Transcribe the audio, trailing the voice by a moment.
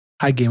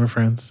Hi, gamer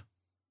friends.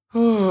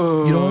 You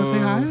don't want to say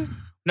hi?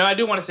 No, I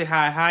do want to say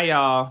hi. Hi,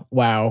 y'all.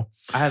 Wow.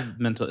 I have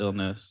mental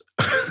illness.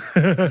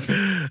 He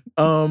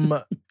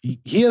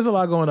has a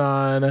lot going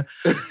on.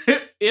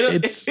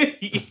 It's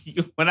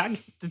when I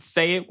get to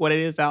say it, what it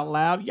is out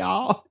loud,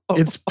 y'all.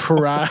 It's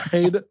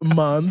Pride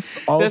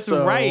Month. Also,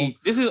 that's right.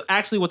 This is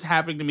actually what's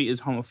happening to me is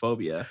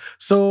homophobia.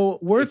 So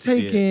we're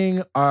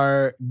taking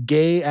our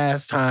gay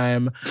ass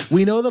time.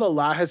 We know that a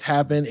lot has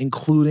happened,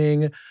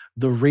 including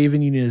the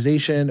Raven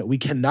unionization. We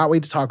cannot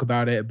wait to talk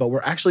about it, but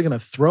we're actually going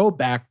to throw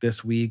back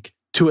this week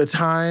to a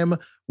time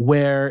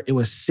where it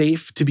was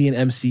safe to be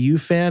an MCU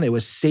fan. It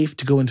was safe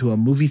to go into a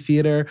movie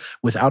theater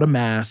without a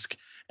mask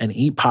and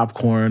eat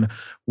popcorn.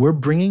 We're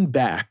bringing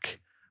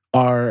back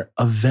our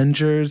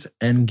Avengers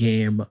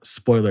Endgame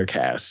spoiler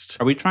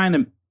cast. Are we trying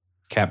to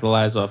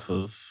capitalize off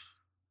of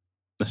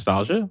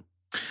nostalgia?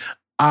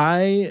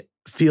 I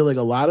feel like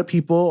a lot of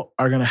people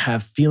are going to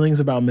have feelings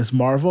about Ms.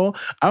 Marvel.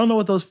 I don't know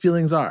what those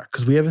feelings are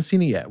because we haven't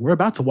seen it yet. We're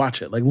about to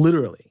watch it, like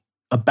literally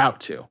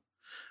about to.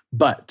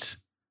 But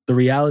the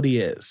reality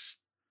is,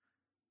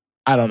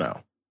 I don't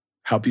know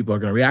how people are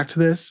going to react to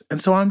this.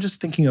 And so I'm just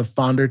thinking of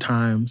fonder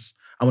times.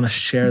 I want to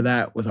share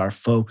that with our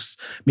folks,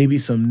 maybe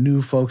some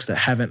new folks that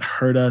haven't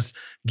heard us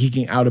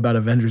geeking out about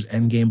Avengers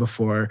Endgame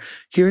before.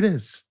 Here it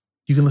is.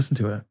 You can listen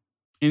to it.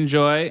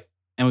 Enjoy,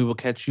 and we will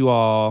catch you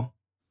all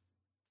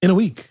in a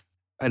week.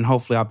 And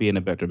hopefully I'll be in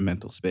a better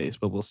mental space,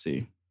 but we'll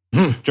see.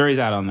 Jury's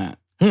out on that.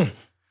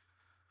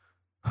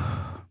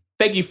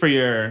 Thank you for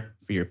your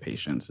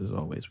patience, as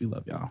always. We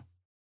love y'all.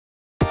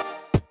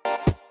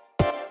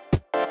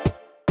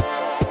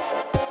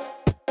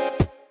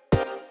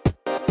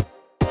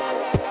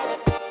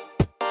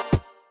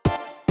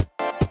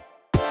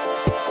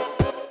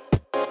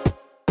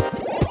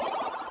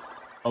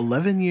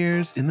 "11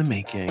 years in the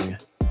making."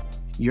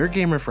 Your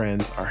gamer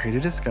friends are here to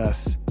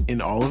discuss,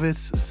 in all of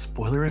its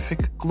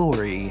spoilerific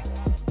glory,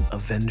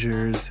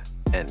 Avengers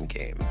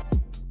Endgame.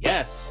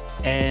 Yes,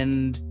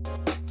 and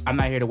I'm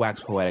not here to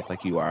wax poetic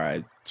like you are.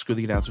 I screw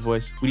the announcer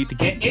voice. We need to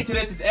get into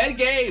this. It's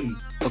Endgame.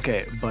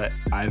 Okay, but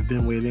I've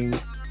been waiting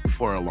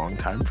for a long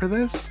time for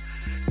this,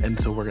 and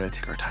so we're going to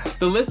take our time.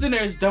 The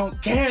listeners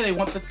don't care. They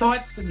want the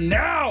thoughts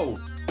now.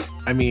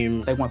 I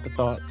mean... They want the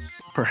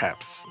thoughts.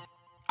 Perhaps.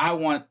 I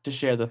want to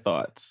share the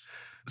thoughts.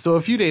 So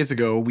a few days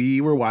ago,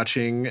 we were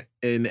watching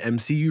an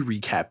MCU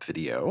recap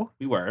video.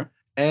 We were.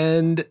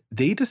 And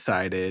they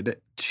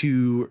decided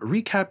to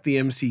recap the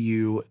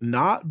MCU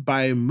not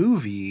by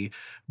movie,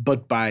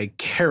 but by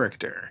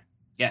character.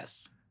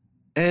 Yes.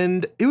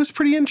 And it was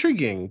pretty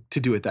intriguing to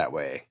do it that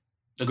way.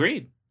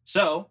 Agreed.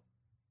 So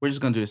we're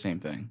just going to do the same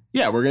thing.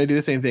 Yeah, we're going to do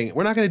the same thing.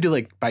 We're not going to do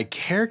like by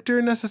character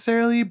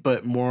necessarily,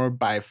 but more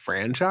by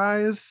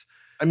franchise.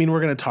 I mean,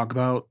 we're going to talk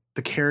about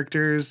the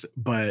characters,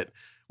 but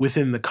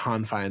within the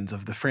confines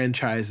of the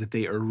franchise that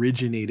they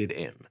originated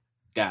in.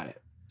 Got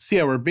it. So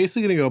yeah, we're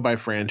basically going to go by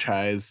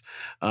franchise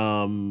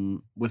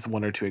with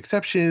one or two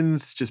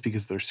exceptions just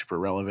because they're super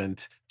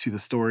relevant to the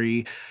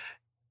story.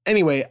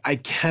 Anyway, I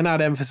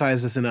cannot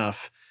emphasize this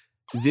enough.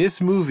 This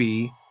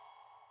movie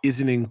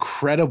is an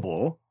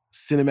incredible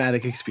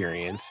cinematic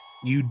experience.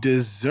 You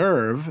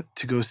deserve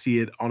to go see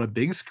it on a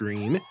big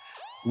screen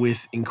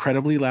with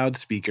incredibly loud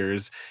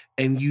speakers,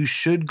 and you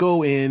should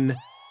go in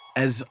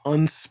as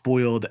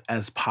unspoiled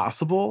as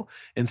possible.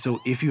 And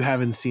so if you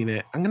haven't seen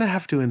it, I'm going to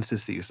have to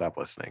insist that you stop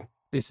listening.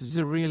 This is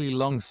a really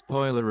long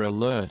spoiler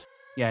alert.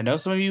 Yeah, I know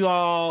some of you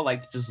all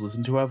like to just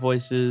listen to our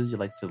voices. You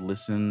like to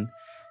listen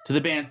to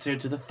the banter,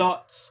 to the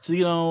thoughts, to,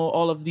 you know,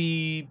 all of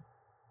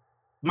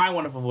my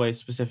wonderful voice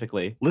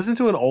specifically. Listen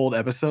to an old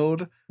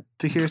episode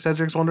to hear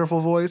Cedric's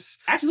wonderful voice.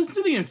 Actually, listen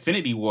to the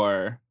Infinity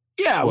War.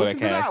 Yeah, listen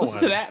to that one.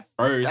 Listen to that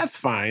first. That's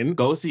fine.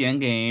 Go see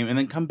Endgame and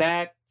then come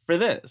back for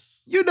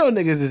this. You know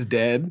niggas is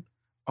dead.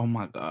 Oh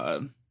my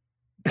God.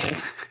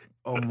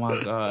 Oh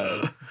my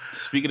God.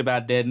 Speaking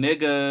about dead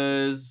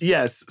niggas.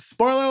 Yes.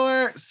 Spoiler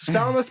alert.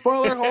 Sound the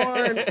spoiler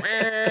horn.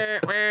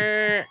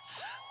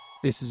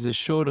 This is a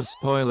shorter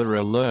spoiler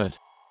alert.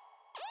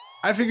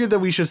 I figured that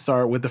we should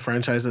start with the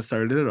franchise that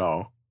started it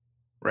all,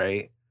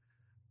 right?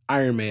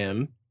 Iron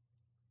Man.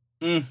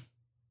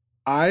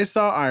 I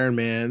saw Iron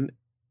Man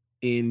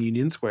in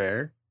Union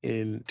Square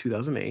in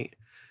 2008.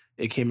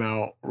 It came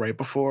out right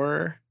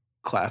before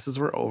classes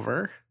were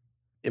over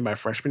in my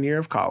freshman year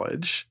of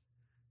college.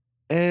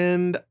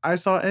 And I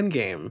saw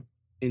Endgame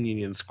in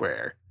Union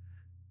Square.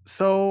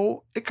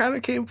 So it kind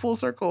of came full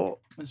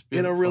circle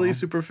in a really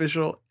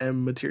superficial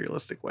and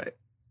materialistic way.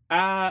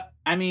 I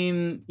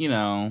mean, you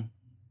know,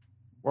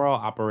 we're all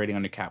operating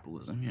under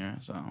capitalism here,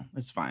 so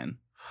it's fine.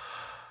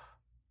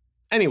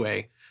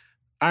 Anyway,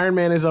 Iron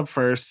Man is up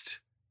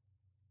first.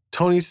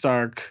 Tony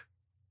Stark,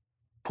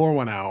 pour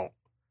one out.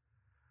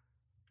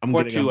 I'm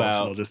getting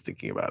emotional just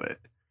thinking about it.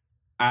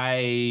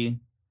 I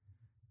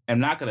am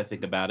not going to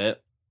think about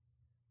it.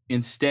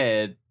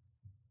 Instead,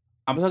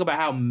 I'm going to talk about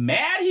how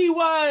mad he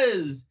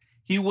was.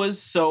 He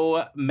was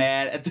so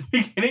mad at the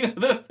beginning of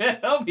the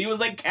film. He was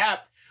like,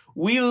 Cap,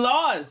 we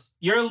lost.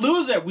 You're a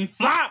loser. We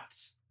flopped.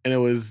 And it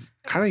was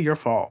kind of your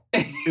fault,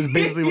 is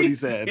basically what he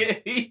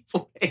said. He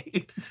played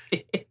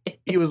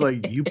was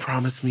like, you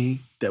promised me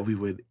that we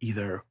would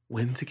either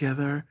win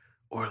together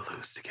or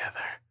lose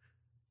together.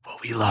 Well,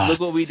 we lost. Look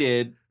what we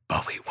did.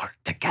 But we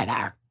worked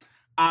together.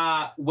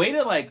 Way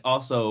to like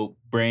also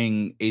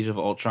bring Age of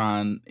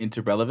Ultron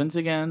into relevance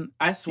again.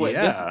 I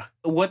swear,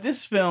 what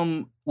this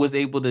film was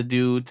able to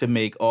do to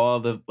make all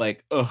the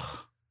like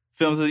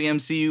films of the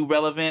MCU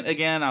relevant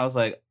again, I was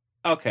like,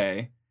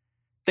 okay,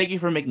 thank you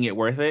for making it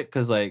worth it.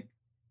 Because like,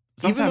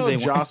 even though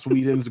Joss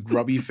Whedon's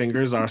grubby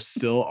fingers are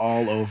still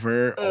all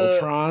over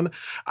Ultron,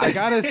 I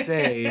gotta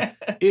say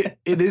it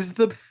is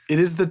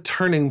the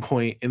turning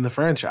point in the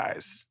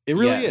franchise. It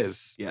really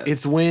is. Yes.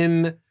 It's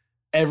when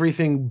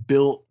everything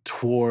built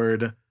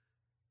toward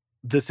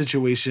the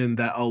situation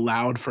that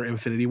allowed for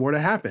Infinity War to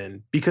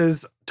happen.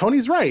 Because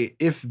Tony's right.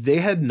 If they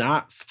had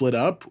not split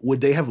up,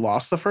 would they have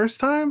lost the first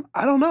time?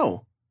 I don't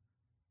know.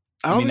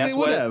 I don't think they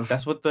would have. I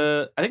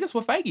think that's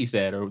what Feige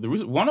said. Or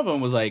one of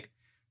them was like,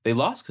 they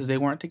lost because they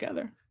weren't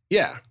together.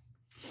 Yeah.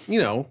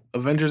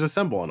 Avengers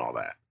Assemble and all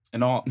that.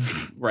 And all,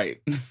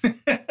 right.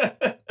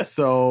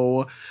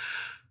 So.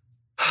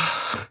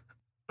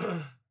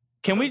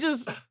 Can we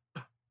just.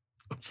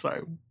 I'm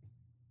sorry.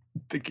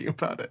 Thinking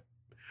about it.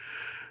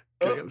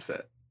 Getting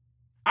upset.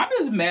 I'm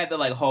just mad that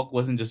like Hulk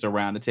wasn't just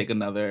around to take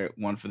another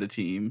one for the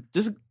team.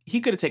 Just he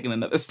could have taken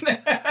another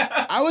snap.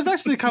 I was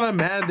actually kind of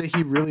mad that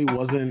he really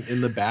wasn't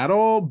in the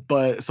battle,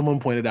 but someone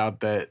pointed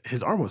out that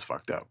his arm was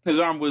fucked up. His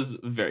arm was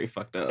very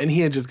fucked up, and he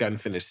had just gotten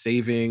finished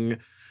saving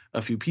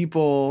a few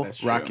people,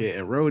 Rocket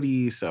and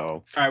Rhodey. So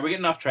all right, we're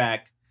getting off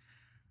track.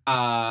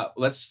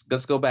 Let's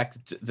go back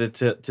to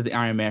the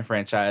Iron Man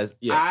franchise.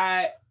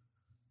 Yes.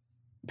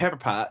 Pepper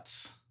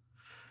Potts.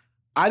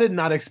 I did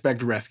not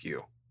expect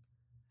rescue.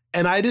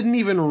 And I didn't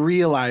even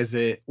realize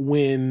it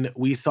when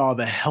we saw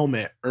the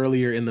helmet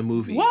earlier in the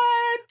movie. What?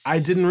 I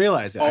didn't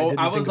realize it.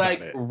 I was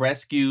like,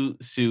 rescue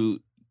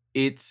suit.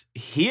 It's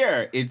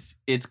here. It's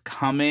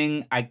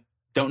coming. I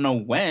don't know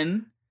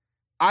when.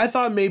 I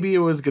thought maybe it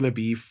was going to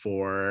be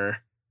for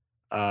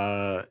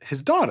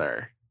his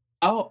daughter.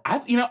 Oh,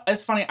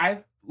 it's funny.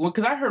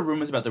 Because I heard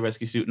rumors about the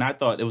rescue suit, and I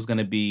thought it was going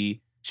to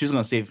be, she was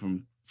going to save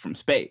him from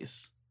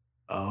space.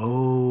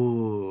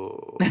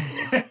 Oh.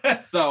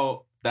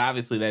 So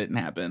obviously that didn't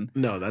happen.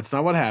 No, that's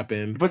not what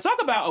happened. But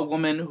talk about a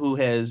woman who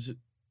has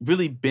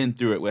really been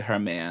through it with her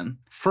man.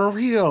 For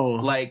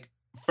real. Like,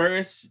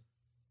 first,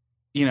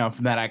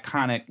 from that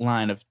iconic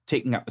line of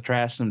taking out the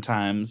trash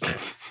sometimes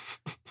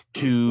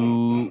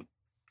to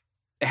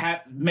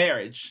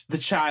marriage, the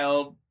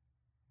child.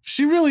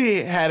 She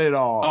really had it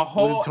all. A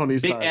whole with Tony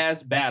Stark.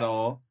 big-ass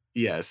battle.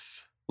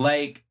 Yes.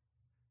 Like,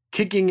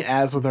 kicking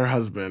ass with her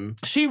husband.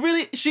 She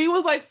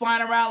was like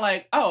flying around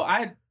like,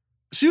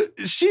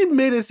 She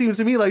made it seem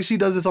to me like she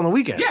does this on the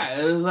weekends.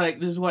 Yeah, it was like,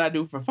 this is what I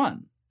do for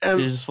fun. And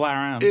you just fly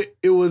around.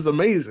 It was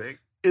amazing,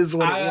 is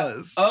what it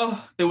was.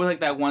 Oh, there was like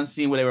that one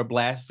scene where they were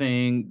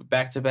blasting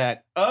back to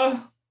back.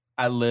 Oh,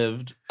 I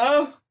lived.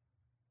 Oh,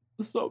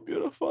 it's so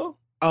beautiful.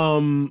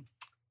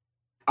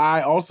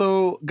 I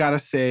also gotta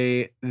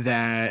say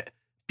that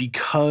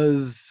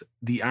because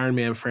the Iron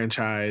Man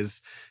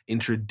franchise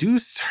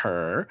introduced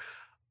her,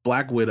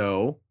 Black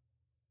Widow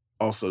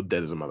also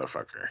dead as a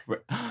motherfucker.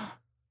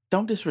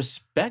 Don't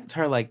disrespect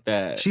her like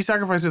that. She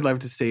sacrificed her life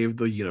to save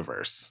the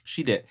universe.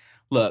 She did.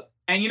 Look,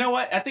 and you know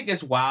what? I think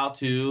it's wild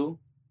too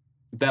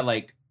that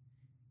like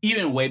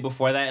even way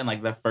before that in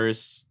like the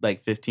first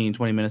like 15,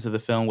 20 minutes of the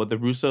film, what the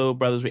Russo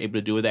brothers were able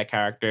to do with that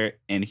character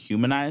and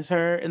humanize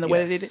her in the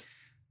way that they did.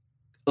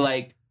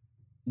 Like,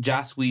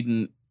 Joss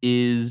Whedon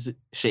is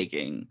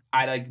shaking.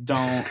 I like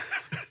don't.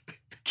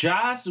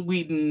 Joss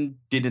Whedon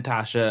did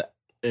Natasha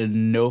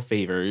no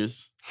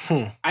favors.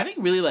 I think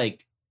really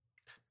like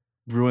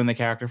ruined the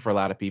character for a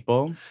lot of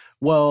people.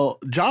 Well,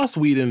 Joss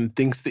Whedon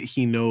thinks that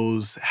he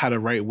knows how to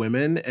write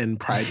women and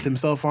prides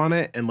himself on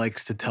it and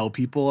likes to tell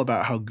people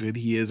about how good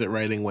he is at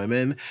writing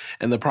women.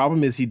 And the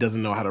problem is he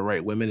doesn't know how to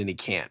write women and he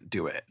can't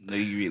do it. No,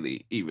 he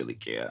really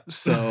can't.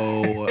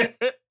 So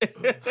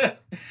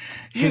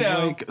his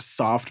like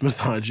soft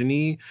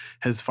misogyny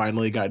has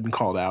finally gotten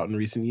called out in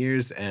recent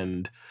years,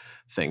 and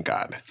thank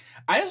God.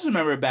 I just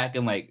remember back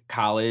in like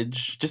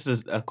college, just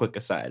as a quick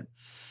aside,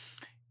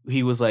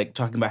 he was like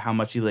talking about how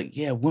much he's like,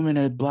 yeah, women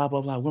are blah,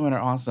 blah, blah. Women are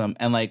awesome.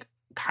 And like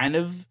kind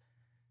of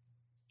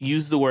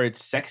used the word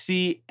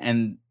sexy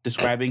and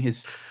describing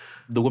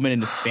the women in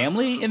his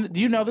family. And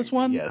do you know this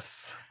one?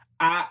 Yes.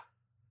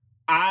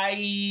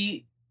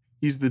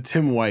 He's the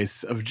Tim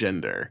Weiss of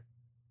gender.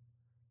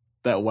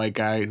 That white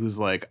guy who's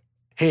like,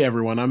 hey,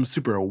 everyone, I'm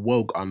super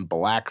woke on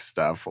black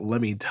stuff.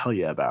 Let me tell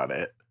you about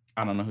it.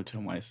 I don't know who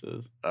Tim Weiss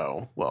is.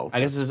 Oh, well. I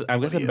guess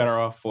I'm better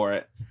off for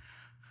it.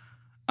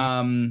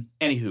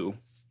 Anywho,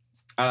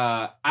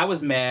 I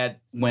was mad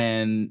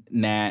when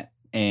Nat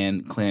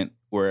and Clint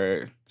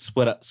were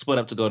split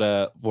up to go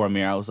to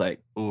Vormir. I was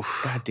like,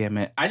 oof, God damn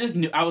it. I just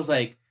knew, I was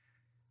like,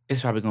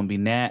 it's probably going to be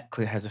Nat.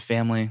 Clint has a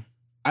family.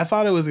 I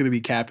thought it was going to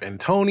be Cap and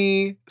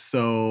Tony,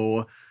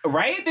 so...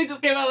 Right? They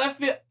just came out of left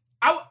field.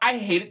 I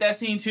hated that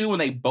scene, too, when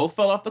they both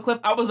fell off the cliff.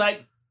 I was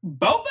like,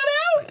 both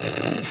of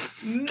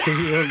them? Can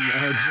you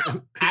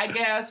imagine? I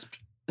gasped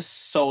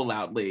so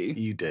loudly.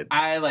 You did.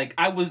 I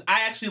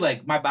actually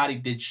like, my body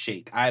did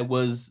shake. I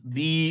was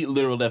the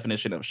literal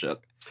definition of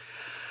shook.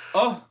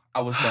 Oh,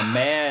 I was so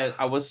mad.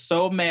 I was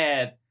so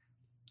mad.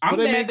 But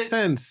it makes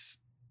sense.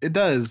 It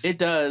does. It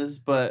does,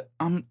 but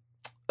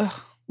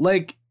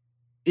like,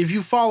 if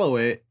you follow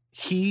it,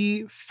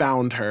 he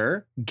found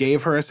her,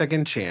 gave her a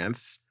second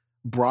chance,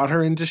 brought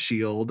her into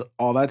S.H.I.E.L.D.,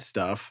 all that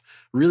stuff,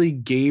 really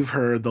gave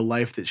her the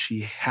life that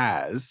she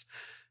has,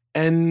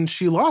 and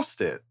she lost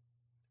it.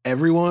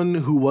 Everyone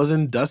who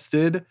wasn't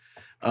dusted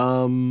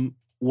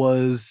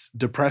was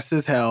depressed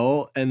as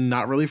hell and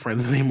not really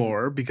friends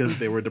anymore because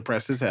they were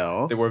depressed as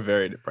hell. They were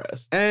very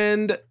depressed.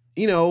 And,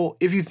 you know,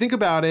 if you think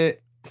about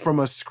it from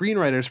a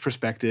screenwriter's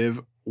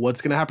perspective,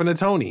 what's going to happen to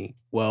Tony?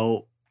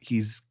 Well,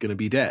 he's going to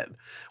be dead.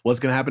 What's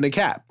going to happen to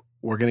Cap?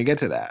 We're going to get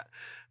to that.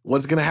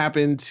 What's going to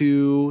happen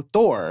to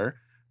Thor?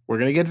 We're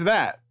going to get to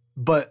that.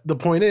 But the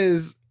point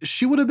is,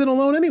 she would have been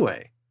alone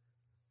anyway.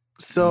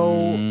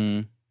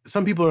 So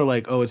some people are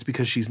like, oh, it's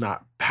because she's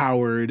not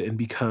powered and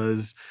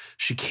because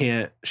she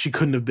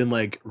couldn't have been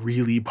like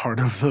really part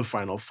of the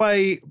final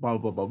fight, blah,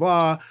 blah, blah,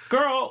 blah.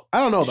 Girl, I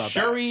don't know about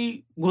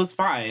Shuri was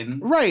fine.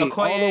 Right.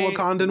 Okoye all the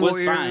Wakandan was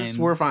warriors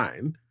fine. were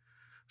fine.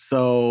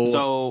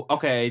 So,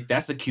 okay,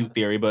 that's a cute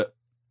theory, but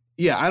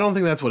yeah, I don't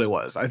think that's what it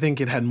was. I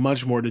think it had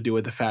much more to do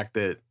with the fact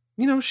that,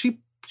 you know, she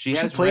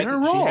played her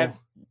role. She had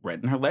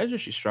red in her ledger.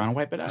 She's trying to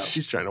wipe it out.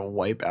 She's trying to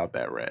wipe out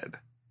that red.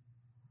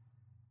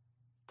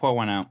 Pour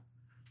one out.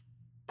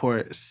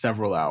 Pour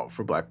several out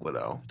for Black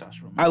Widow.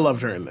 I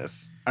loved her in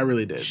this. I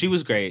really did. She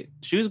was great.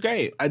 She was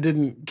great. I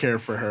didn't care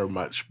for her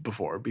much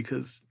before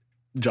because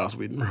Joss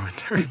Whedon ruined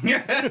her.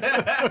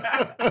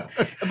 But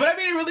I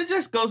mean, it really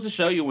just goes to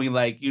show you we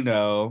like, you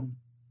know,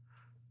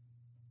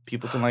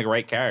 people can like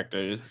write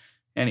characters.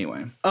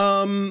 Anyway.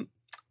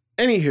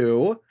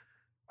 Anywho,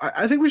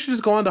 I think we should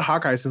just go on to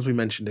Hawkeye since we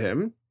mentioned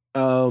him.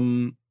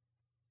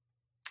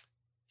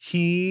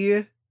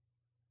 He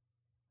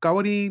got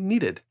what he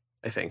needed,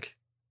 I think.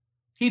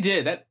 He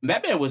did. That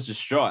man was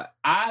distraught.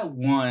 I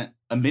want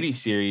a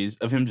miniseries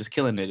of him just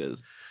killing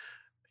niggas.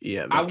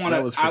 Yeah,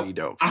 that was pretty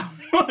dope.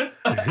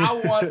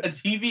 I want a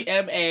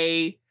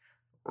TVMA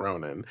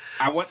Ronin.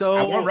 I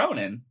want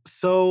Ronin.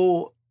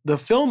 So the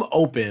film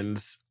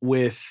opens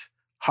with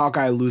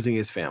Hawkeye losing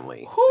his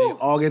family. Whew. They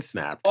all get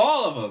snapped.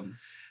 All of them.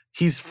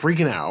 He's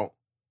freaking out.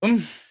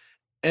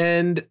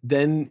 And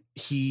then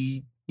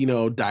he, you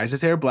know, dyes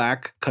his hair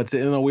black, cuts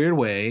it in a weird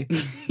way,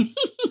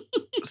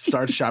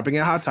 starts shopping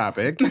at Hot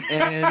Topic,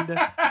 and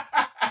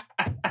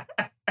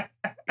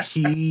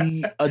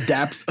he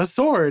adapts a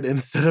sword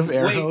instead of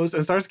arrows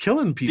and starts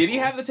killing people. Did he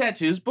have the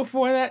tattoos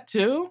before that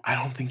too? I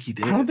don't think he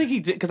did. I don't think he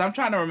did, because I'm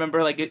trying to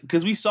remember, like,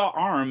 because we saw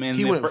Arm in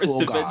the first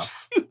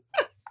Avengers.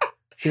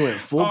 He went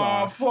full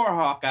goth. Oh, poor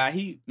Hawkeye.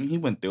 He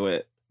went through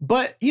it.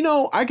 But, you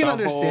know, I can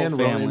understand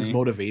family. Ronin's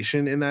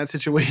motivation in that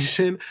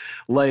situation.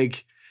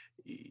 Like,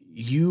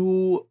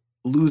 you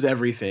lose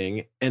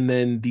everything, and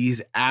then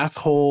these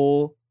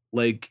asshole,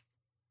 like,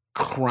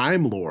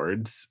 crime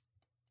lords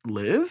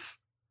live?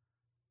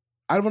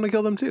 I'd want to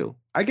kill them too.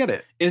 I get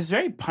it. It's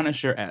very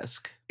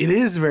Punisher-esque. It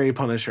is very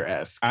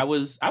Punisher-esque. I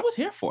was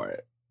here for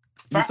it.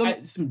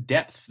 Some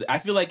depth. I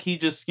feel like he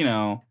just, you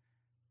know,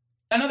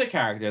 another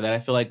character that I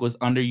feel like was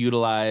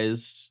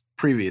underutilized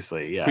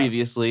previously.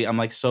 I'm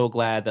like so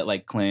glad that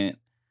like Clint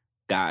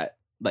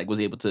was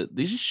able to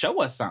just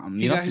show us something.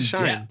 You know,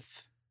 some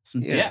depth.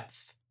 Some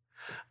depth.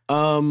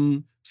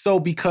 So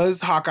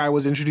because Hawkeye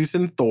was introduced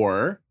in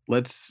Thor,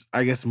 let's,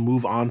 I guess,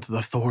 move on to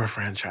the Thor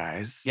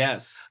franchise.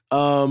 Yes.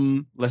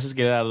 Let's just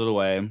get it out of the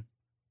way.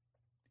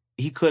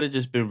 He could have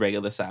just been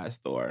regular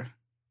sized Thor.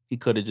 He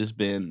could have just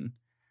been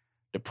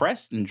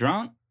depressed and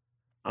drunk.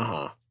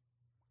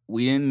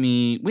 We didn't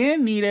need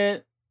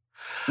it.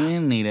 We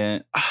didn't need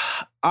it.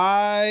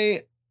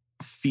 I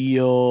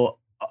feel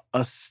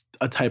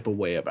a type of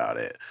way about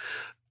it.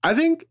 I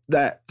think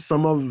that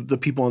some of the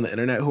people on the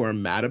internet who are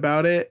mad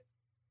about it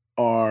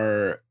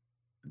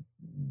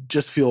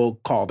just feel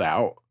called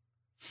out.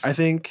 I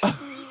think.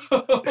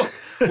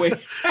 Wait,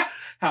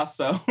 how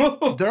so?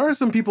 There are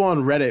some people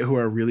on Reddit who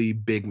are really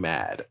big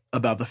mad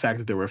about the fact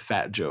that there were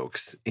fat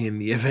jokes in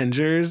the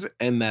Avengers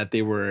and that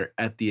they were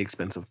at the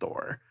expense of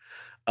Thor.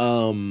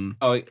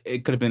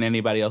 It could have been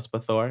anybody else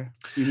but Thor?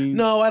 You mean?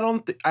 No, I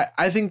don't.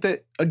 I think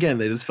that, again,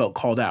 they just felt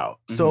called out.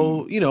 Mm-hmm.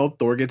 So, you know,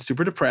 Thor gets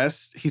super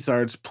depressed. He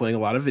starts playing a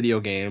lot of video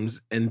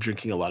games and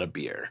drinking a lot of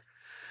beer.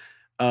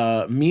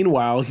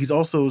 Meanwhile, he's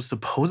also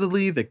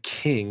supposedly the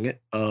king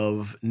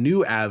of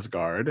New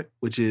Asgard,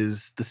 which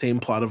is the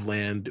same plot of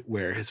land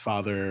where his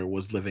father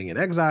was living in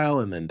exile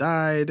and then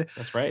died.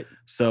 That's right.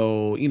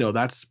 So, you know,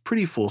 that's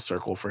pretty full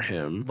circle for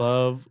him.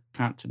 Love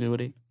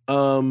continuity.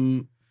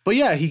 But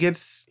yeah, he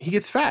gets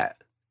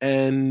fat,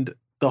 and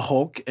the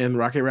Hulk and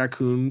Rocket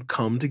Raccoon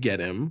come to get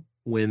him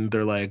when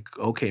they're like,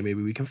 okay,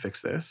 maybe we can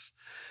fix this.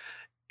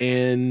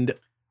 And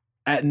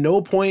at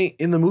no point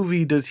in the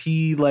movie does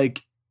he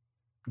like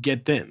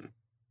get thin.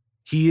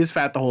 He is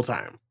fat the whole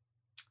time.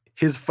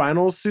 his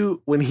final suit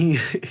when he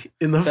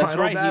in the That's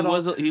final right.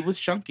 battle. He was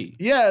chunky.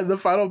 Yeah, in the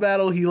final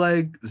battle, he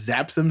like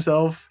zaps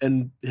himself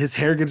and his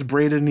hair gets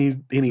braided and he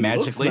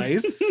looks Magically.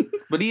 nice.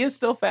 But he is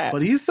still fat.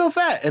 But he's so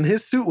fat and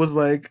his suit was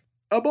like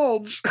a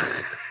bulge.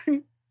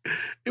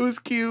 It was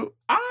cute.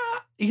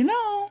 You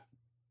know,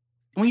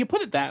 when you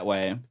put it that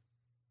way,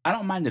 I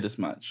don't mind it as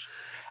much.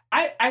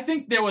 I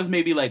think there was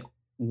maybe like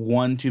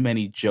one too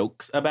many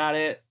jokes about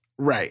it,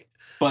 Right.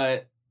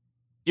 but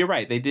you're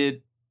right. They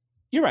did.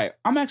 You're right.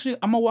 I'm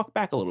gonna walk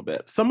back a little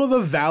bit. Some of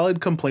the valid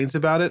complaints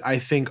about it, I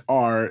think,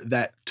 are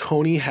that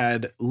Tony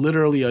had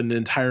literally an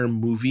entire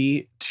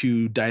movie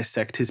to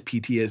dissect his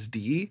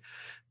PTSD,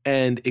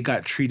 and it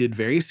got treated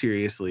very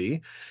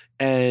seriously.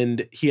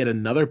 And he had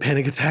another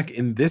panic attack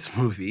in this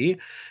movie,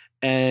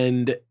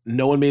 and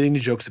no one made any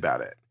jokes about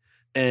it.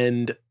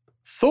 And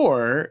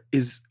Thor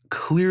is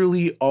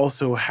clearly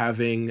also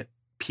having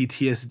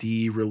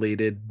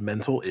PTSD-related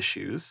mental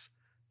issues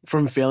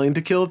from failing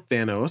to kill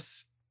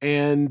Thanos.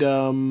 And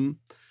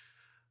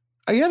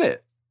I get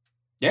it.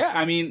 Yeah,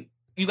 I mean,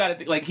 you got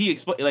to like he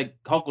explained. Like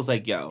Hulk was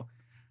like, "Yo,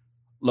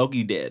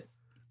 Loki dead."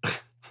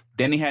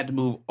 Then he had to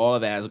move all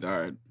of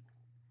Asgard,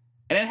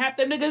 and then half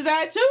them niggas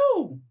died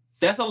too.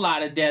 That's a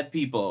lot of dead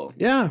people.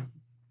 Yeah.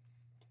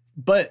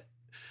 But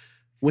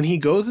when he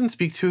goes and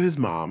speaks to his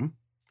mom,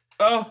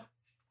 Oh,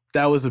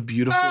 that was a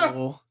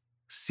beautiful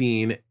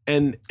scene.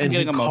 And he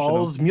getting emotional.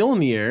 calls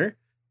Mjolnir,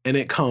 and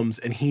it comes,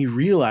 and he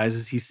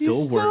realizes he's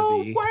still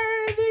worthy.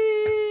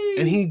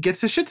 And he gets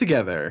his shit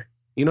together.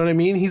 You know what I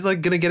mean? He's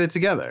like gonna get it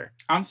together.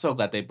 I'm so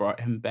glad they brought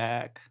him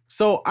back.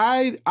 So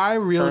I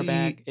really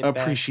back.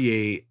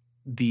 appreciate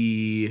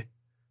the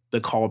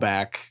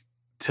callback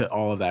to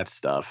all of that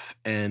stuff.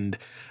 And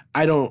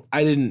I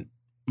didn't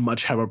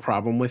much have a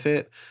problem with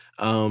it.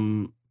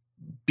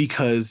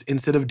 Because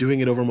instead of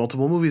doing it over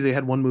multiple movies, they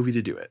had one movie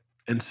to do it.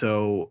 And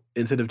so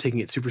instead of taking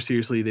it super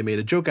seriously, they made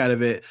a joke out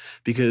of it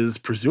because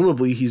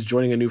presumably he's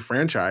joining a new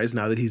franchise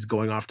now that he's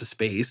going off to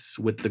space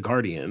with the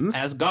Guardians.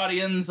 As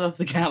Guardians of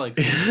the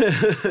Galaxy.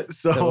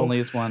 So There only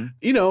is one.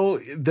 You know,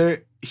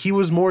 he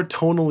was more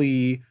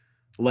tonally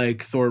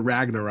like Thor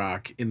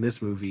Ragnarok in this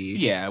movie.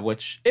 Yeah,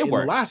 which it in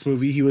worked. the last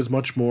movie, he was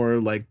much more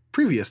like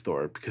previous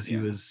Thor because he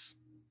Yeah. was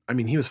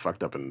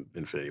fucked up in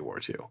Infinity War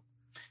too.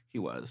 He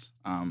was.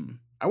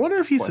 I wonder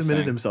if he Poor submitted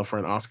thing. himself for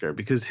an Oscar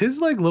because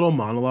his like little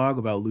monologue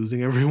about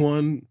losing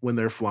everyone when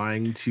they're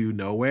flying to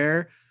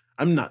nowhere.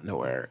 I'm not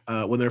nowhere.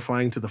 When they're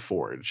flying to the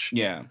Forge.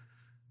 Yeah.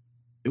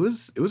 It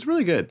was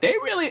really good. They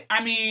really,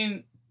 I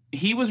mean,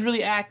 he was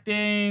really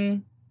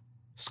acting.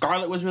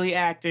 Scarlett was really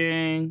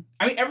acting.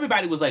 I mean,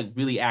 everybody was like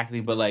really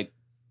acting, but like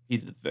he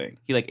did the thing.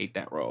 He like ate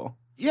that role.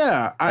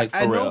 Yeah. Like, for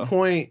at no real.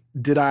 point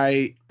did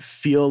I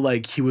feel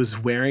like he was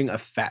wearing a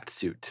fat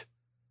suit.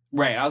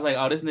 Right. I was like,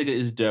 oh, this nigga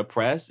is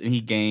depressed and he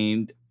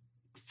gained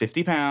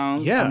 50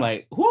 pounds. Yeah. I'm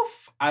like,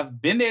 whoof,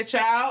 I've been there,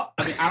 child.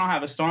 I mean, I don't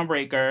have a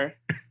Stormbreaker.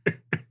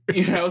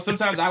 You know,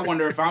 sometimes I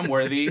wonder if I'm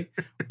worthy.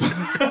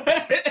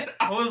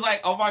 I was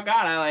like, oh my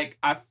God,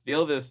 I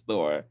feel this,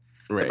 Thor.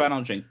 Right. Except I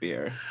don't drink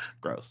beer. It's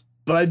gross.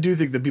 But I do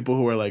think the people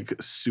who are like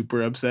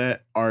super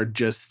upset are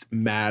just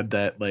mad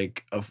that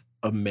like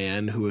a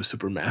man who is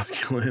super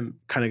masculine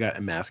kind of got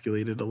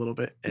emasculated a little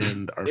bit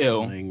and are Ew.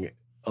 feeling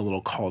a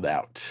little called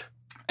out.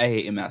 I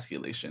hate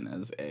emasculation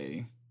as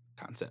a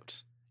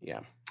concept. Yeah.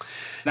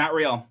 It's not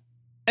real.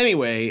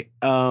 Anyway,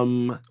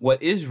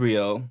 What is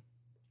real?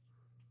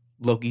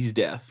 Loki's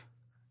death.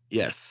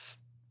 yes.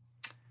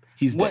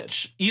 He's dead.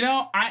 Which, you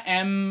know, I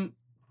am,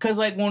 because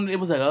like when it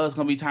was like, oh, it's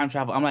going to be time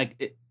travel, I'm like,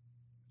 it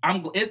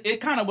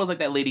kind of was like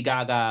that Lady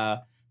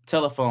Gaga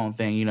telephone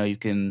thing. You know, you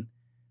can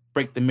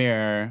break the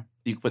mirror,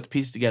 you can put the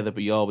pieces together,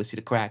 but you always see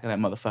the crack in that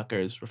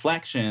motherfucker's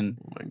reflection.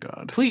 Oh my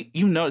God. Please,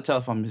 you know the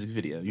telephone music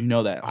video. You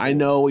know that. I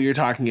know what you're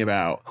talking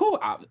about.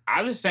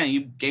 I was just saying,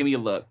 you gave me a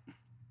look.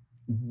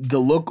 The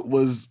look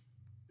was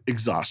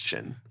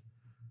exhaustion.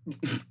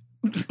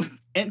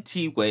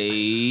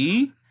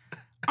 Anyway,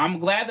 I'm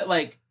glad that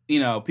like, you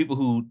know, people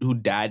who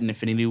died in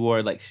Infinity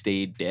War like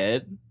stayed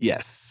dead.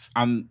 Yes.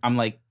 I'm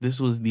like, this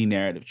was the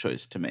narrative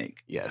choice to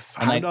make. Yes.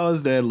 And, like- Heimdall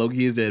is dead.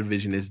 Loki is dead.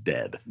 Vision is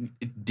dead.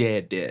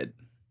 Dead.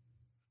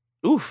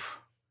 Oof.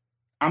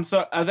 I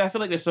feel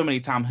like there's so many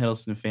Tom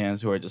Hiddleston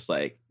fans who are just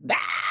like,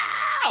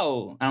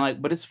 no! And I'm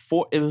like, but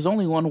it was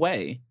only one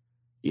way.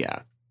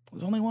 Yeah. It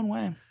was only one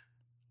way.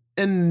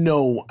 And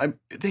no,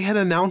 they had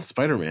announced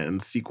Spider-Man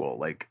sequel.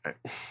 Like,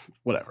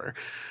 whatever.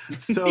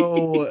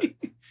 So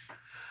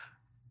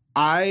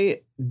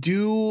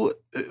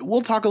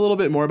we'll talk a little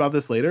bit more about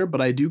this later,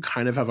 but I do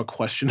kind of have a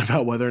question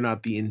about whether or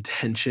not the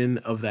intention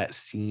of that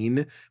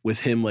scene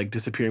with him like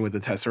disappearing with the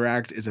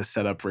Tesseract is a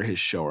setup for his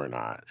show or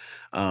not.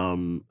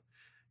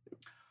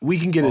 We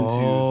can get into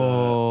the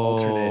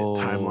alternate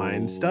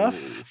timeline stuff.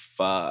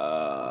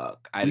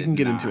 Fuck. We can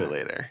get into it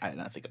later. I did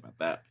not think about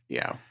that.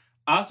 Yeah.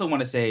 I also want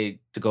to say,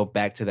 to go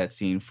back to that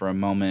scene for a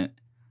moment,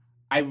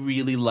 I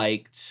really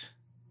liked...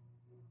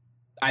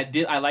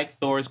 I like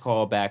Thor's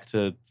call back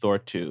to Thor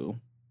 2.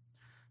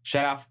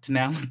 Shout out to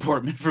Natalie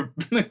Portman for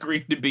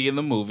agreeing to be in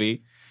the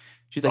movie.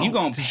 She's like, you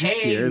gonna did you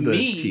pay hear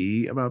me? the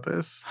tea about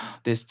this?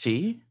 This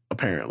tea?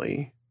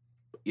 Apparently.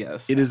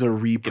 Yes. It is a it to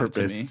me.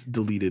 repurposed,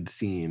 deleted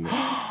scene.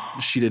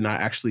 She did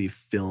not actually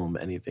film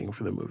anything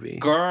for the movie.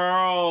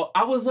 Girl,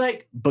 I was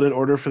like, But in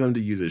order for them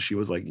to use it, she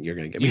was like, you're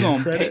going to give me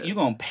a credit. you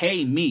gonna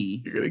pay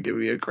me. You're going to give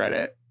me a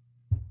credit.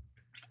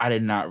 I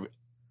did not.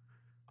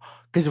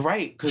 Because She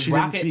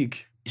Rocket. didn't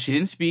speak. She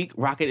didn't speak.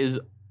 Rocket is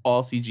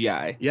all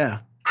CGI. Yeah.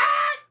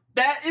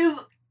 That is,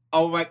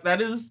 oh my,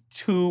 that is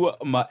too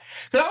much.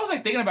 Because I was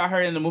like thinking about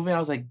her in the movie and I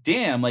was like,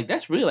 damn, like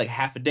that's really like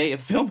half a day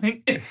of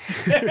filming.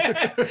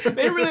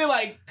 They really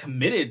like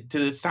committed to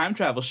this time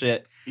travel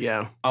shit.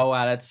 Yeah. Oh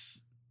wow,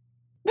 that's.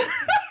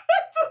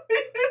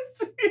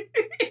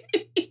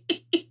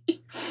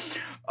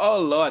 Oh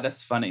Lord,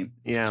 that's funny.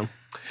 Yeah.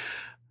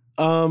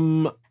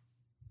 Good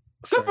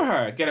Sorry. for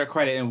her. Get her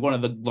credit in one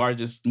of the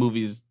largest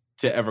movies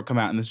to ever come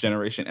out in this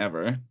generation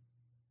ever.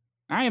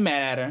 I ain't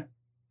mad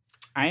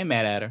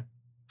at her.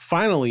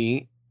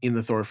 Finally, in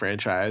the Thor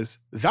franchise,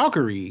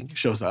 Valkyrie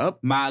shows up.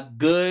 My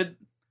good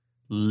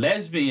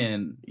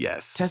lesbian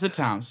Yes. Tessa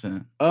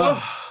Thompson.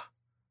 Ugh.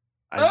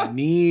 I Ugh.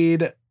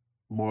 need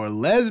more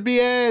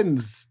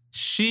lesbians.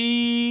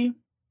 She.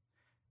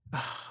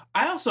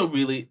 I also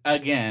really,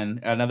 again,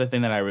 another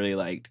thing that I really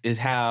liked is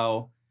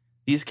how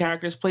these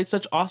characters played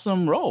such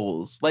awesome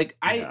roles. Like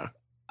Yeah.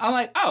 I'm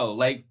like, oh,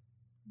 like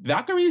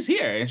Valkyrie's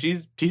here and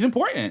she's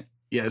important.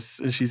 Yes,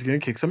 and she's gonna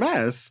kick some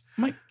ass.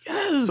 I'm like,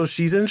 yes. So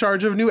she's in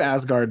charge of New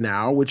Asgard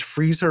now, which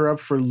frees her up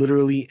for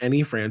literally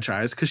any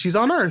franchise because she's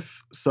on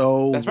Earth.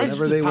 So That's right.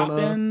 whenever She they just pop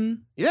wanna,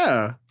 in.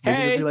 yeah, they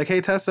can just Hey. be like,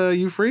 "Hey Tessa,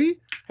 you free?"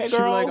 Hey, She'll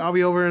be like, girls. "I'll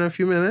be over in a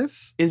few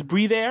minutes." Is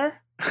Bree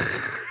there? Who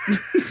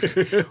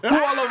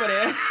all over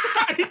there?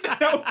 I need to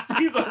know if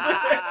Bree's over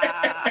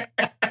there.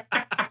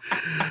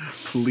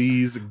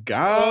 Please,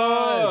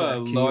 God,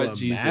 Oh, can Lord you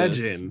Jesus.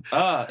 imagine?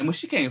 And when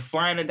she came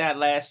flying in that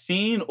last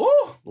scene,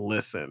 ooh,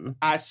 Listen,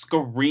 I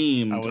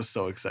screamed. I was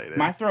so excited.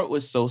 My throat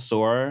was so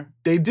sore.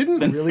 They didn't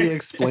the really next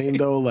explain day.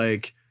 though,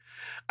 like,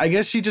 I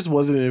guess she just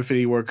wasn't in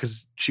Infinity War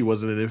because she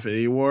wasn't in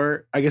Infinity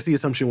War. I guess the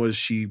assumption was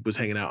she was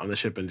hanging out on the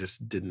ship and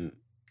just didn't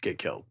get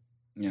killed.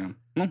 Yeah.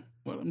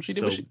 Well, she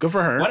did So what she... good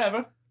for her.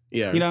 Whatever.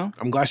 Yeah. You know?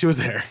 I'm glad she was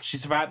there. She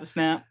survived the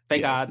snap.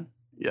 Thank Yes. God.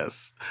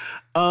 Yes.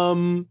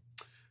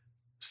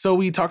 So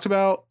we talked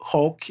about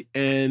Hulk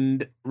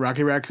and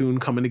Rocket Raccoon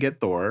coming to get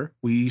Thor.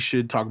 We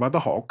should talk about the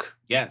Hulk.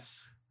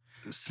 Yes.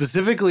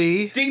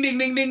 Specifically, Ding, ding,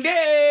 ding, ding, ding.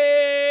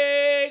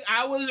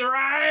 I was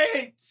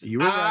right. You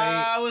were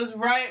right. I was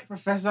right,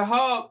 Professor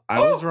Hulk.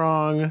 I was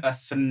wrong. A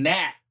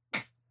snack.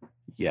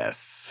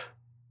 Yes.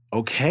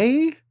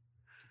 Okay.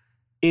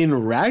 In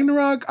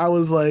Ragnarok, I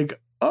was like,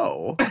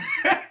 oh.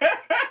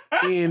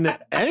 In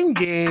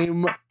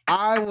Endgame,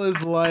 I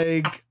was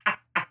like,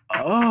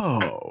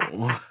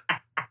 oh.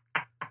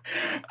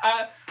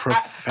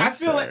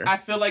 Professor. I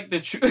feel like the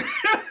true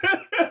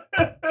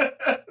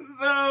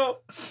No.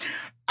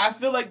 I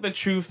feel like the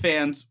true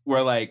fans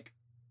were like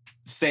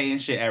saying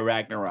shit at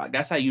Ragnarok.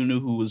 That's how you knew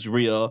who was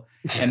real.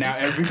 And now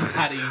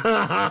everybody's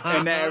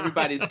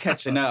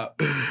catching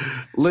up.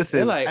 Listen,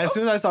 They're like, as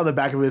soon as I saw the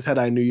back of his head,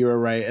 I knew you were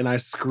right. And I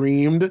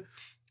screamed.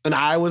 And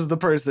I was the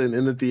person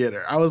in the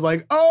theater. I was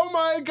like, oh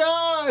my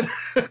God.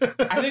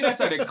 I think I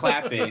started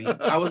clapping.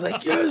 I was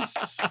like,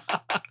 yes.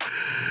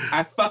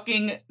 I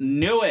fucking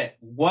knew it.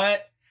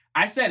 What?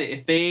 I said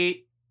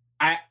it.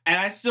 I'm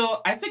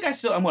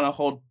gonna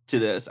hold to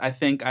this. I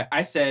think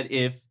I said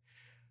if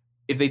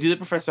they do the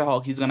Professor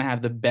Hulk, he's gonna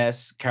have the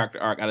best character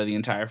arc out of the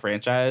entire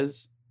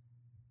franchise.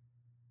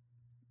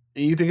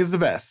 You think it's the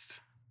best?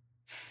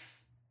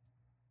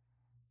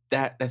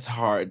 That's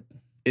hard.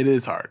 It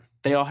is hard.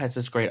 They all had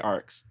such great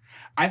arcs.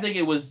 I think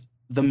it was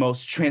the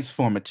most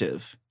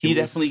transformative. He It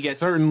was definitely gets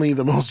certainly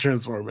the most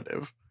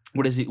transformative.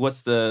 What is he?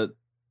 What's the,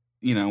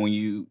 when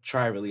you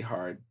try really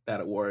hard, that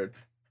award?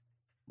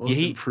 Most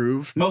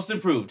improved. Most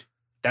improved.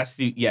 That's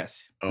the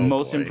yes. Oh,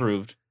 most boy.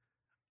 improved.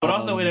 But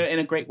also in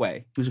a great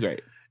way. He was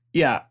great.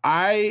 Yeah,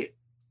 I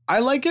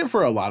like it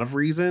for a lot of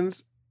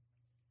reasons.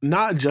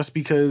 Not just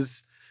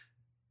because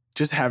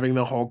just having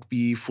the Hulk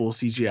be full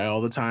CGI all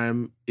the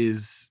time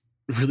is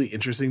really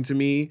interesting to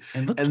me.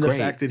 And the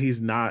fact that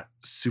he's not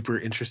super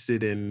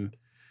interested in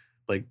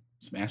like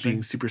smashing,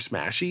 being super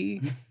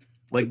smashy.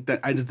 Like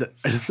that I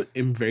just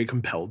am very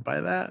compelled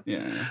by that.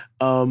 Yeah.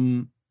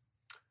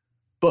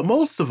 But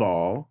most of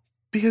all,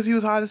 because he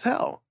was hot as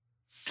hell.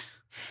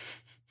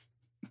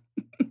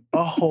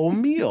 A whole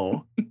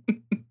meal.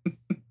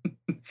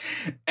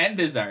 And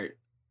dessert.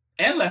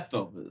 And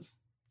leftovers.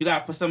 You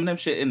gotta put some of them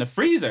shit in the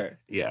freezer.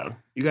 Yeah.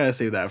 You gotta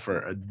save that for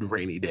a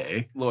rainy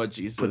day. Lord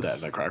Jesus. Put that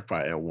in the crock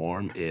pot and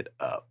warm it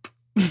up.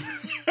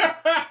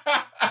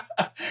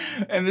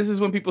 And this is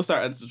when people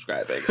start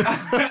unsubscribing.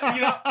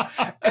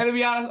 And to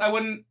be honest,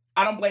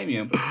 I don't blame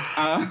you.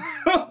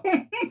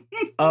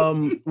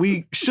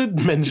 We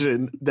should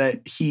mention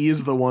that he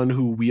is the one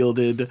who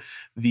wielded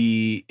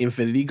the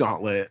Infinity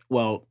Gauntlet.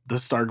 Well, the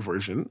Stark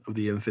version of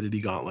the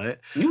Infinity Gauntlet.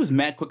 He was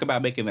mad quick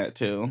about making that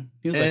too.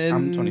 He was like,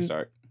 I'm Tony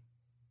Stark.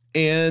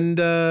 And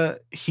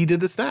he did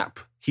the snap.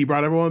 He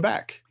brought everyone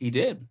back. He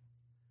did.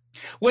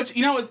 Which,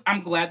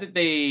 I'm glad that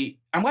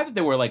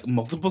there were like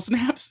multiple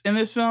snaps in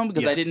this film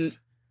because I Yes. didn't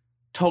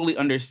totally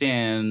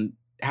understand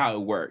how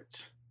it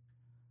worked.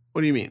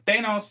 What do you mean?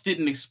 Thanos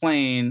didn't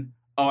explain,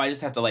 I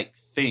just have to like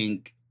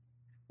think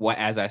what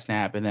as I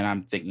snap, and then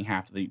I'm thinking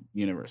half of the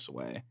universe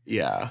away.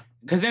 Yeah.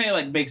 Because then it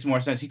like makes more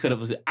sense. I could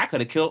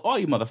have killed all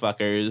you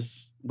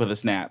motherfuckers with a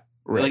snap.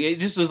 Right. Like it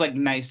just was like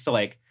nice to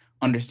like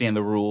understand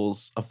the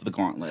rules of the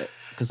gauntlet.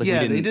 Because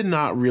like they did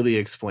not really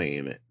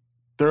explain it.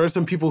 There are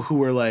some people who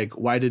were like,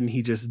 why didn't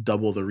he just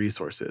double the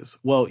resources?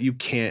 Well, you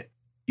can't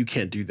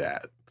do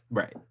that.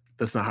 Right.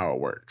 That's not how it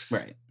works.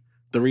 Right.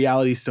 The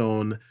reality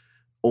stone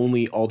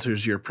only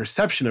alters your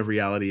perception of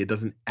reality. It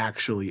doesn't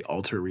actually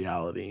alter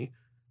reality.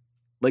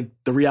 Like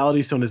the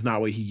reality stone is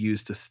not what he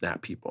used to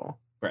snap people.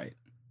 Right.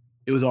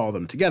 It was all of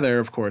them together,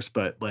 of course,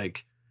 but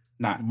like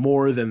Not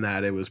more than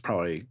that, it was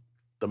probably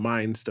the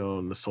mind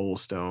stone, the soul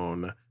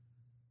stone,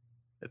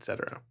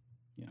 etc.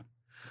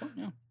 Oh,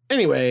 yeah.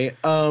 Anyway,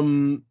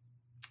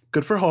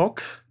 good for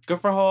Hulk. Good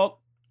for Hulk.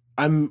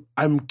 I'm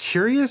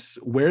curious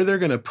where they're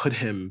gonna put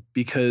him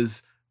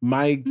because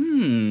my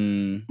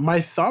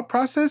thought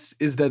process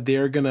is that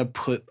they're gonna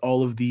put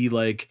all of the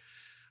like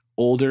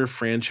older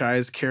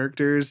franchise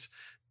characters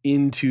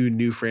into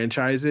new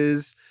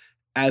franchises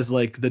as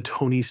like the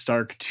Tony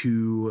Stark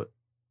to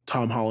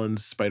Tom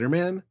Holland's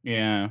Spider-Man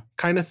Yeah.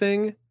 kind of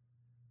thing.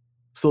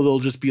 So they'll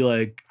just be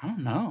like I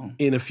don't know.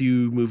 in a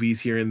few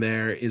movies here and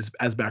there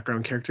as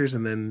background characters,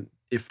 and then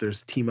if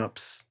there's team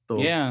ups,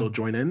 they'll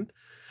join in.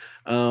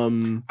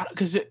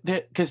 Because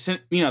they're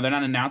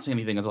not announcing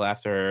anything until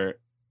after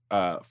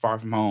Far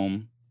From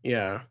Home.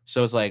 Yeah.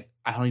 So it's like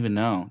I don't even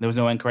know. There was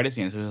no end credit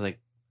scene. So it was like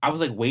I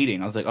was like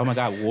waiting. I was like, oh my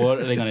god, what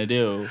are they gonna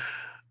do?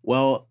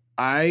 Well,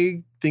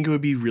 I think it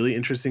would be really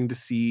interesting to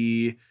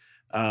see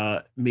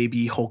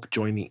maybe Hulk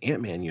join the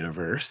Ant-Man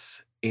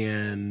universe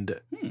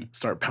and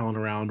start palling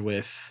around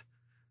with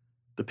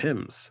the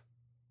Pyms.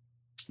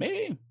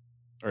 Maybe.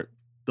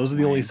 Those are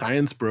the only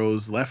science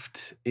bros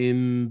left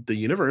in the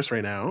universe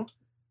right now.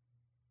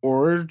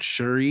 Or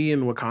Shuri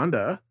and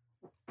Wakanda.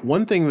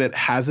 One thing that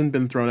hasn't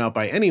been thrown out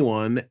by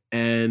anyone,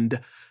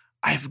 and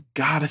I've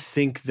got to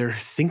think they're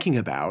thinking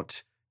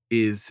about,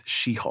 is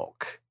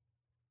She-Hulk.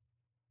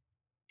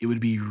 It would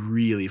be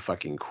really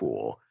fucking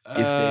cool if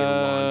they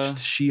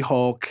launched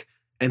She-Hulk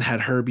and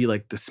had her be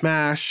like the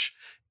Smash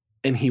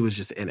and he was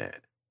just in it.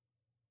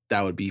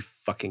 That would be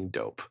fucking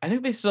dope. I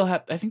think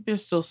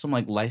there's still some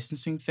like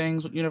licensing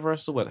things with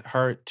Universal with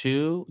her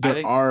too.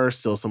 There are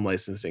still some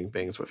licensing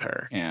things with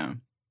her. Yeah.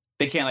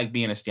 They can't like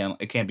be in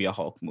it can't be a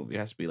Hulk movie. It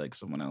has to be like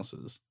someone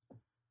else's.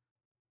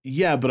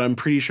 Yeah, but I'm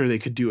pretty sure they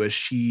could do a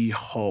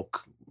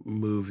She-Hulk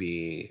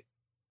movie.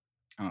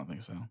 I don't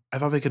think so. I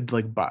thought they could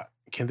like buy.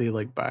 Can't they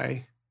like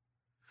buy?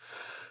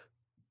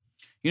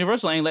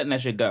 Universal ain't letting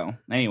that shit go.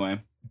 Anyway.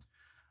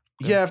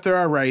 Yeah, if there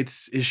are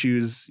rights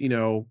issues,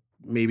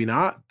 maybe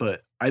not,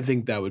 but I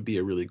think that would be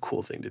a really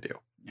cool thing to do.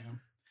 Yeah.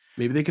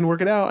 Maybe they can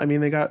work it out. I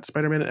mean, they got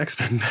Spider-Man and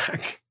X-Men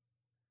back.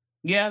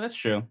 Yeah, that's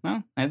true.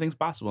 Well, anything's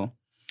possible.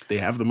 They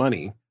have the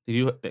money.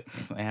 They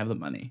have the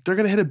money. They're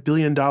going to hit $1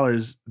 billion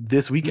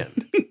this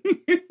weekend.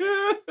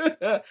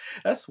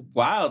 That's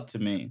wild to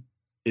me.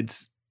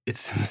 It's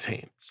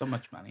insane. So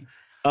much money.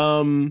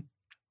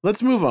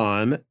 Let's move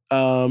on.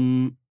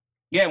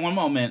 Yeah, one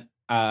moment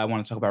I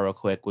want to talk about real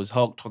quick was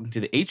Hulk talking to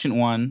the Ancient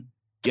One.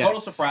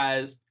 Total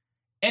surprise.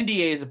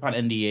 NDAs upon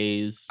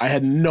NDAs. I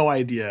had no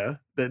idea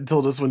that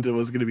Tilda Swinton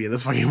was going to be in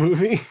this fucking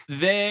movie.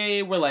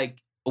 They were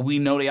like, we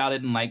know they all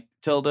didn't like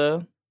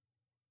Tilda.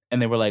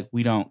 And they were like,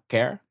 we don't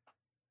care.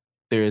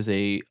 There is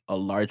a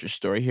larger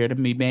story here to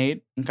be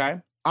made.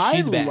 Okay.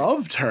 I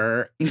loved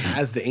her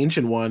as the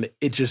Ancient One.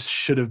 It just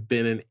should have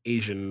been an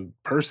Asian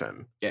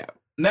person. Yeah.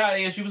 No,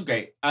 yeah, she was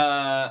great.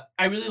 I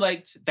really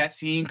liked that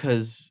scene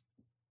because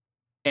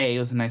it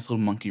was a nice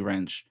little monkey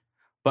wrench.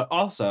 But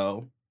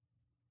also,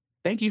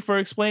 thank you for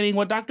explaining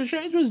what Doctor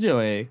Strange was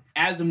doing.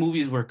 As the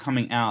movies were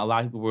coming out, a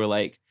lot of people were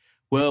like,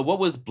 well, what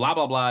was blah,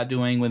 blah, blah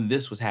doing when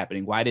this was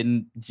happening? Why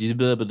didn't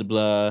blah, blah, blah,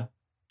 blah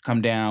come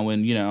down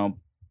when,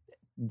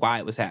 why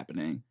it was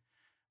happening?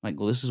 Like,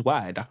 well, this is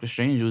why Doctor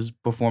Strange was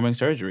performing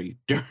surgery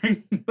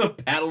during the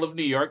Battle of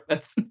New York.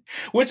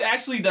 Which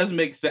actually does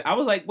make sense. I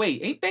was like,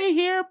 wait, ain't they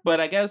here? But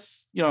I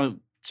guess,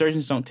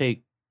 surgeons don't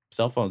take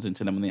cell phones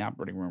into them in the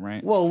operating room,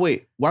 right? Well,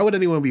 wait, why would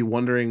anyone be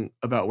wondering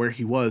about where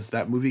he was?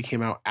 That movie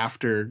came out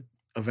after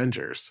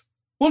Avengers.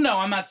 Well, no,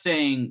 I'm not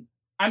saying.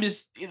 I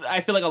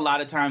feel like a lot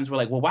of times we're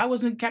like, well, why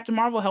wasn't Captain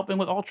Marvel helping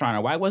with Ultron?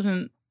 Or why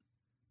wasn't,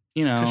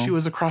 Because she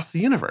was across the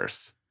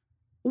universe.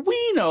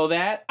 We know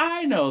that.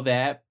 I know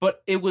that.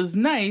 But it was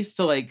nice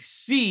to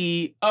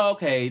see,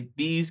 okay,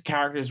 these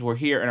characters were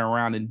here and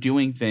around and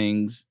doing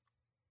things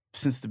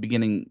since the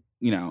beginning,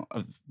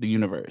 of the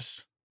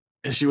universe.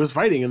 And she was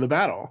fighting in the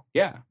battle.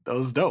 Yeah. That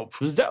was dope.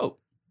 It was dope.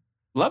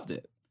 Loved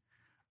it.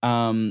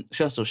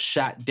 She also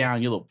shot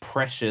down your little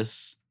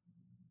precious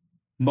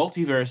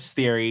multiverse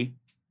theory.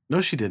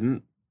 No, she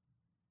didn't.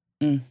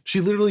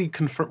 She literally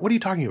confirmed. What are you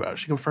talking about?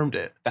 She confirmed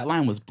it. That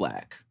line was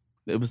black.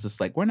 It was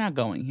just like, we're not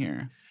going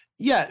here.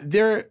 Yeah,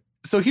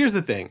 so here's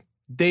the thing.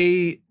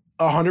 they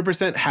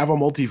 100% have a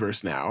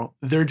multiverse now.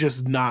 They're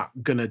just not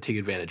going to take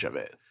advantage of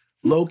it.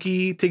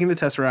 Loki taking the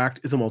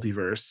Tesseract is a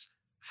multiverse.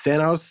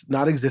 Thanos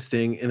not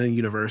existing in a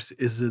universe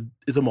is a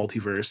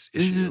multiverse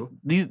issue.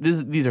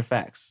 These are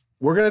facts.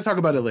 We're going to talk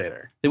about it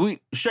later.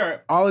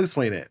 Sure. I'll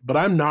explain it, but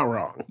I'm not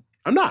wrong.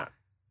 I'm not.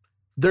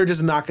 They're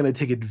just not going to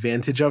take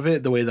advantage of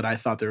it the way that I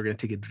thought they were going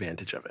to take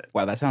advantage of it.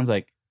 Wow, that sounds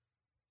like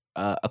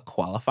a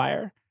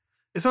qualifier.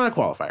 It's not a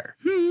qualifier.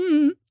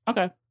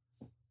 Okay.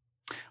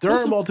 There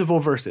are multiple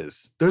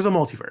verses. There's a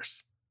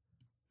multiverse.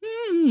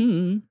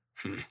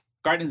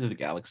 Guardians of the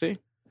Galaxy.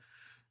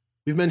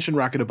 We've mentioned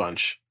Rocket a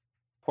bunch.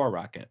 Poor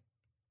Rocket.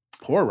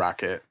 Poor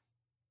Rocket.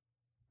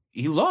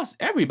 He lost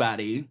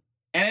everybody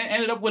and it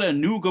ended up with a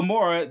new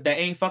Gamora that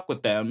ain't fuck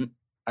with them.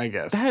 I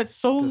guess. That's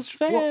so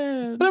sad.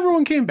 Well, but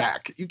everyone came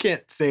back. You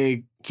can't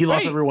say he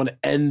lost everyone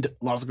and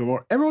lost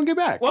Gamora. Everyone came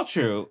back. Well,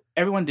 true.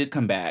 Everyone did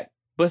come back,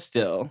 but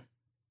still.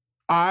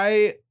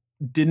 I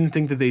didn't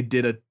think that they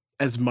did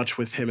as much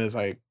with him as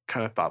I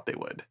kind of thought they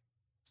would.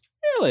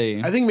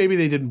 Really? I think maybe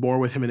they did more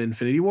with him in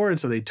Infinity War, and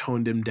so they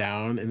toned him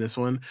down in this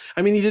one.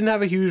 I mean, he didn't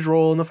have a huge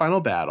role in the final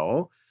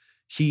battle.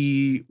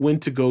 He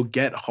went to go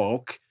get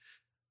Hulk.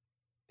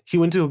 He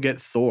went to go get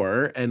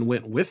Thor and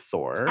went with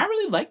Thor. I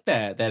really like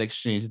that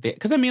exchange.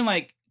 Because, I mean,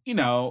 like, you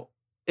know,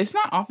 it's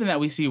not often that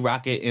we see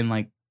Rocket in,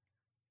 like,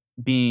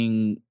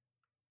 being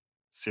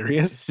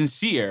serious,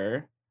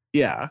 sincere.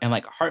 Yeah. And,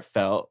 like,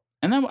 heartfelt.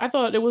 And then I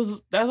thought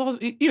that's also,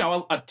 you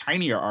know, a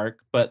tinier arc,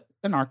 but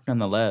an arc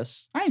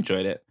nonetheless. I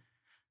enjoyed it.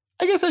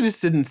 I guess I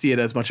just didn't see it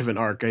as much of an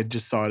arc. I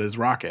just saw it as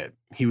Rocket.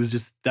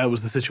 That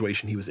was the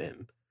situation he was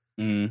in.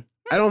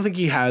 I don't think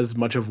he has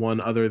much of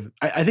one other.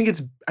 I think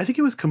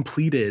it was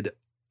completed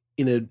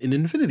in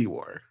Infinity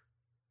War.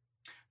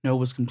 No, it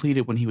was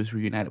completed when he was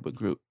reunited with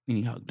Groot and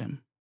he hugged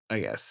him. I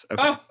guess.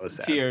 Okay. Oh, that was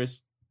sad.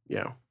 Tears.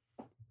 Yeah.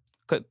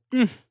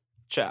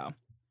 Ciao.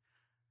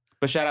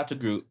 But shout out to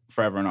Groot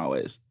forever and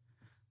always.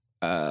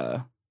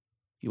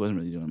 He wasn't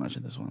really doing much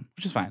in this one,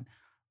 which is fine.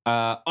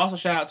 Also,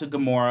 shout out to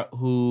Gamora,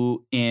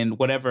 who in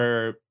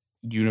whatever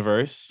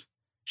universe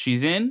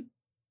she's in,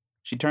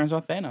 she turns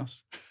on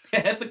Thanos.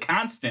 That's a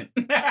constant.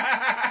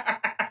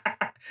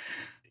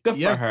 Good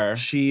for her.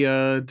 She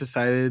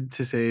decided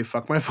to say,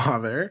 fuck my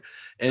father.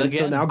 And so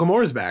Again. now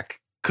Gamora's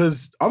back.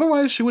 Because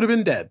otherwise she would have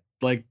been dead.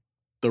 Like,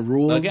 the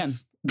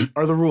rules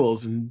are the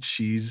rules, and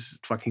she's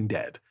fucking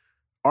dead.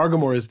 Our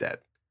Gamora's dead.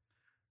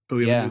 But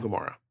we have a new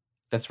Gamora.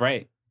 That's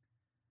right.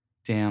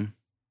 Damn.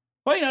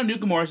 Well, you know, new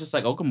Gamora's just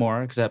like,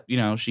 Gamora, except, you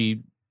know,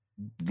 she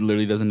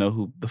literally doesn't know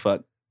who the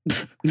fuck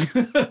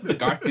the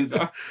Guardians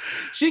are.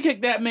 She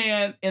kicked that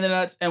man in the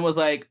nuts and was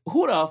like,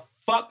 who the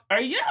fuck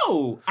are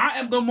you? I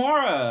am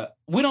Gamora.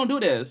 We don't do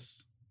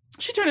this.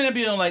 She turned in and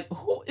being like,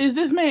 who is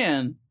this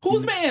man?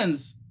 Whose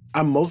man's?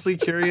 I'm mostly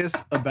curious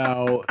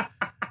about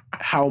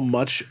how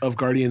much of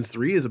Guardians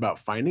 3 is about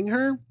finding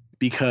her,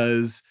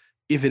 because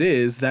if it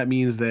is, that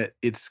means that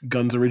it's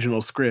Gunn's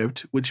original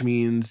script, which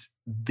means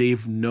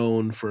they've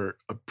known for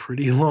a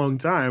pretty long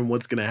time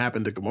what's going to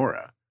happen to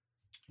Gamora.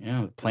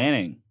 Yeah,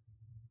 planning.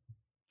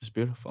 It's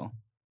beautiful.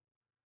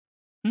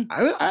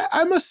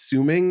 I'm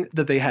assuming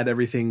that they had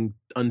everything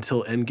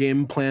until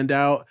Endgame planned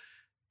out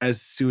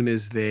as soon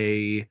as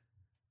they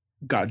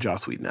got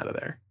Joss Whedon out of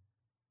there.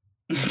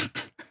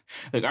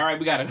 Like, all right,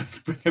 we got to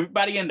bring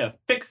everybody in to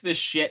fix this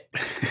shit.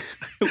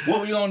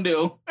 What we gonna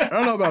do? I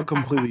don't know about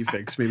completely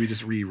fix, maybe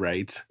just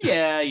rewrite.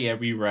 Yeah,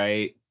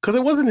 rewrite. Because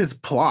it wasn't his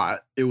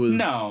plot. It was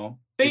no.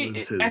 I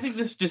think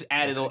this just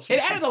added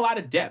a lot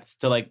of depth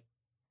to like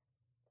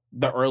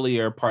the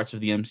earlier parts of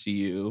the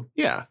MCU.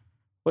 Yeah,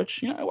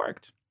 which it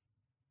worked.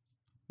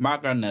 My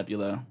girl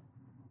Nebula,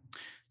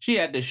 she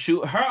had to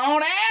shoot her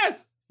own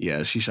ass.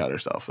 Yeah, she shot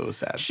herself. It was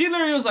sad. She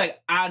literally was like,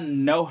 I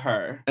know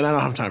her. And I don't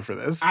have time for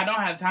this. I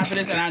don't have time for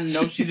this, and I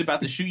know she's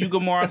about to shoot you,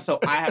 Gamora, so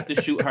I have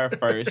to shoot her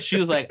first. She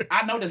was like,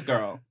 I know this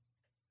girl.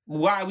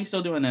 Why are we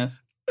still doing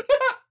this?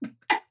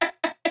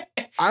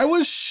 I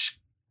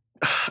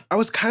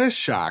was kind of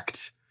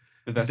shocked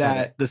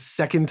that the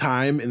second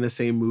time in the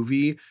same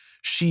movie,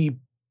 she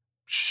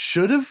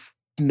should have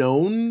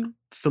known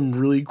some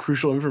really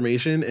crucial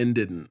information and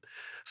didn't.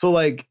 So,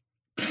 like,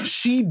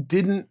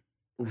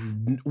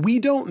 we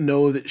don't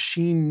know that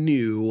she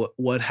knew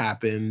what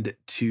happened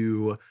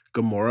to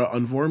Gamora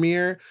on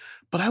Vormir,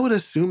 but I would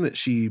assume that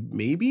she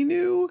maybe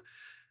knew.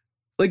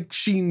 Like,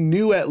 she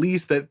knew at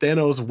least that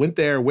Thanos went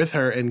there with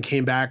her and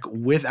came back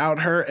without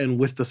her and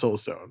with the Soul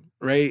Stone,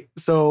 right?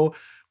 So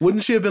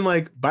wouldn't she have been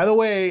like, by the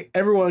way,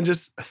 everyone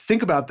just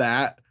think about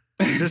that.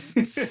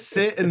 Just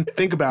sit and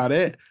think about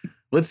it.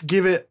 Let's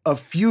give it a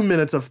few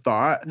minutes of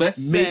thought.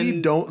 Maybe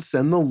don't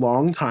send the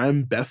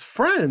longtime best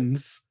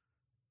friends.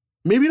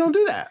 Maybe don't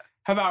do that.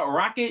 How about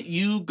Rocket?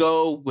 You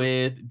go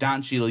with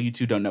Don Cheadle. You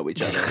two don't know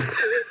each other.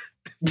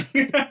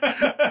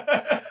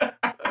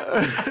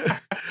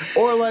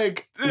 Or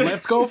like,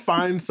 let's go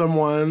find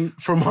someone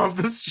from off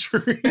the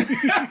street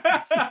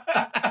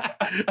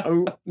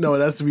Oh, no, it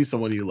has to be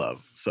someone you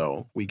love.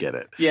 So we get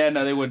it. Yeah,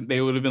 no, they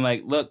would have been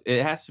like, look,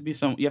 it has to be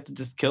you have to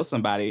just kill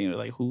somebody. And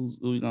like, who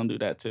you gonna do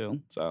that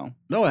to? So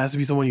No, it has to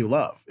be someone you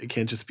love. It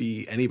can't just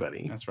be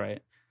anybody. that's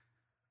right.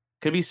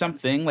 Could be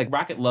something like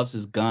Rocket loves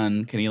his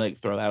gun. Can he like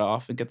throw that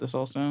off and get the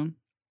Soul Stone?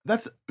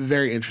 That's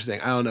very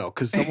interesting. I don't know,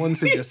 because someone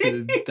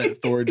suggested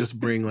that Thor just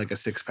bring like a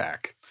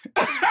 6-pack.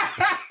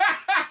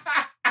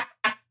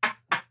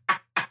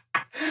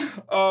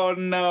 Oh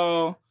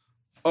no.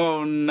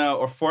 Oh no.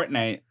 Or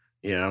Fortnite.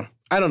 Yeah.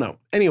 I don't know.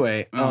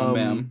 Anyway, Oh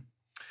man.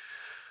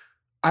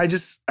 I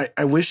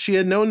wish she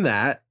had known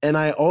that. And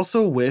I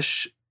also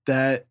wish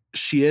that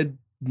she had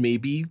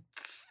maybe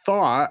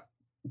thought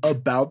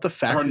about the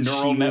fact Her that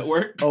neural she's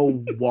network. a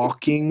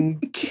walking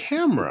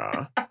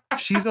camera.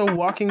 She's a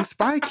walking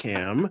spy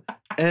cam.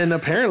 And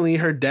apparently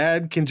her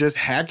dad can just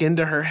hack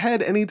into her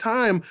head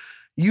anytime.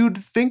 You'd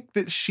think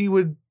that she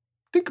would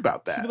think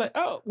about She'd that. be like,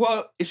 oh,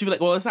 well, she'd be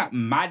like, well, it's not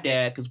my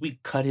dad because we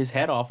cut his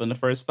head off in the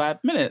first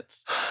 5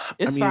 minutes.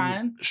 It's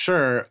fine.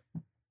 Sure.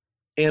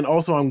 And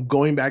also, I'm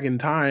going back in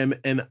time,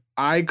 and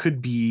I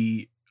could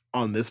be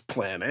on this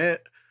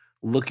planet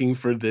looking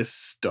for this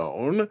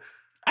stone.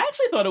 I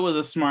actually thought it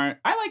was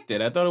I liked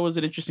it. I thought it was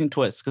an interesting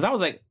twist because I was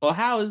like, well,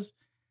 how is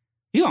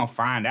he gonna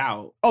find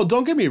out? Oh,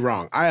 don't get me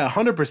wrong. I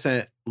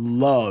 100%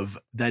 love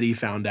that he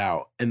found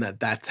out and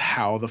that's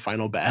how the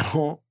final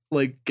battle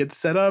like gets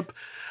set up.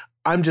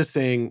 I'm just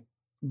saying,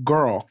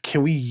 girl,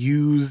 can we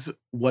use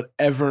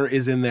whatever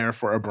is in there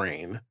for a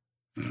brain?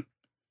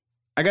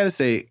 I gotta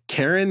say,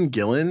 Karen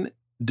Gillan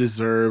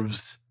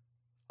deserves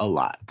a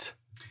lot.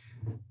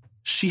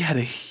 She had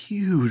a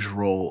huge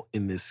role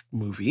in this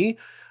movie.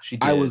 She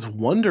did. I was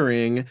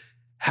wondering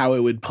how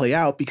it would play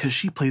out because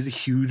she plays a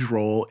huge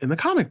role in the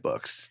comic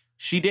books.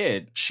 She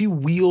did. She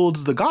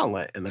wields the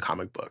gauntlet in the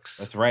comic books.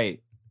 That's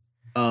right.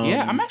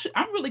 Yeah,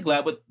 I'm really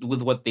glad with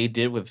what they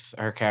did with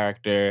her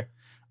character.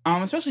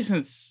 Especially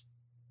since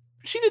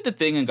she did the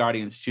thing in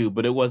Guardians too,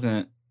 but it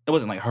wasn't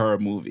like her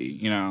movie,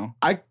 you know?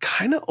 I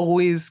kind of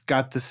always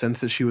got the sense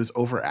that she was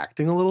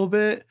overacting a little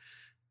bit.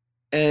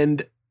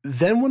 And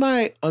then when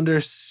I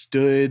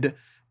understood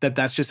that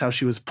that's just how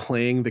she was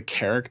playing the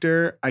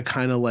character, I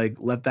kind of like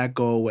let that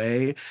go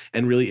away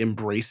and really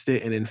embraced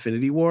it in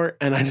Infinity War.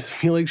 And I just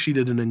feel like she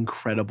did an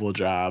incredible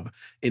job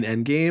in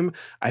Endgame.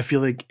 I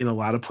feel like in a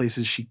lot of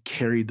places she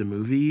carried the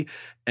movie,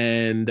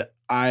 and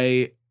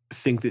I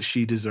think that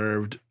she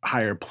deserved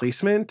higher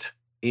placement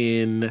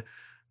in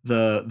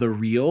the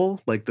reel,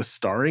 like the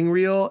starring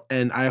reel.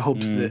 And I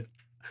hope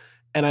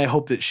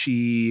that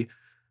she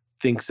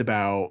thinks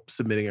about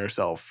submitting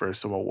herself for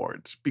some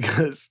awards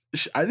because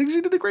I think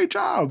she did a great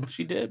job.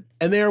 She did.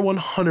 And they are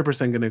 100%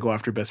 going to go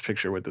after Best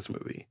Picture with this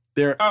movie.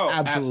 They're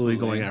absolutely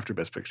going after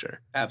Best Picture.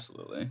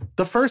 Absolutely.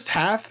 The first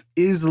half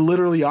is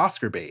literally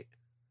Oscar bait.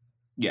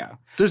 Yeah.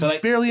 There's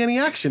barely any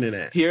action in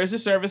it. Here's a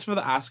service for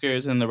the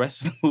Oscars, and the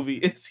rest of the movie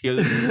is here's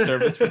a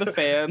service for the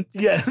fans.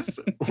 Yes.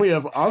 We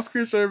have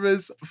Oscar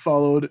service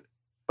followed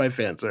by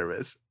fan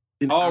service.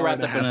 All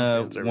wrapped up in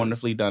a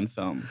wonderfully done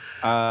film.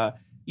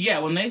 Yeah,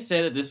 when they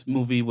say that this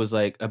movie was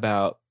like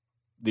about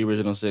the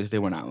original 6, they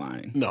were not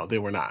lying. No, they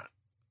were not.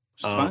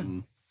 It's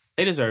fun.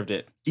 They deserved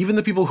it. Even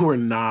the people who were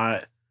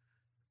not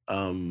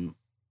in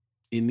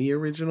the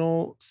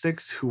original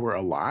 6 who were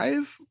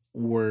alive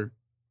were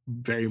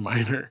very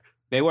minor.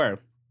 They were.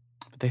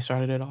 But they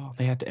started it all.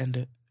 They had to end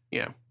it.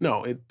 Yeah.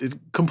 No, it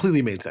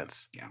completely made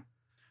sense. Yeah.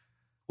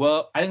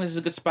 Well, I think this is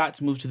a good spot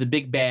to move to the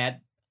big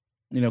bad,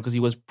 because he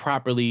was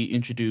properly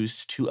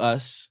introduced to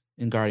us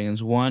in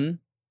Guardians 1.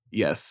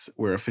 Yes,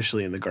 we're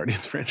officially in the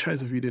Guardians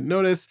franchise, if you didn't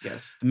notice.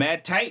 Yes. The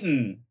Mad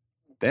Titan.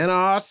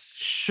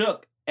 Thanos.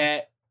 Shook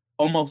at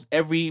almost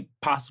every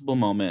possible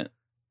moment.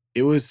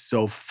 It was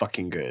so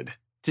fucking good.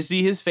 To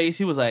see his face,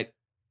 he was like,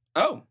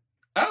 oh.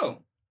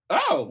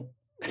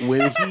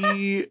 When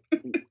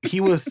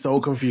he was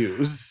so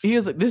confused. He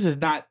was like, this is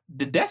not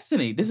the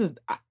destiny. This is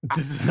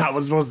not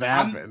what's supposed to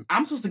happen.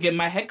 I'm supposed to get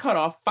my head cut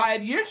off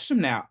 5 years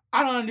from now.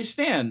 I don't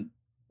understand.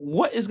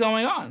 What is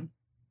going on?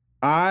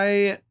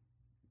 I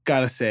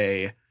gotta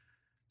say,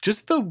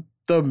 just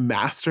the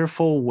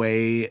masterful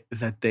way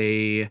that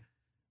they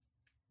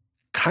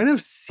kind of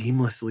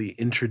seamlessly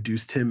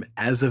introduced him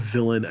as a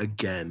villain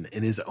again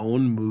in his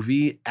own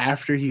movie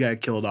after he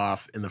got killed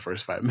off in the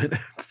first 5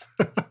 minutes.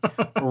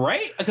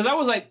 Right? Because I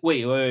was like,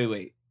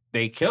 wait.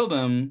 They killed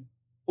him.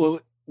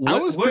 Well, I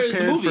was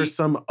prepared for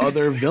some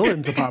other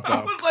villain to pop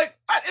up. I was like,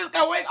 what is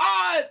going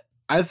on?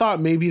 I thought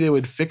maybe they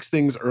would fix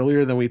things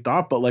earlier than we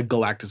thought, but like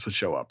Galactus would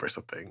show up or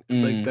something.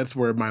 Like that's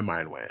where my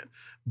mind went.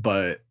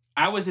 But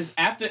I was just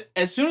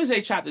as soon as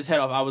they chopped his head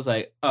off, I was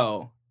like,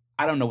 oh,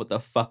 I don't know what the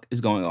fuck is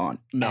going on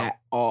at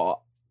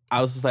all. I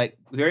was just like,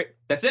 great,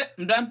 that's it.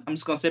 I'm done. I'm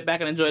just gonna sit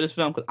back and enjoy this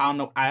film because I don't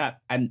know.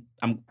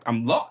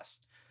 I'm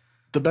lost.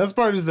 The best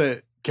part is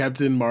that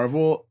Captain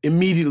Marvel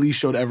immediately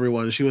showed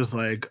everyone. She was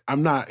like,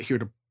 I'm not here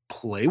to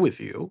play with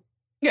you.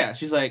 Yeah,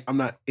 she's like, I'm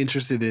not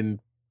interested in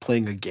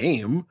playing a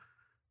game.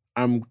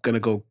 I'm gonna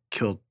go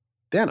kill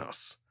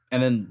Thanos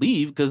and then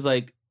leave because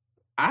like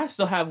I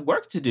still have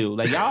work to do.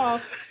 Like, y'all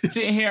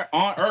sitting here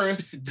on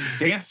Earth just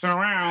dancing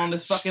around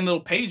this fucking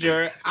little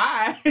pager.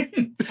 I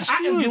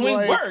am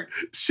doing work.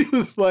 She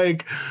was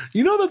like,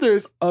 you know that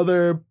there's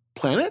other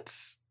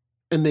planets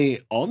and they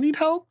all need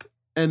help,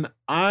 and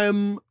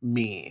I'm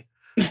me.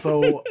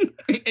 So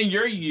and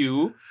you're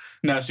you.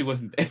 No, she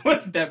wasn't. It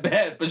wasn't that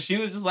bad, but she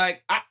was just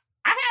like, I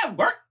have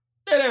work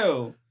to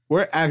do.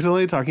 we're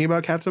accidentally talking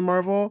about Captain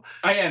Marvel.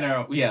 Oh yeah,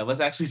 no, yeah.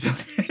 Let's actually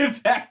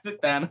get back to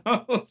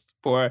Thanos.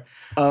 Poor.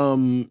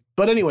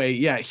 But anyway,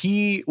 yeah,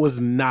 he was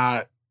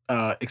not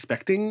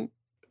expecting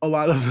a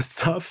lot of the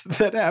stuff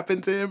that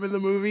happened to him in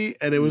the movie,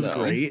 and it was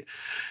great.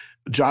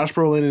 Josh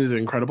Brolin is an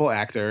incredible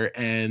actor,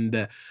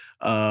 and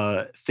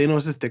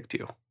Thanos is thick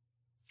too.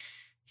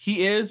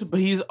 He is, but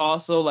he's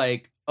also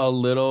like a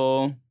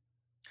little,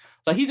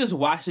 like he just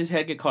watched his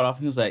head get cut off,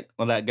 and he was like,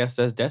 "Well, I guess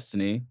that's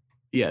destiny."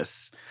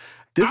 Yes,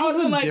 this I was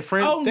a like,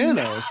 different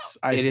Thanos.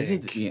 No. I It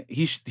think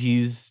is.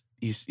 He's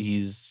this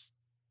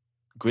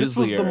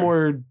was the grislier.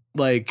 more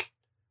like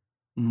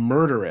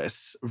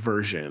murderous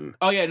version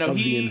Oh yeah, no, of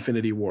the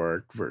Infinity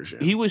War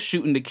version. he was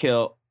shooting to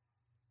kill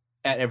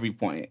at every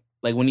point.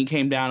 Like when he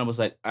came down, it was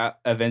like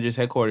Avengers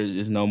headquarters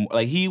is no more.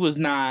 Like he was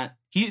not.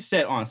 He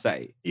said on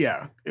site.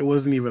 Yeah, it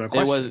wasn't even a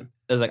question.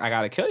 It was like, I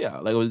gotta kill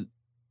y'all. Like,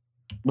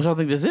 what y'all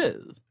think this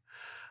is?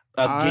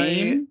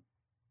 Game?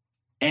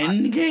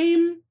 End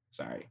game?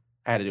 Sorry.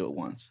 I had to do it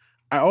once.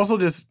 I also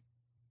just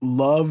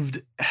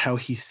loved how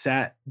he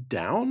sat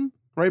down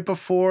right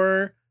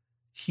before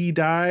he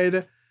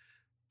died,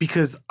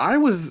 because I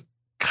was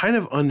kind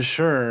of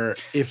unsure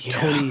if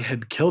Tony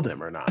had killed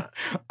him or not.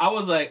 I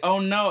was like, oh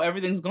no,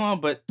 everything's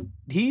gone, but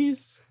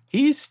he's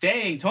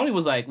staying. Tony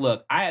was like,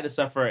 look, I had to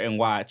suffer and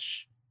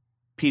watch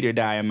Peter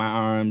die in my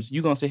arms.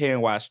 You gonna sit here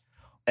and watch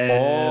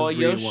all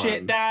your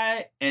shit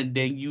die, and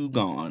then you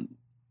gone.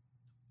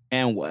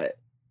 And what?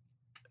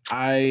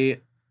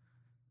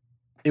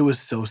 It was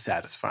so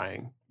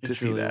satisfying to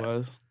see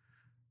that.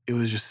 It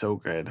was just so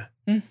good.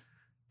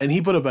 And he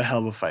put up a hell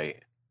of a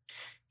fight.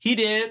 He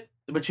did,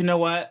 but you know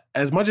what?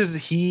 As much as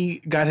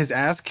he got his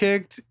ass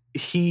kicked,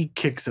 he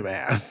kicked some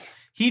ass.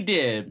 He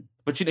did,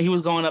 but you know, he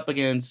was going up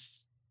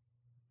against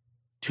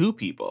two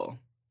people.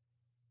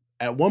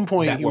 At one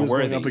point, he was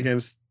going up worthy.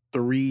 against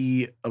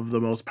 3 of the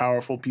most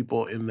powerful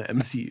people in the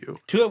MCU.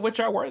 2 of which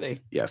are worthy.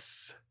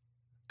 Yes.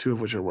 2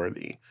 of which are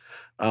worthy.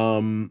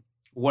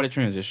 What a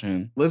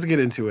transition. Let's get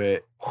into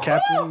it.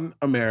 Captain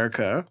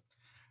America.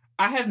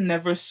 I have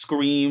never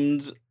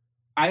screamed.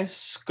 I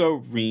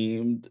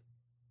screamed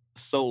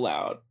so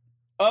loud.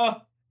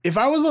 If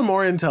I was a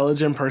more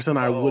intelligent person,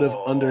 I would have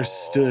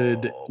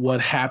understood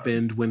what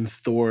happened when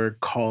Thor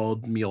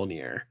called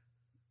Mjolnir.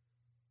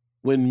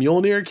 When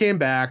Mjolnir came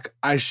back,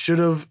 I should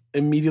have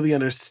immediately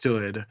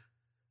understood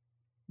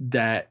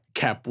that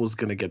Cap was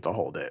going to get to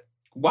hold it.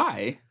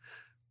 Why?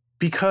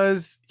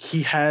 Because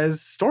he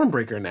has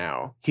Stormbreaker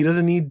now. He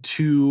doesn't need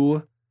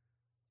 2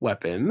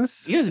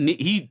 weapons. He doesn't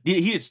need, he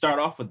did start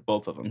off with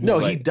both of them. No,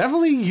 he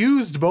definitely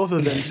used both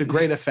of them to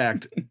great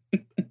effect.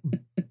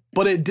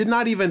 But it did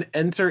not even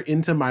enter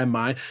into my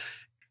mind.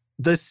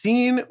 The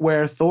scene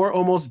where Thor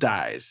almost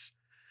dies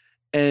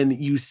and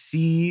you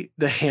see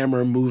the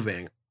hammer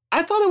moving,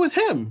 I thought it was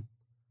him.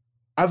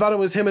 I thought it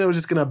was him and it was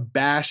just going to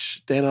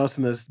bash Thanos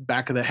in the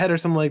back of the head or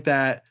something like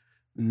that.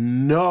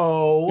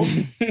 No.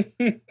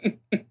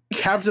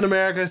 Captain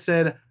America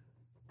said,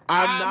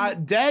 I'm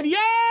not dead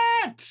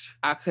yet.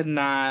 I could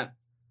not.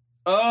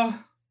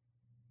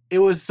 It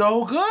was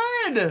so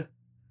good.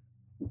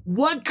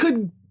 What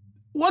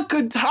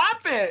could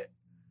top it?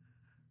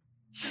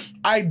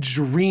 I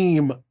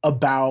dream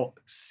about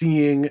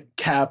seeing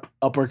Cap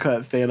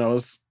uppercut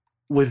Thanos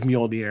with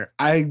Mjolnir.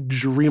 I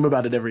dream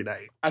about it every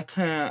night. I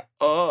can't.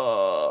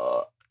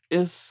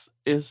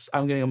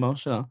 I'm getting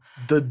emotional.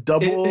 The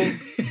double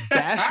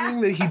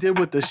bashing that he did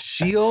with the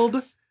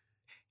shield.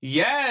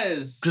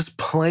 Yes. Just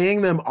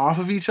playing them off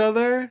of each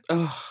other.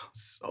 Ugh.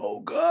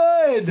 So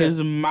good.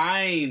 His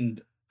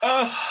mind.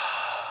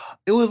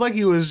 It was like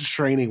he was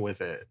training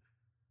with it.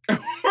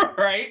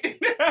 Right?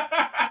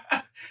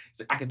 It's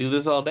like, I could do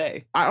this all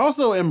day. I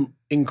also am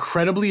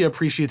incredibly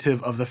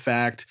appreciative of the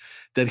fact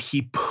that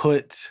he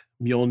put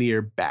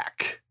Mjolnir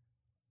back.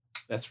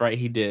 That's right,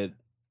 he did.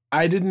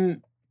 I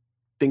didn't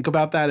think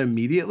about that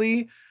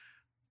immediately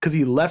because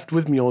he left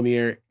with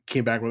Mjolnir,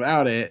 came back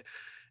without it,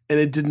 and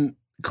it didn't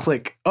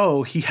click.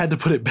 Oh, he had to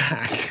put it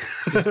back.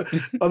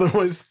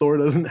 Otherwise, Thor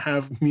doesn't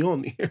have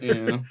Mjolnir.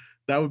 Yeah.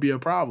 That would be a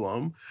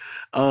problem.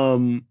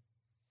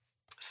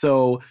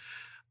 So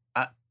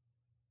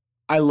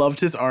I loved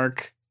his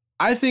arc.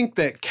 I think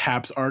that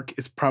Cap's arc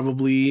is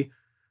probably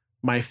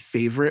my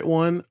favorite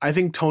one. I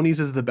think Tony's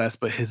is the best,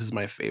 but his is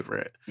my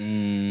favorite.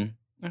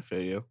 I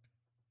feel you.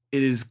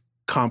 It is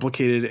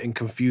complicated and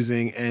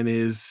confusing and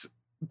is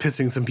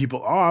pissing some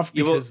people off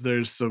because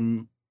there's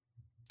some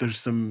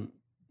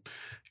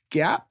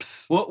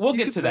gaps. We'll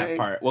get to that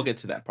part. We'll get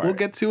to that part. We'll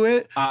get to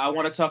it. I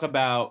want to talk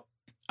about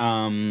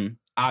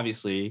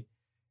obviously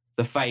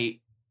the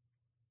fight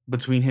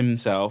between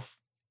himself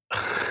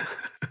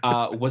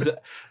Was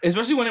it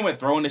especially when they were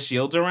throwing the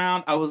shields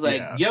around? I was like,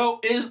 Yeah. "Yo,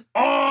 it's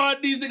on!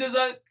 These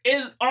niggas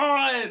is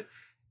on!"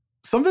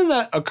 Something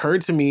that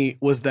occurred to me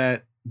was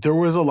that there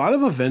was a lot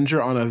of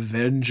Avenger on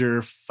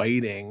Avenger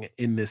fighting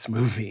in this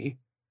movie.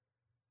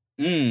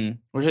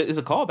 Which is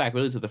a callback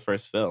really to the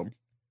first film.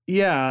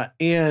 Yeah,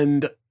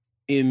 and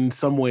in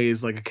some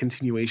ways, like a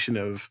continuation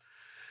of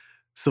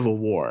Civil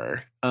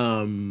War.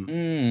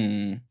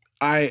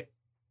 I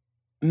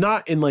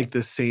not in like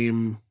the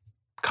same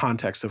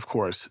context, of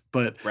course,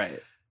 but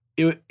Right.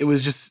 it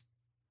was just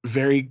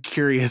very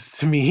curious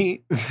to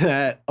me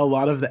that a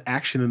lot of the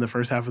action in the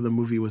first half of the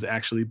movie was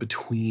actually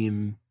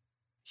between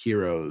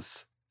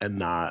heroes and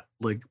not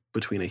like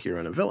between a hero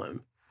and a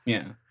villain.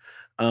 Yeah.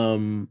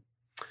 Um,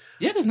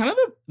 Yeah, because none of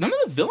the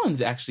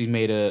villains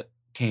actually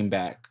came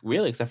back,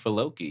 really, except for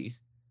Loki.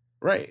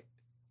 right.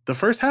 The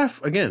first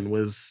half again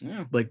was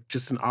Yeah. like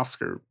just an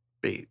Oscar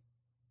bait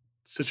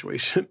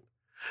situation.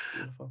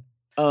 Beautiful.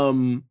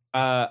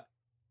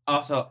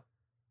 Also,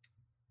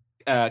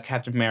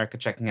 Captain America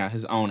checking out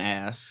his own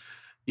ass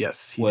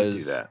Yes, he did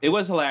do that. It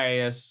was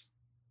hilarious.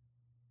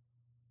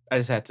 I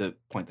just had to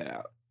point that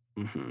out.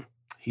 Mm-hmm.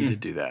 He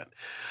did do that.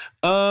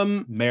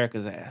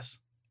 America's ass.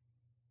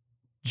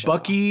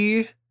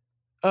 Bucky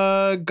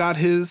got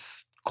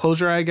his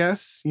closure, I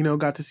guess. You know,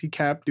 got to see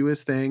Cap do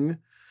his thing.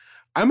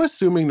 I'm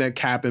assuming that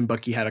Cap and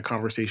Bucky had a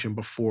conversation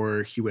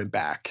before he went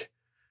back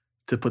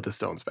to put the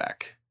stones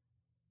back.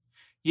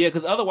 Yeah,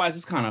 because otherwise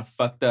it's kind of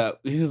fucked up.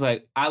 He was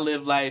like, I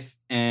live life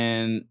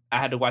and I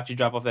had to watch you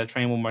drop off that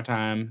train one more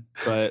time,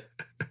 but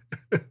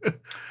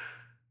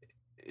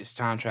it's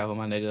time travel,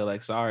 my nigga.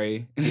 Like,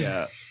 sorry.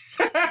 Yeah.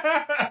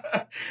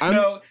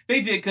 No,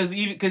 they did because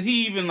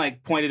he even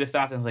like pointed to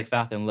Falcon and was like,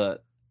 Falcon,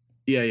 look.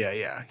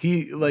 Yeah.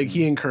 He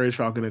encouraged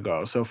Falcon to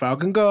go. So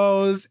Falcon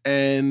goes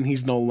and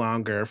he's no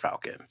longer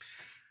Falcon.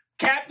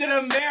 Captain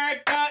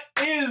America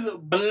is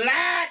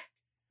black.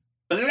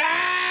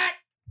 Black.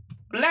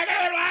 Black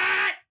and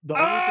black. The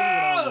only thing that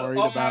I'm worried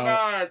about is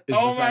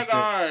the fact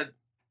that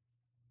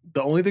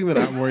the only thing that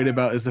I'm worried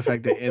about is the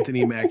fact that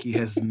Anthony Mackie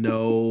has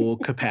no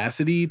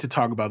capacity to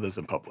talk about this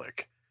in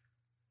public.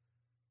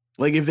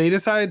 Like, if they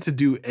decide to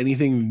do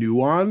anything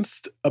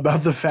nuanced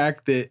about the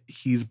fact that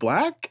he's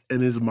black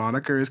and his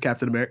moniker is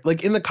Captain America,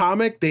 like in the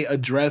comic, they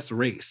address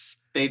race.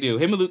 They do.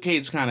 Him and Luke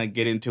Cage kind of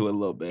get into it a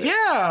little bit.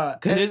 Yeah.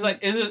 Because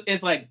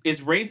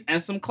it's race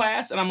and some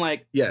class, and I'm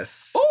like,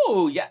 yes.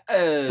 oh, yes.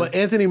 But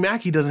Anthony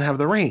Mackie doesn't have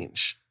the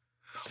range.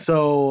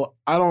 So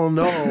I don't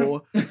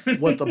know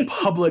what the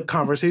public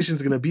conversation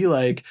is going to be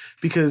like,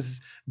 because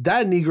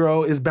that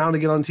Negro is bound to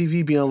get on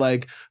TV being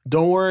like,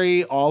 don't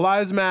worry, all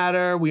lives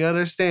matter. We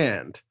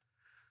understand.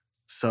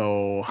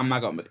 So I'm not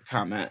going to make a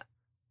comment.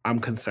 I'm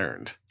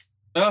concerned.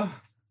 Oh,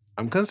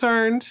 I'm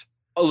concerned.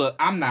 look,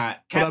 I'm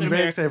not. But I'm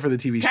very excited for the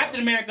TV show.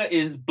 Captain America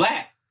is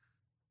black.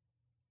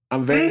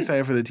 I'm very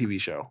excited for the TV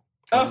show.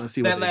 Oh,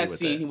 that last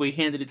scene where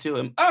he handed it to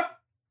him.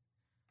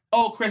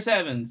 Oh, Chris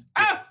Evans.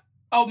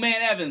 Oh,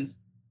 man, Evans.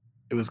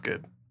 It was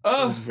good. It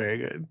Oh, was very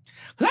good.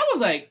 because I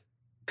was like,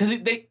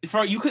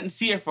 you couldn't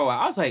see it for a while.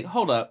 I was like,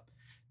 hold up,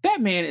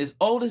 that man is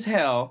old as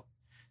hell.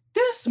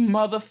 This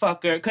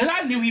motherfucker, because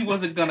I knew he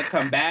wasn't gonna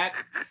come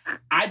back.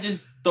 I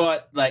just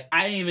thought, like,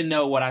 I didn't even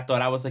know what I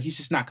thought. I was like, he's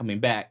just not coming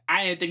back.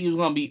 I didn't think he was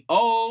gonna be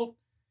old,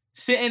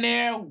 sitting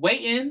there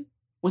waiting.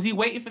 Was he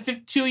waiting for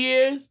 52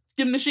 years?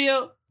 Give him the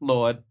shield,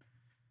 Lord.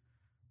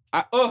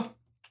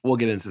 We'll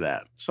get into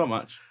that. So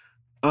much.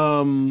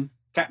 Um.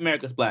 Captain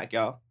America's black,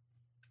 y'all.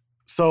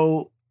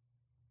 So,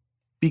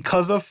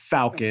 because of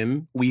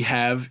Falcon, we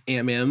have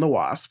Ant-Man and the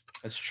Wasp.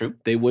 That's true.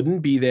 They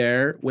wouldn't be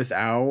there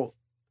without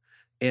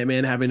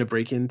Ant-Man having to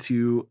break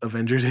into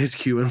Avengers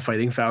HQ and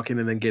fighting Falcon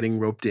and then getting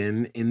roped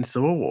in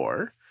Civil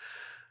War.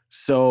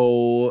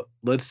 So,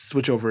 let's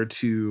switch over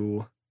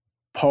to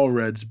Paul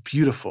Rudd's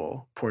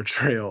beautiful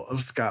portrayal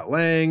of Scott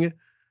Lang.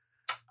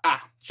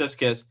 Just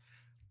kiss.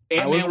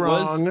 I was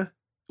wrong.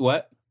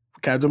 What?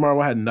 Captain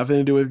Marvel had nothing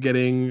to do with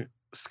getting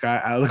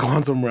Scott out of the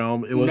quantum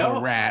realm. It was a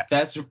rat.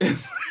 That's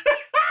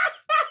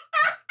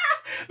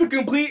the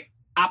complete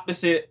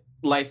opposite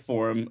life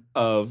form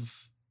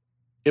of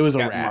It was a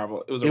Captain rat.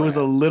 Marvel. It was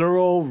a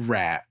literal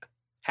rat.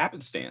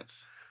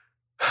 happenstance.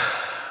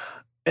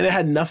 And it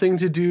had nothing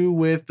to do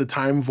with the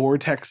time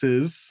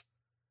vortexes.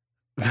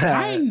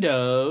 Kind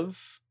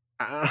of.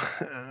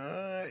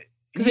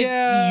 Because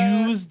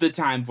they used the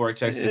time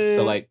vortexes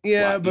to like.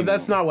 Yeah, plot but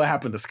that's you. not what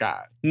happened to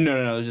Scott.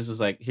 No. It just was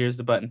like, here's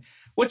the button.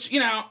 Which,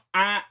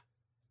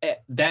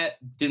 that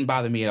didn't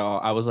bother me at all.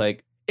 I was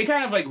like, it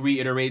kind of like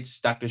reiterates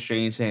Doctor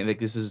Strange saying like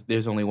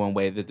there's only one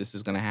way that this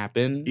is gonna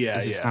happen. Yeah,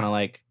 it's just yeah. kind of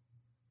like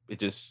it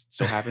just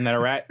so happened that a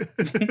rat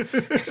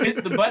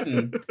hit the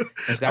button.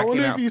 And Scott I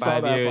wonder came if out you saw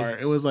 5 that years.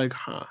 part. It was like,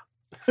 huh.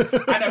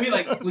 I know he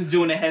like was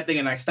doing the head thing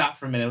and I stopped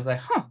for a minute. I was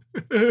like, huh,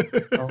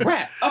 a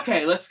rat.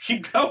 Okay, let's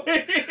keep going.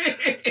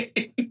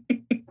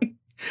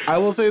 I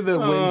will say that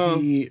when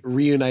he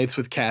reunites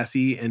with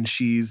Cassie and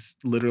she's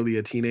literally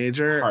a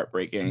teenager,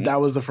 Heartbreaking. that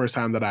was the first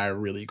time that I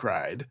really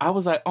cried. I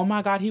was like, oh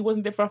my God, he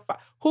wasn't there for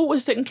who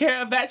was taking care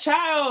of that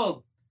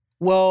child?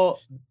 Well,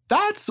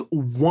 that's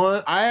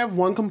one. I have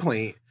one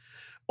complaint.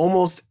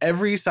 Almost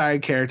every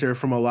side character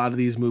from a lot of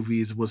these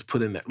movies was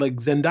put in there. Like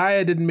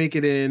Zendaya didn't make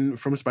it in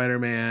from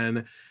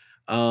Spider-Man.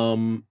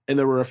 And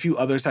there were a few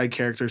other side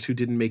characters who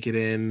didn't make it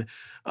in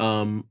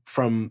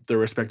from their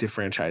respective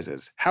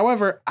franchises.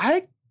 However,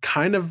 I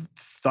kind of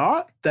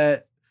thought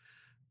that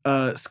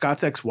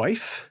Scott's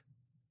ex-wife,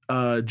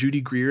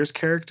 Judy Greer's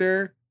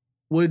character,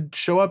 would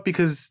show up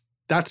because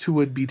that's who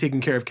would be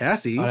taking care of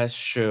Cassie. Oh, that's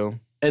true.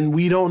 And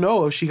we don't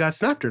know if she got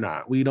snapped or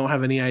not. We don't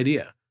have any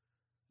idea.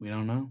 We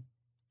don't know.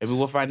 Maybe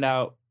we'll find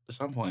out at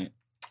some point.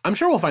 I'm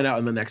sure we'll find out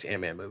in the next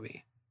Ant-Man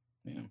movie.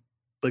 Yeah.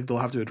 Like, they'll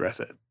have to address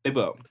it. They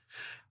will.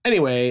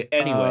 Anyway,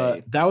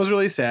 Anyway. that was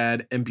really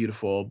sad and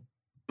beautiful.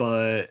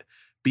 But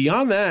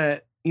beyond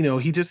that, you know,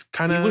 he just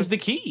kind He of... was the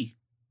key.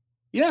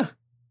 Yeah.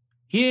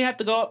 He didn't have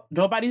to go up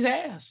nobody's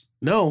ass.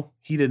 No,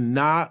 he did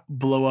not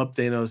blow up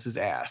Thanos'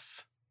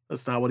 ass.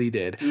 That's not what he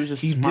did. He was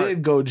just He smart.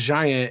 did go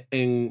giant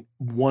and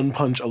one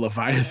punch a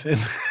Leviathan.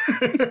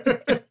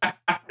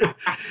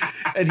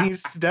 And he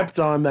stepped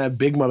on that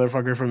big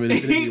motherfucker from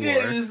Infinity He did.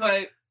 War. It was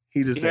like,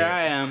 He just here said,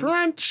 I am.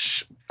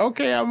 crunch.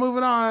 Okay, I'm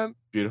moving on.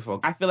 Beautiful.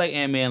 I feel like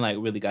Ant-Man like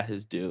really got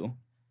his due.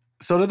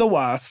 So did the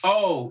Wasp.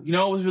 Oh, you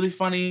know what was really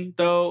funny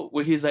though?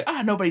 Where he's like,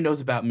 nobody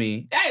knows about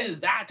me.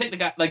 Take the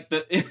guy like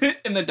the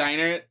in the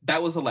diner.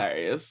 That was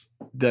hilarious.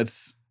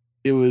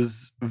 It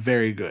was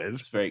very good.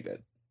 It's very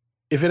good.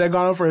 If it had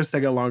gone on for a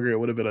second longer, it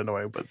would have been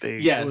annoying, but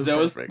it was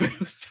perfect. It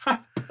was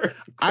perfect.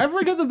 I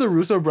forget that the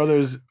Russo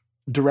brothers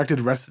directed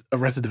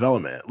Arrested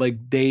Development.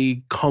 Like,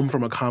 they come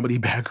from a comedy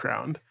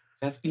background.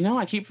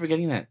 I keep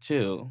forgetting that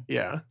too.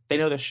 Yeah. They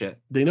know their shit.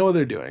 They know what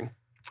they're doing.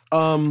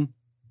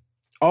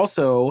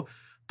 Also,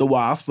 the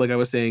Wasp, like I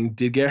was saying,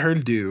 did get her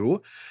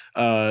due.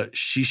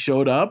 She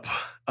showed up.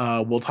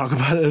 We'll talk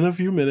about it in a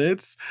few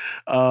minutes.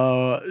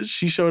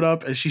 She showed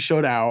up and she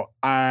showed out.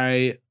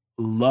 I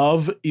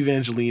love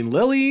Evangeline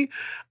Lilly.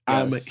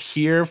 I'm Yes.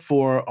 here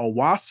for a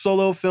Wasp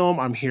solo film.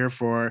 I'm here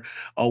for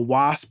a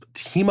Wasp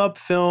team-up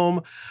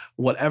film.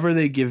 Whatever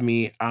they give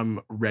me, I'm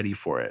ready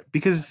for it.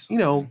 Because,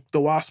 the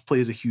Wasp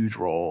plays a huge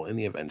role in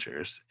the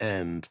Avengers.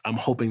 And I'm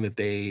hoping that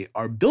they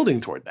are building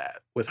toward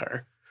that with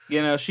her.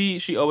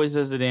 She always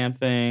does the damn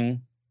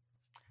thing.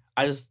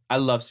 I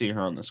love seeing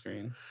her on the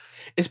screen.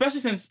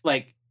 Especially since,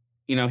 like,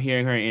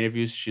 hearing her in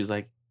interviews, she's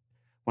like,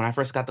 when I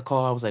first got the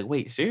call, I was like,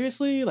 wait,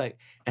 seriously? Like,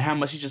 and how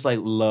much she just, like,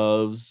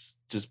 loves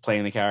just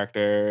playing the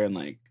character and,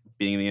 like,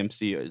 being in the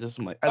MCU.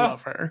 I'm like, I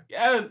love her.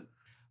 Yeah.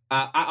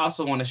 I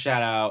also want to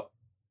shout out,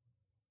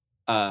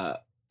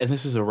 and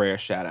this is a rare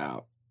shout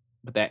out,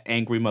 but that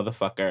angry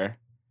motherfucker,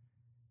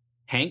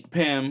 Hank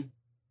Pym.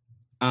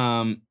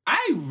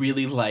 I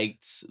really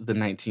liked the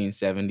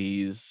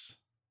 1970s,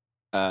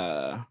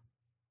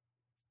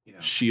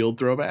 Shield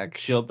throwback.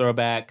 Shield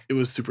throwback. It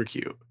was super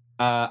cute.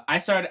 I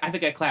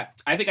think I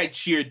clapped. I think I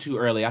cheered too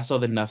early. I saw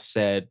the Nuff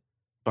Said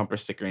bumper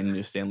sticker and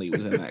knew Stan Lee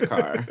was in that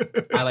car.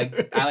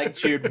 I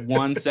cheered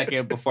 1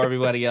 second before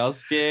everybody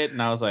else did,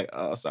 and I was like,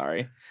 oh,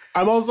 sorry.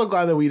 I'm also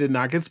glad that we did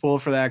not get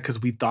spoiled for that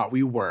because we thought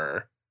we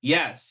were.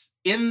 Yes.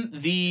 In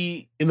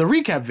the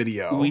recap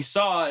video, we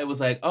saw it was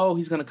like, oh,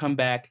 he's gonna come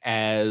back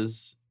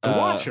as the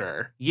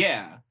Watcher.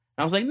 Yeah. And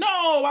I was like,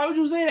 no, why would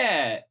you say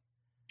that?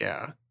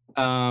 Yeah.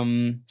 So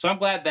I'm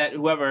glad that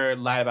whoever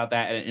lied about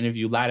that at an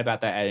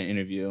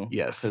interview.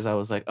 Yes. Because I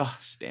was like, oh,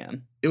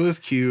 Stan. It was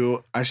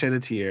cute. I shed a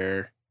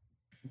tear.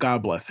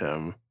 God bless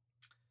him.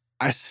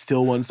 I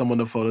still want someone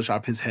to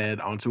Photoshop his head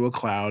onto a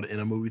cloud in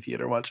a movie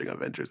theater watching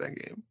Avengers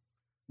Endgame.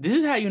 This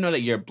is how you know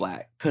that you're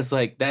black. Because,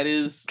 like, that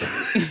is...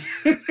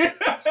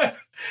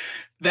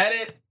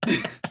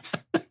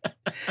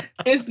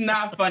 It's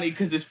not funny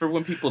because it's for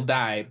when people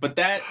die. But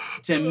that,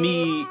 to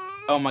me...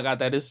 Oh my God,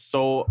 that is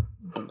so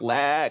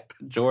black,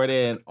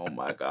 Jordan. Oh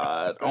my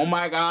God.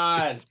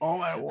 That's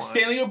all I want.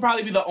 Stanley would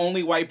probably be the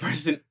only white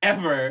person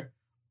ever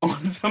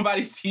on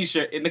somebody's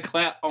t-shirt in the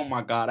clap. Oh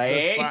my God,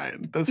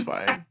 That's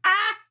fine.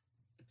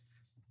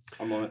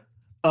 I'm on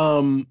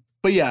it.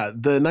 But yeah,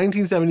 the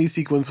 1970s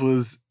sequence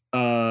was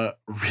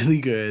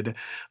really good.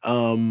 I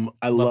loved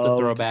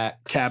the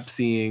throwbacks. Cap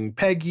seeing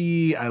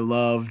Peggy. I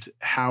loved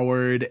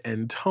Howard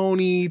and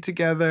Tony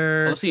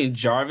together. I was seeing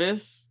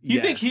Jarvis. You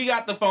think he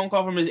got the phone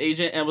call from his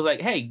agent and was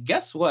like, hey,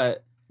 guess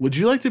what? Would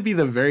you like to be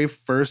the very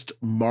first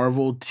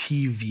Marvel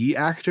TV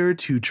actor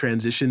to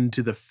transition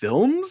to the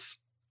films?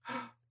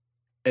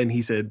 And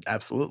he said,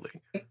 absolutely.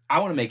 I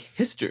want to make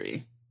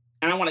history.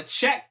 And I want to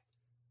check.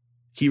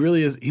 He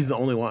really is. He's the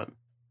only one.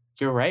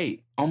 You're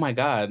right. Oh my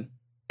God.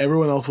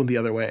 Everyone else went the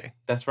other way.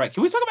 That's right.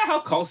 Can we talk about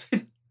how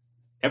Coulson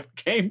never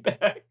came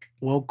back?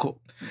 Well, poor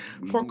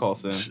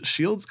Coulson.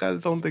 Shield's got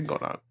its own thing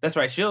going on. That's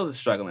right. Shield is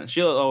struggling.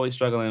 Shield always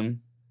struggling.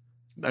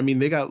 I mean,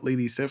 they got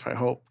Lady Sif, I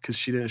hope, because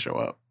she didn't show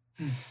up.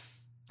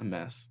 A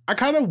mess. I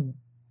kind of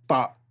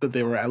thought that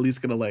they were at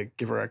least gonna like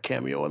give her a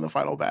cameo in the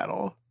final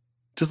battle,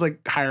 just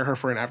like hire her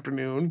for an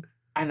afternoon.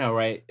 I know,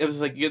 right? It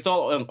was like it's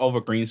all over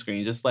green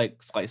screen. Just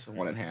like slice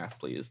one in half,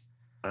 please.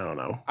 I don't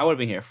know. I would have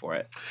been here for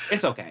it.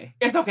 It's okay.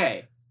 It's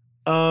okay.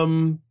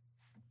 Well,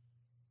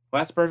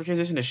 that's a perfect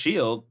transition to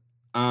Shield.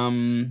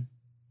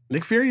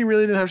 Nick Fury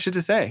really didn't have shit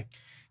to say.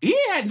 He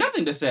had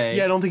nothing to say.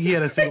 Yeah, I don't think he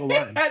had a single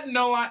line. Had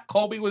no line.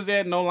 Colby was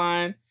there, no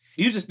line.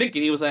 He was just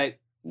thinking. He was like,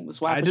 "That's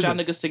why I put y'all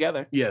niggas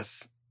together."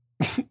 Yes.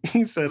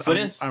 He said,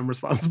 I'm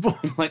responsible.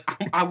 Like,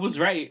 I was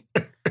right.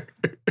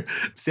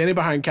 Standing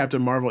behind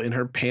Captain Marvel in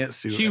her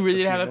pantsuit. She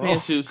really did have a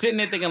pantsuit. Sitting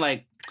there thinking,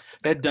 like,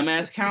 that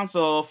dumbass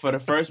counsel for the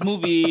first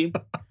movie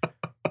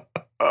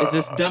is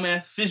this dumbass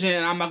decision,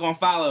 and I'm not going to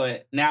follow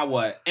it. Now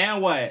what?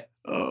 And what?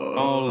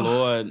 Oh,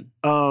 Lord.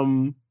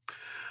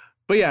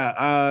 But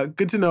yeah,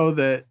 good to know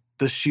that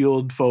the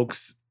S.H.I.E.L.D.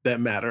 folks that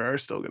matter are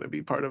still going to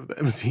be part of the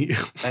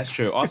MCU. That's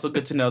true. Also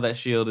good to know that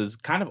S.H.I.E.L.D. has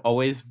kind of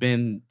always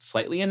been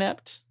slightly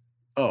inept.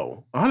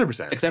 Oh,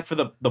 100%. Except for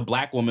the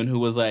black woman who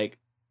was like,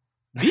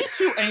 these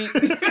two ain't.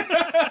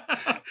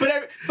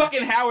 But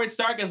fucking Howard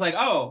Stark is like,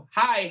 oh,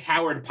 hi,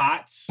 Howard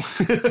Potts.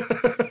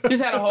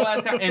 Just had a whole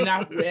ass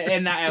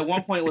and now at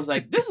one point was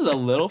like, this is a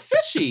little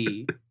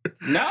fishy.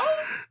 No?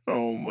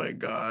 Oh my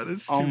God.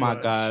 It's too oh my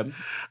much. God.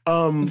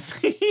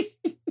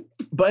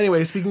 But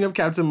anyway, speaking of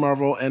Captain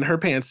Marvel and her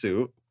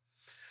pantsuit,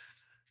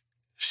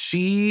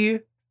 she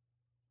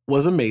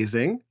was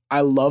amazing. I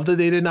love that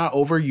they did not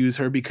overuse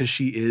her because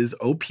she is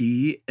OP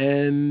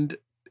and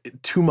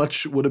too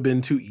much would have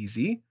been too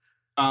easy.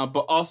 But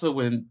also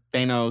when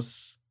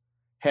Thanos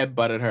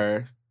headbutted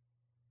her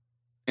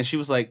and she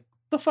was like,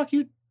 the fuck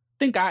you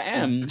think I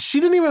am? She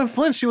didn't even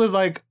flinch. She was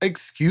like,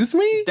 excuse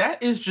me?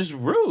 That is just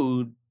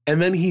rude.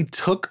 And then he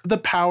took the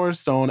Power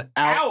Stone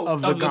out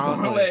of the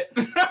gauntlet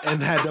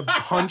and had to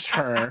punch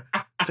her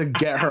to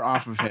get her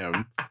off of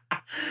him.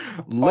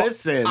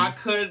 Listen. I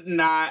could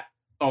not.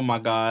 Oh my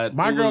God.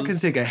 My girl can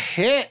take a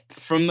hit.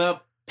 From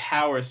the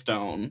Power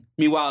Stone.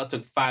 Meanwhile, it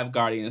took 5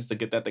 Guardians to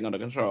get that thing under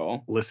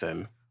control.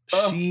 Listen.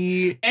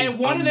 She and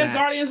one of them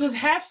Guardians was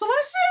half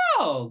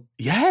Celestial.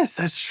 Yes,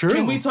 that's true.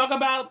 Can we talk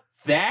about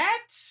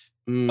that?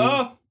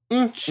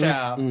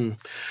 Child.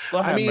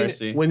 Lord have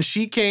mercy. When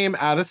she came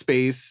out of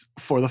space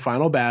for the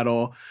final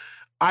battle,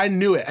 I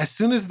knew it. As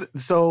soon as...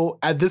 so,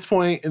 at this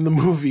point in the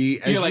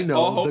movie, as you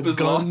know, the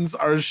guns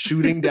are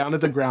shooting down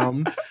at the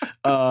ground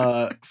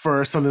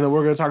for something that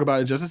we're going to talk about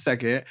in just a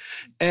second.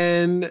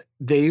 And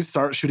they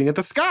start shooting at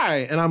the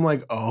sky. And I'm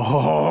like,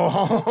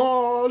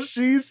 oh,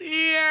 she's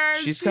here.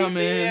 She's coming.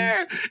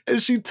 Here.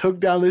 And she took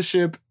down the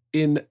ship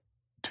in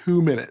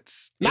 2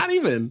 minutes. Not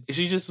even.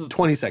 She just...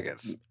 20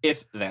 seconds.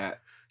 If that.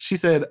 She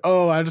said,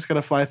 oh, I just got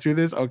to fly through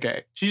this?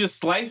 Okay. She just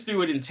sliced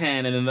through it in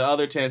 10, and then the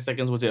other 10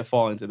 seconds was it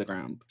falling to the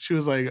ground. She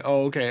was like,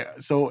 oh, okay.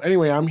 So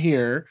anyway, I'm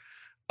here.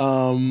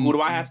 Who do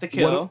I have to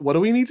kill? What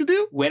do we need to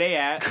do? Where they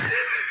at?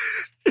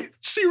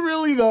 She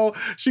really, though,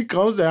 she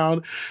comes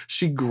down,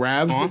 she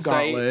grabs the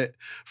gauntlet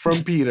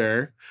from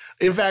Peter.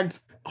 In fact,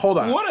 hold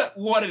on.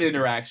 What an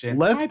interaction.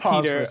 Let's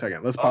pause for a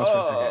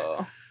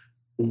second.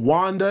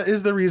 Wanda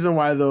is the reason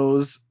why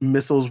those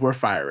missiles were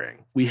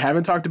firing. We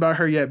haven't talked about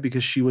her yet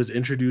because she was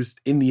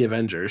introduced in the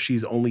Avengers.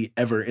 She's only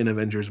ever in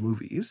Avengers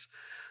movies.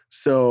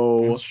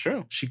 So that's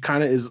true. She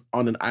kind of is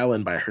on an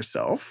island by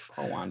herself.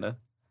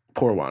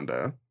 Poor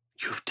Wanda.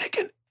 You've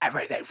taken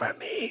everything from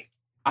me.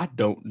 I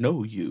don't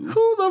know you.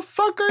 Who the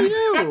fuck are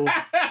you?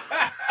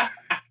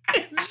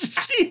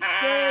 She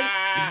said,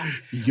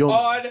 you'll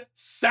on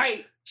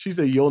sight. She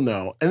said, you'll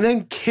know. And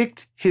then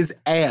kicked his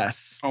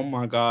ass. Oh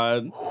my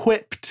God.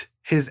 Whipped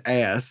his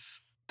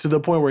ass to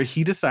the point where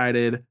he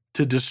decided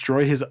to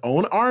destroy his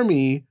own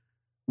army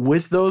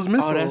with those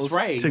missiles. Oh, that's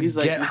right. To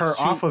get her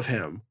off of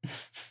him.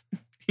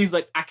 He's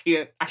like, I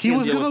can't he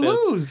was going to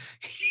lose.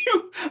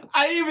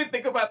 I didn't even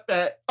think about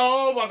that.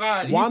 Oh my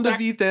God. Wanda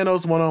v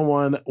Thanos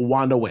 1-on-1.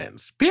 Wanda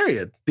wins.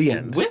 Period. The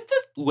end.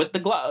 With the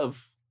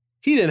glove.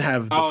 He didn't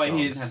have the and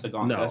he didn't have the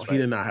gauntlet. No, right. He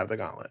did not have the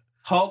gauntlet.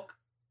 Hulk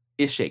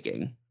is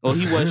shaking. Well,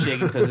 he was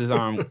shaking because his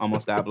arm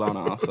almost got blown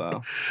off.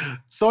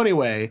 So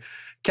anyway,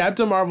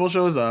 Captain Marvel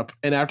shows up,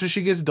 and after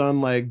she gets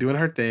done like doing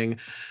her thing,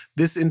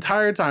 this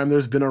entire time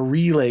there's been a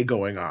relay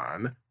going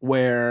on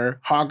where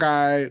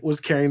Hawkeye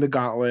was carrying the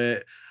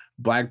gauntlet,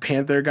 Black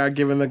Panther got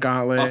given the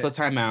gauntlet. Also,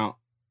 timeout.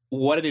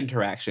 What an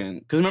interaction!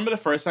 Because remember the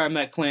first time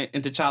that Clint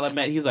and T'Challa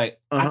met, he's like,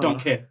 "I don't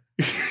care."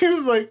 He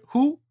was like,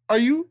 "Who are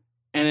you?"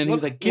 And then he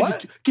was like,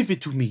 "Give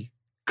it to me,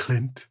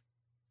 Clint."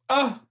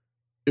 Oh.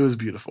 It was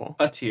beautiful.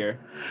 A tear.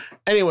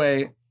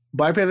 Anyway,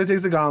 Black Panther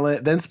takes the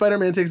gauntlet. Then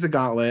Spider-Man takes the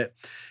gauntlet.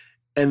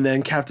 And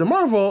then Captain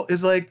Marvel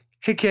is like,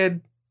 hey,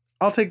 kid,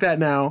 I'll take that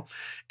now.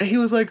 And he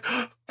was like,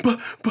 but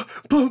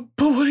what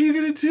are you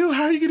going to do?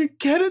 How are you going to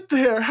get it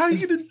there? How are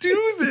you going to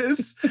do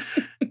this?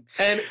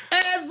 And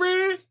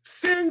every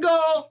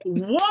single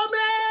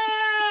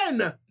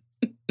woman,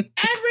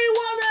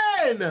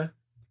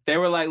 they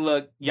were like,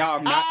 look,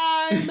 y'all,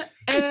 I'm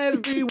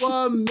every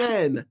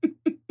woman.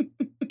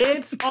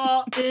 It's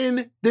all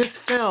in this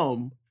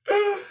film.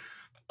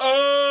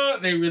 Oh,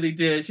 they really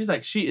did. She's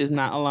like, she is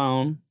not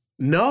alone.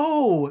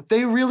 No,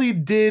 they really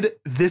did.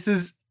 They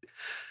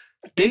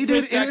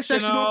did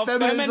Intersectional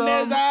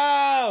Feminism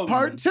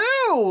Part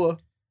 2.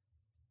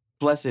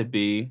 Blessed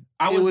be.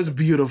 It was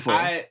beautiful.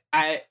 I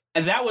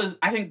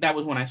think that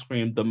was when I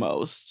screamed the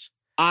most.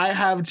 I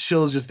have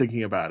chills just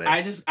thinking about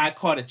it. I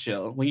caught a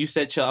chill. When you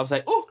said chill, I was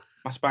like, oh,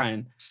 My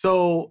spine.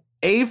 So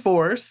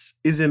A-Force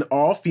is an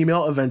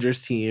all-female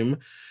Avengers team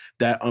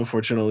that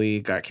unfortunately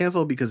got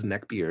canceled because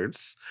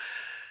neckbeards.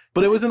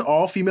 But it was an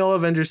all-female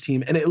Avengers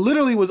team, and it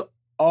literally was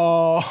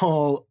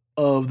all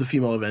of the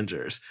female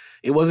Avengers.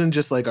 It wasn't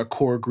just like a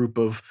core group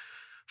of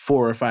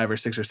 4 or 5 or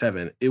 6 or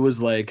 7. It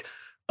was like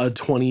a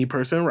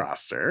 20-person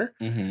roster,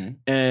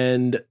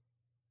 and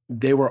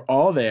they were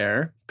all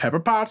there. Pepper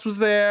Potts was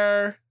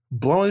there,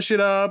 blowing shit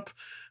up.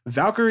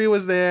 Valkyrie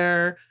was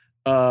there.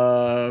 They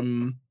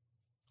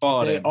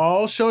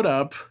all showed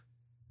up,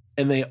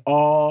 and they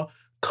all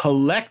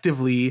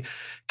collectively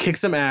kicked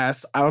some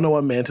ass. I don't know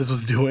what Mantis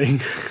was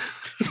doing.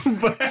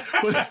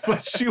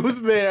 but she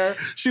was there.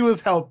 She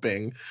was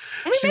helping.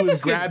 I mean, she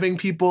was grabbing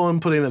people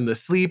and putting them to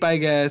sleep, I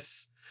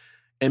guess.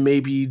 And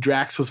maybe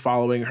Drax was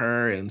following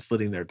her and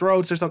slitting their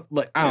throats or something.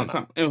 Like, I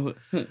don't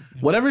know.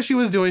 Whatever she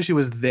was doing, she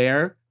was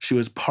there. She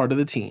was part of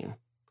the team.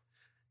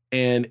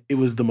 And it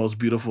was the most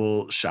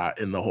beautiful shot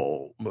in the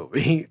whole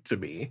movie to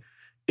me.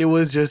 It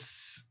was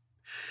just...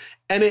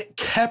 And it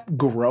kept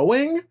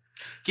growing.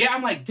 Yeah,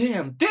 I'm like,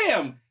 damn.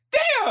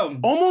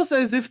 Almost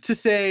as if to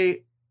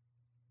say,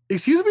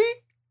 excuse me?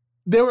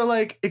 They were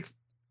like,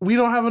 we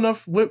don't have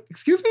enough...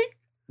 Excuse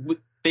me?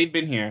 They've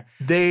been here.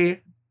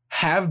 They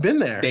have been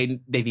there. They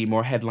need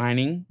more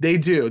headlining. They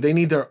do. They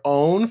need their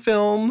own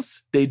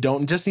films. They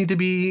don't just need to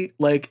be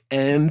like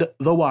And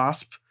the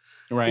Wasp.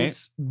 Right.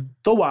 It's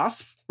the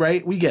Wasp,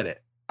 right? We get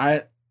it.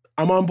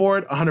 I'm on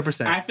board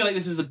 100%. I feel like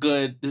this is a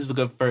good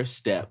first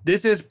step.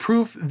 This is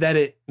proof that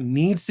it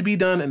needs to be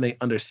done, and they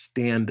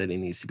understand that it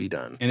needs to be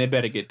done. And it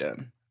better get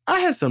done. I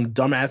had some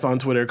dumbass on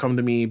Twitter come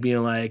to me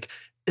being like,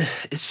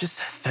 it's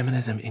just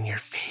feminism in your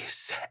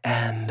face.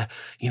 And,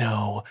 you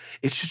know,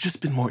 it should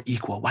just been more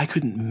equal. Why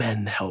couldn't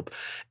men help?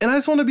 And I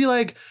just want to be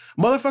like,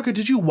 motherfucker,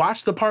 did you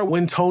watch the part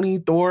when Tony,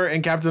 Thor,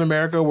 and Captain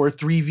America were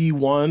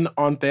 3v1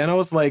 on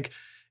Thanos? Like,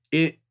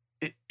 it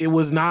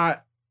was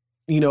not,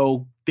 you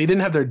know, they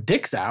didn't have their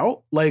dicks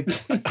out. Like,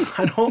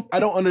 I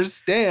don't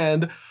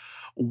understand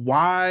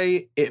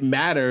why it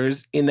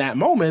matters in that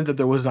moment that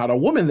there was not a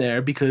woman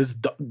there, because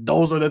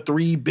those are the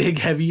 3 big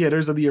heavy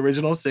hitters of the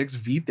original 6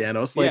 v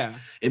Thanos. Like,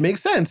 it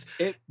makes sense.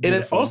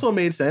 It also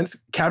made sense.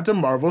 Captain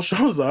Marvel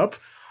shows up.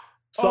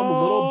 Some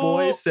little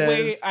boy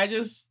says...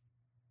 Wait,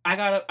 I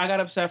got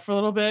upset for a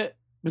little bit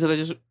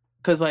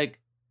because like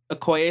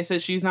Okoye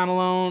said she's not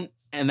alone,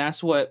 and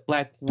that's what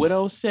Black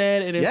Widow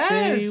said in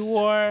Infinity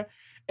War.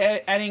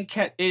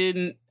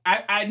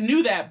 I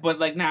knew that, but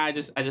like, nah, I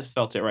just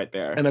felt it right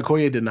there. And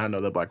Okoye did not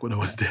know that Black Widow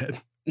was dead.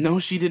 No,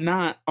 she did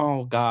not.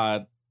 Oh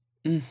God.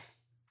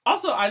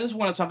 Also, I just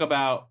want to talk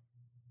about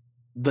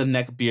the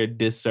neckbeard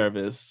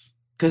disservice,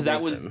 because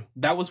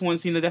that was one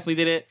scene that definitely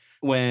did it.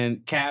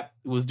 When Cap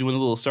was doing a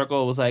little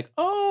circle, it was like,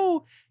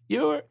 "Oh,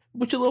 you're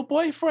with your little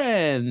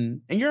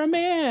boyfriend, and you're a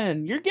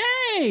man. You're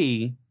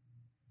gay."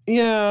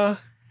 Yeah.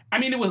 I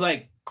mean, it was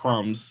like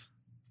crumbs.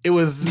 It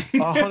was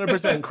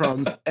 100%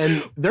 crumbs.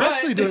 And they're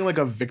actually doing like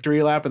a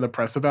victory lap in the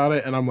press about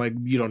it. And I'm like,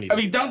 you don't need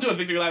don't do a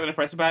victory lap in the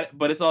press about it.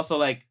 But it's also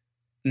like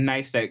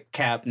nice that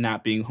Cap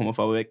not being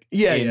homophobic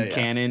in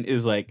canon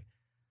is like,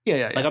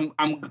 like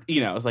I'm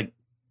it's like,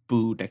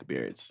 boo,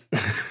 neckbeards.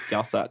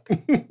 Y'all suck.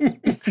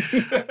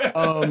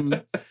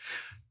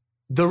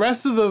 The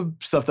rest of the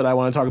stuff that I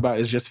want to talk about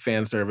is just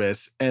fan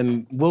service.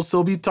 And we'll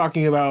still be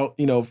talking about,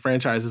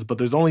 franchises, but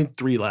there's only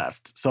 3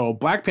 left. So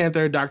Black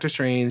Panther, Doctor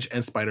Strange,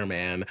 and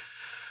Spider-Man.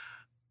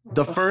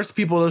 The first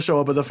people to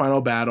show up at the final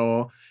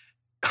battle.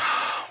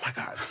 Oh my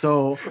God.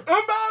 So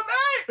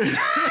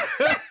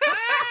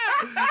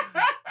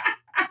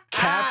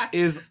Cap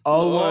is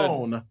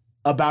alone,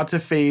 about to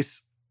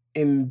face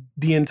in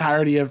the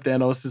entirety of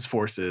Thanos'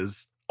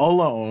 forces.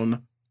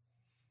 Alone.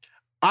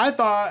 I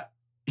thought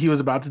he was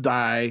about to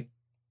die.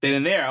 Then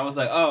and there, I was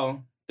like,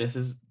 oh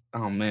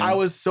man. I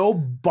was so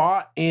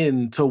bought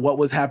into what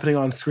was happening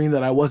on screen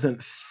that I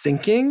wasn't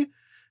thinking.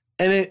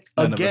 And it,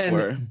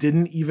 again,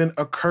 didn't even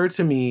occur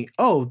to me,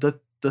 the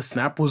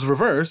snap was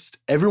reversed.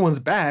 Everyone's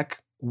back.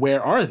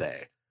 Where are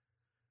they?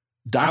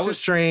 Doctor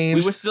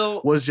Strange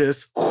was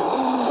just...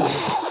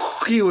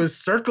 He was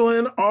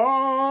circling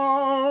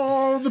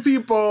all the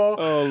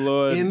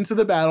people into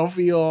the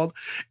battlefield.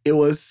 It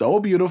was so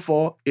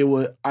beautiful.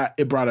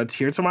 It brought a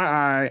tear to my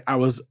eye.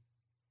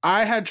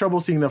 I had trouble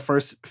seeing the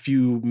first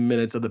few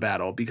minutes of the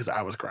battle because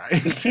I was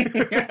crying.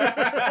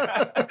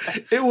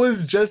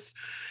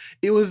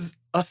 It was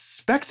a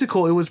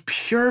spectacle. It was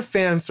pure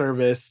fan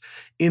service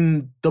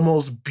in the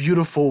most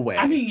beautiful way.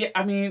 I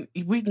mean,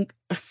 we can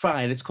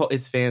fine.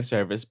 It's fan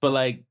service, but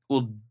like,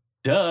 well,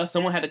 duh.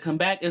 Someone had to come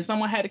back and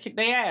someone had to kick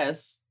their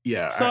ass.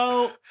 Yeah.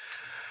 So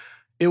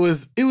it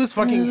was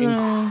fucking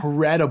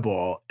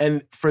incredible,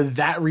 and for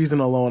that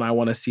reason alone, I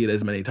want to see it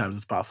as many times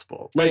as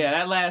possible. Like,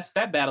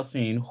 that battle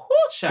scene.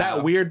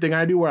 That weird thing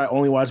I do where I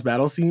only watch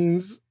battle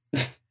scenes.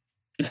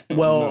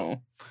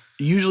 Well.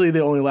 Usually they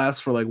only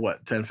last for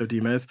 10,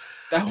 15 minutes.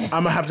 I'm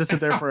going to have to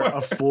sit there for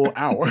a full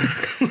hour.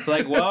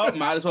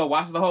 Might as well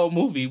watch the whole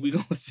movie. We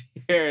going to sit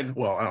here and...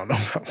 Well, I don't know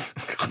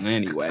about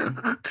Anyway.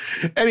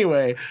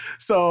 Anyway,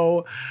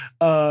 so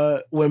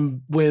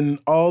when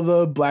all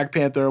the Black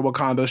Panther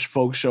Wakanda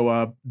folks show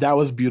up, that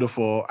was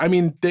beautiful. I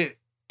mean,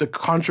 the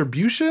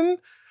contribution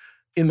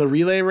in the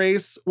relay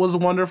race was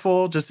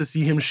wonderful, just to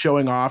see him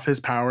showing off his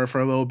power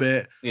for a little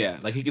bit. Yeah,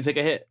 like he could take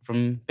a hit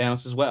from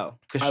Thanos as well.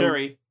 Because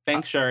Shuri,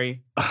 thanks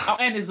Shuri. Oh,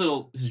 and his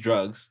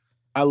drugs.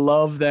 I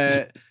love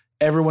that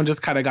everyone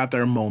just kind of got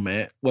their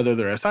moment, whether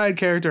they're a side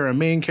character or a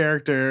main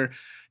character.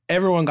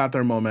 Everyone got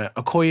their moment.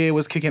 Okoye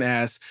was kicking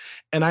ass,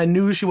 and I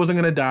knew she wasn't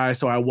gonna die,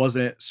 so I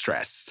wasn't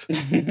stressed.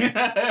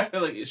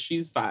 Like,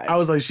 she's fine. I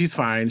was like, she's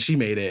fine. She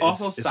made it.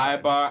 Also, it's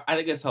sidebar, fine. I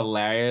think it's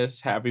hilarious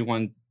how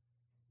everyone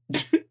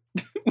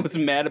was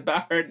mad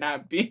about her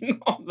not being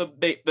on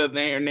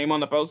her name on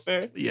the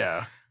poster.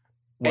 Yeah.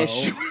 Well, And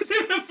she was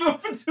in the film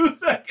for 2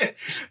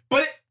 seconds.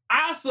 But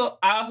I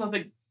also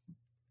think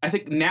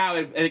now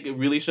I think it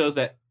really shows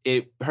that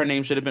her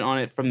name should have been on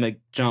it from the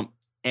jump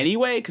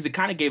anyway, because it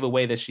kind of gave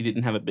away that she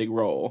didn't have a big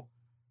role.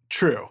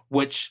 true.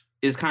 Which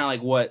is kind of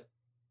like what,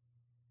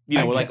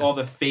 with like all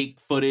the fake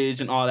footage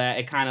and all that,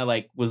 it kind of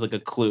like was like a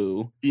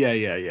clue.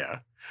 Yeah.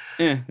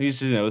 He's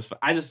just,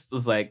 I just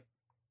was like,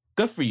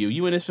 good for you.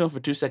 You in this film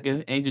for 2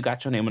 seconds and you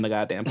got your name on the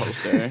goddamn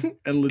poster.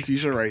 And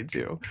Letitia Wright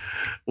too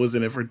was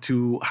in it for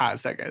 2 hot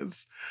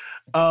seconds.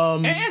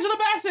 And Angela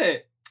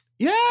Bassett.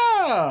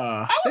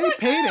 Yeah. They like,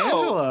 paid ow.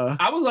 Angela.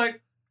 I was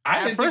like,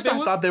 At first I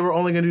thought they were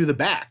only going to do the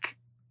back.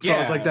 So I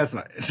was like, that's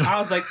not it. I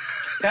was like,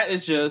 that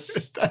is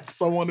just... That's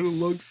someone who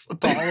looks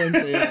tall and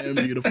thin and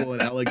beautiful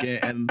and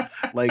elegant and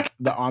like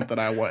the aunt that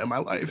I want in my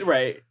life.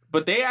 Right.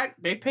 But they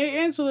paid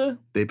Angela.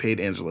 They paid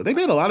Angela. They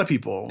paid a lot of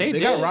people. They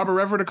got Robert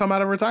Redford to come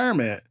out of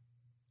retirement.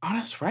 Oh,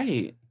 that's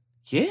right.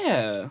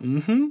 Yeah.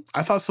 Mm-hmm.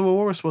 I thought Civil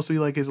War was supposed to be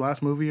like his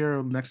last movie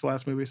or next to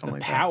last movie or something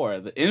The like power,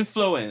 the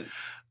influence.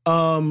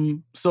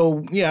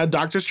 So yeah,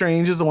 Doctor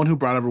Strange is the one who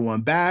brought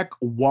everyone back.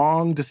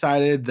 Wong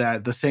decided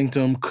that the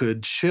Sanctum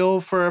could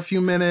chill for a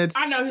few minutes.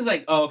 I know, he's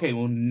like, oh, okay,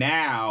 well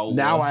now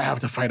I have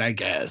to fight, I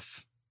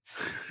guess.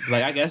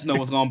 Like, I guess no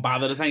one's gonna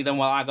bother the Sanctum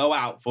while I go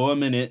out for a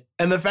minute.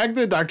 And the fact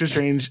that Doctor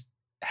Strange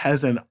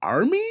has an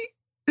army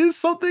is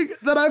something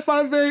that I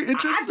find very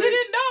interesting. I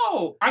didn't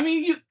know. I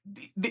mean,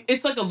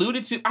 it's like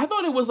alluded to. I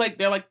thought it was like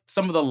they're like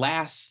some of the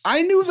last.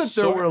 I knew that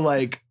there were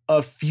like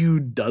a few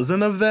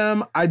dozen of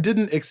them. I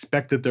didn't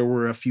expect that there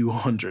were a few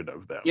hundred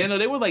of them. Yeah, no,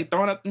 they were like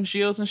throwing up them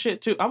shields and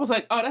shit too. I was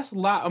like, oh, that's a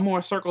lot of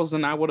more circles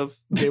than I would have.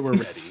 They were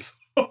ready.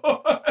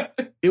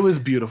 It was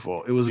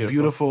beautiful. It was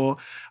beautiful.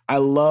 I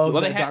love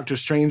that Doctor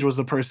Strange was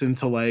the person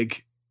to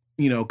like,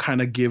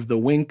 kind of give the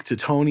wink to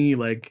Tony,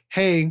 like,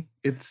 hey,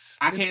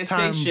 I can't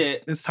say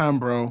shit. It's time,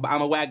 bro. But I'm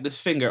gonna wag this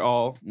finger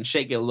and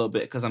shake it a little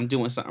bit because I'm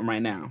doing something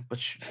right now.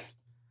 But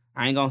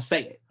I ain't gonna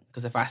say it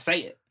because if I say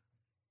it,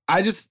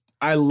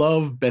 I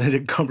love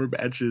Benedict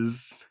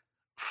Cumberbatch's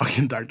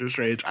fucking Doctor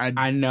Strange.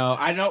 I know.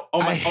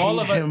 Oh my, I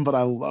hate him, but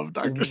I love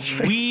Doctor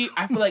Strange.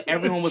 I feel like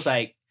everyone was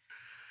like,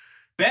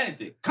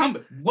 Benedict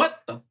Cumberbatch, what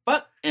the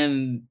fuck?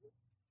 And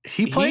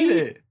he played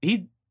it.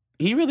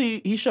 He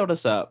really showed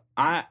us up.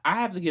 I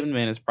have to give him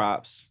his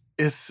props.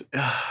 It's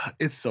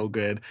so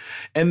good.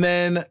 And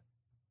then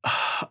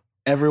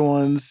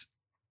everyone's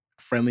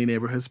friendly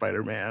neighborhood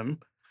Spider-Man.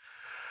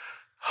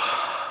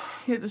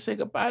 He had to say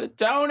goodbye to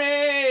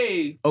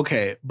Tony.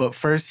 Okay, but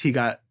first he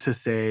got to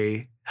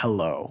say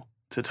hello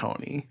to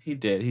Tony. He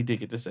did. He did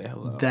get to say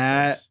hello.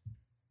 That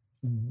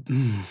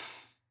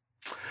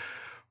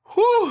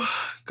whew,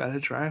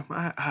 gotta dry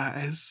my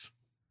eyes.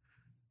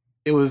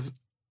 It was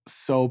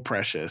so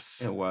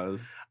precious. It was.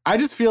 I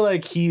just feel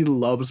like he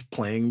loves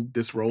playing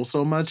this role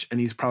so much, and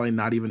he's probably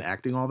not even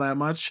acting all that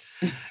much.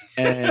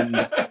 And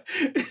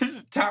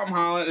Tom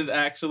Holland is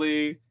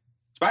actually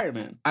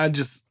Spider-Man.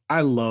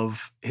 I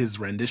love his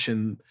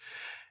rendition.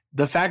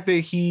 The fact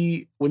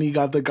that when he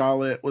got the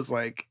gauntlet, was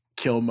like,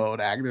 kill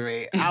mode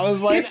activate. I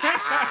was like,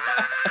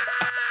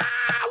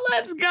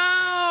 let's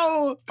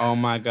go. Oh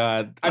my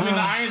God. I mean,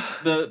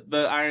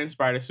 the Iron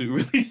Spider suit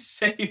really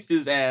saved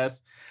his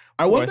ass.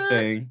 I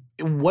wonder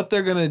what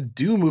they're going to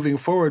do moving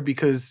forward,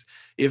 because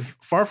if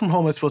Far From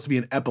Home is supposed to be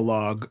an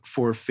epilogue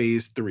for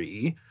Phase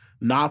 3,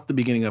 not the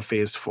beginning of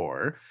Phase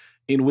 4,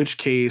 in which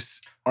case,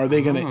 are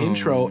they going to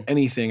intro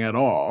anything at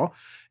all?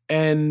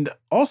 And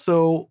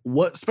also,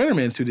 what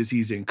Spider-Man suit is he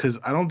using? Because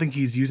I don't think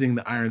he's using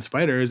the Iron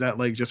Spider. Is that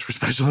like just for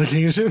special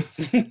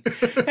occasions?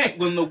 Hey,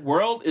 when the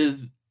world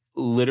is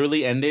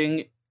literally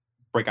ending,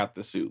 break out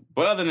the suit.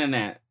 But other than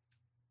that,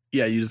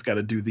 yeah, you just got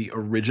to do the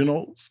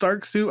original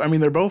Stark suit. I mean,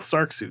 they're both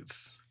Stark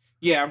suits.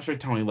 Yeah, I'm sure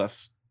Tony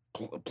left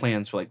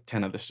plans for like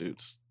 10 other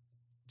suits.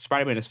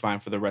 Spider-Man is fine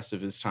for the rest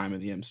of his time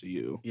in the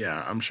MCU.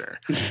 Yeah, I'm sure.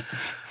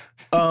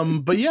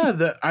 But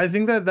yeah, I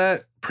think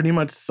that pretty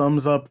much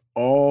sums up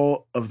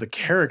all of the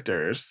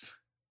characters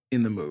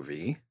in the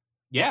movie.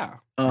 Yeah,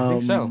 I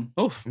think so.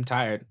 Oof, I'm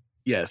tired.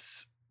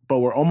 Yes, but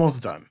we're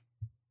almost done.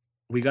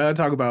 We got to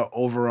talk about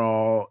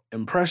overall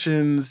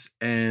impressions,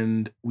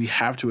 and we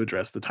have to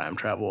address the time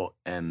travel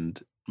and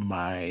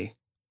my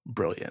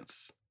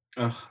brilliance.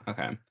 Ugh,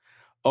 okay.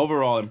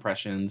 Overall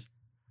impressions.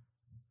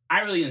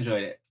 I really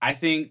enjoyed it. I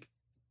think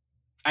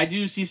I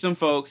do see some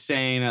folks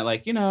saying that,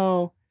 like,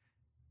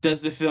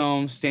 does the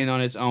film stand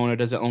on its own, or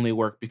does it only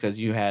work because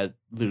you had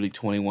literally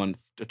 21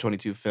 or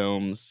 22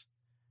 films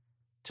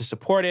to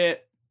support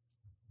it?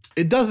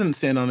 It doesn't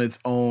stand on its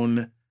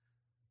own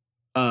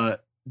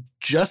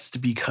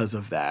just because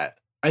of that.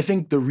 I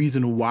think the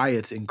reason why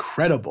it's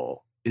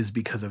incredible is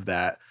because of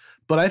that.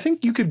 But I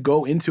think you could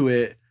go into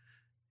it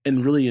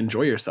and really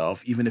enjoy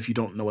yourself, even if you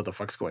don't know what the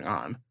fuck's going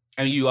on.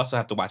 And you also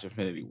have to watch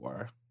Infinity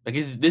War. Like,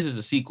 this is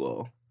a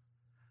sequel.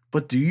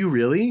 But do you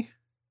really?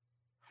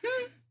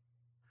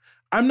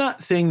 I'm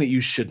not saying that you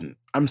shouldn't.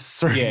 I'm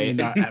certainly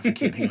not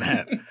advocating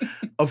that.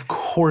 Of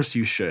course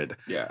you should.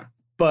 Yeah.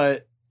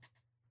 But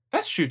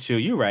that's true too.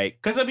 You're right.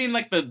 Because I mean,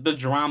 like the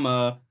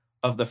drama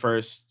of the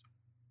first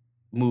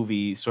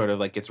movie sort of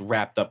like gets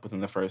wrapped up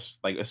within the first,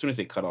 like as soon as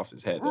they cut off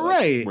his head,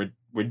 right? Like,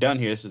 we're done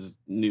here. This is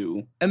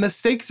new. And the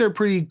stakes are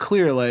pretty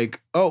clear.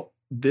 Like, oh,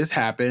 this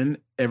happened.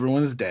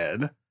 Everyone's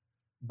dead.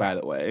 By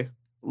the way,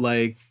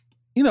 like,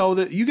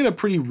 you get a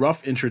pretty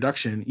rough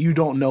introduction. You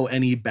don't know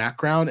any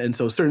background, and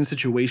so certain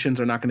situations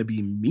are not going to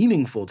be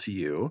meaningful to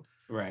you.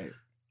 Right.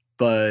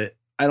 But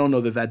I don't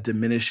know that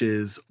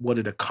diminishes what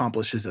it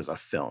accomplishes as a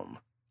film.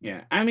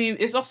 Yeah. I mean,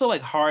 it's also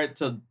like hard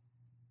to,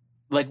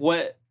 like,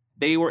 what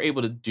they were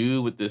able to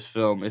do with this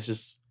film is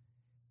just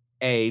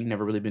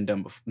never really been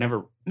done before.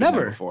 Never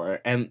done before.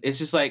 And it's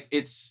just like,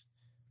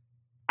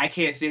 I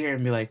can't sit here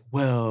and be like,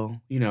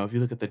 well, if you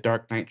look at the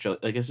Dark Knight trilogy,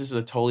 like, it's just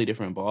a totally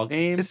different ball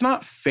game. It's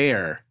not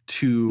fair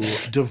to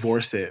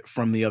divorce it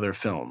from the other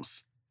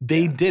films.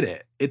 They did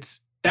it.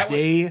 That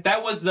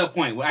was the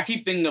point. I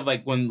keep thinking of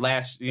like when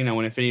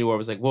when Infinity War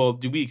was like, well,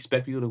 do we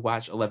expect people to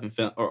watch 11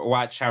 films or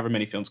watch however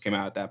many films came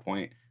out at that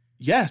point?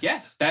 Yes.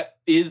 Yes, that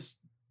is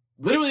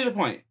literally the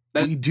point.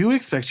 We do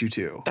expect you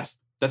to. That's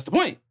the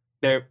point.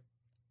 It's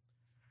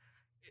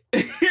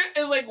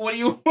like, what do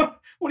you want?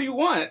 What do you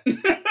want?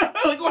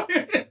 Like,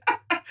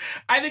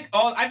 I think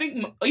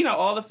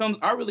all the films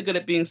are really good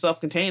at being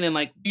self-contained, and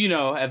like,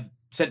 have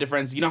said to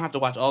friends, you don't have to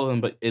watch all of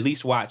them, but at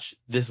least watch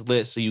this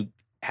list so you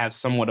have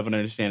somewhat of an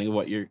understanding of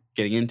what you're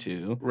getting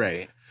into.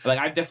 Right. Like,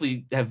 I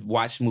definitely have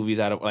watched movies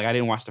out of, like, I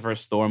didn't watch the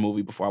first Thor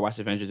movie before I watched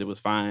Avengers. It was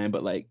fine,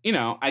 but like,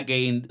 I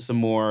gained some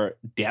more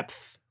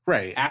depth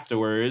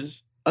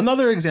afterwards.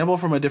 Another example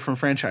from a different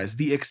franchise,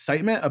 the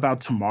excitement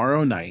about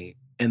Tomorrow Night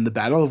and the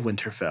Battle of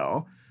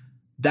Winterfell,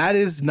 that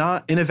is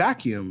not in a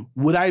vacuum.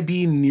 Would I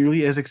be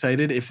nearly as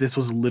excited if this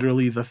was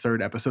literally the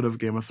third episode of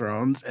Game of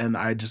Thrones and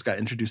I just got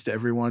introduced to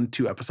everyone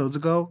 2 episodes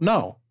ago?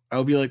 No. I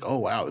would be like, oh,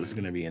 wow, this is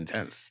going to be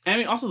intense. And I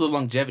mean, also the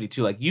longevity,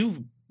 too. Like, you've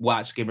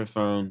watched Game of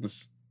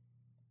Thrones,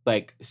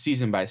 like,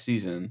 season by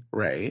season.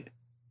 Right.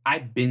 I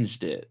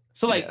binged it.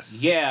 So, like,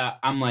 yeah,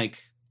 I'm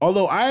like...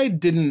 Although I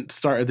didn't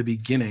start at the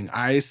beginning.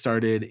 I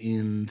started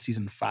in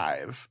season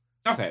 5.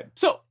 Okay.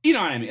 So, you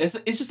know what I mean?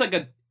 It's just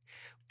like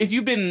if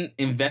you've been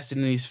invested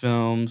in these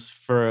films,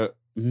 for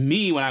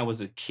me when I was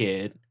a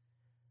kid...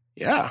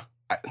 Yeah.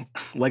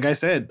 Like I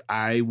said,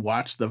 I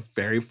watched the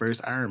very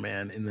first Iron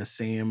Man in the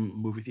same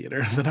movie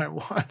theater that I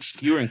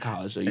watched. You were in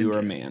college, so you were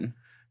a man.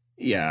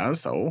 Yeah,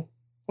 so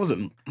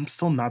I'm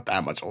still not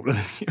that much older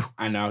than you.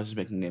 I know, I was just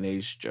making an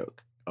age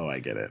joke. Oh, I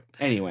get it.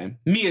 Anyway,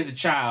 me as a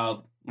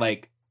child,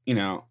 like,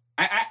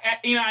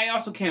 I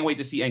also can't wait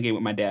to see Endgame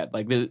with my dad.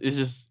 Like, it's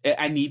just,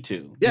 I need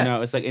to.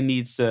 Yes. It's like, it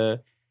needs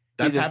to.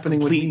 That's happening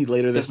with me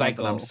later this month,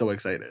 and I'm so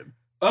excited.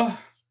 Oh.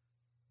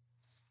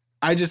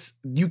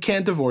 You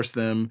can't divorce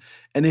them.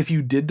 And if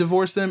you did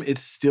divorce them,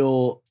 it's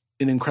still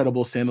an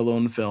incredible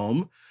standalone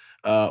film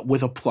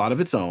with a plot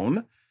of its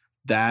own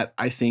that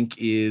I think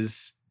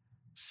is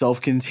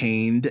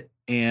self-contained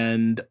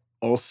and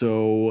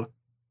also,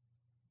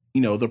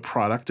 the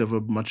product of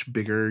a much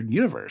bigger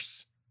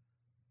universe.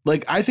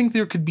 Like, I think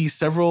there could be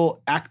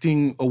several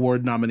acting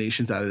award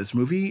nominations out of this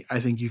movie. I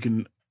think you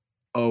can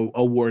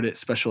award it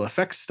special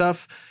effects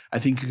stuff. I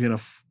think you can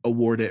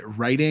award it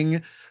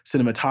writing,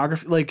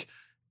 cinematography. Like,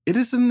 it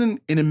is an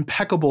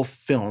impeccable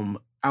film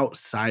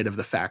outside of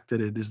the fact that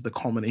it is the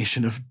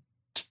culmination of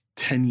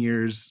 10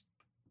 years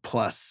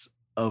plus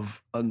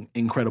of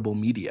incredible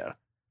media.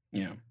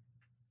 Yeah.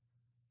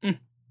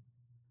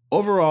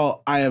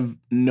 Overall, I have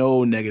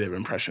no negative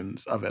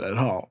impressions of it at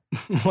all.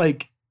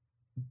 Like,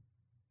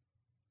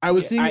 I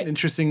was seeing an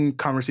interesting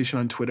conversation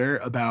on Twitter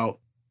about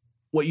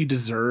what you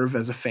deserve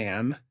as a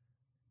fan,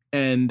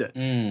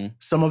 and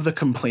some of the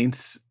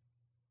complaints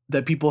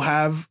that people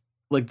have,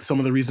 like some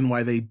of the reason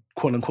why they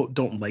quote unquote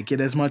don't like it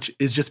as much,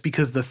 is just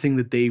because the thing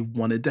that they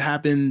wanted to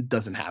happen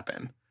doesn't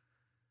happen.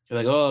 You're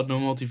like, oh, no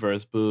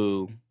multiverse,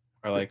 boo.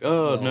 Or like,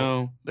 oh,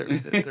 no. There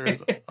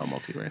is a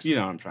multiverse. You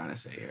know what I'm trying to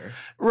say here.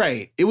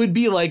 Right. It would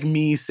be like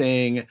me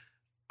saying,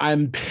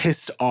 I'm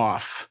pissed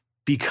off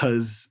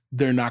because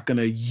they're not going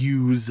to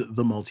use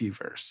the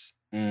multiverse.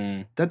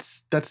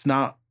 That's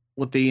not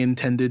what they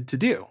intended to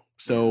do.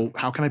 So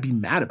how can I be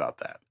mad about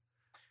that?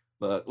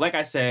 Look, like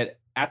I said,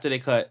 after they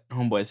cut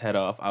Homeboy's head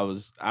off, I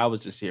was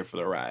just here for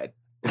the ride.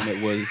 And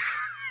it was...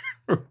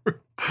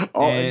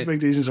 All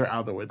expectations are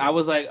out the window. I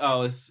was like,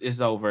 oh,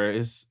 it's over.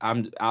 I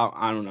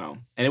don't know.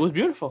 And it was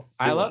beautiful.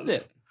 I loved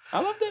it.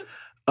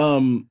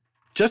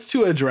 just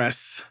to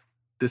address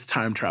this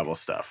time travel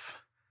stuff.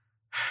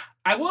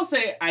 I will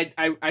say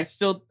I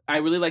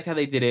really liked how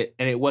they did it,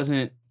 and it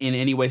wasn't in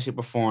any way, shape,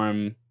 or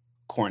form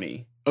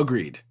corny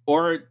Agreed.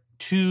 or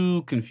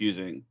too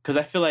confusing. Because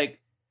I feel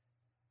like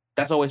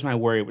that's always my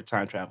worry with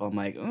time travel. I'm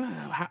like,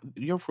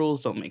 your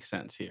rules don't make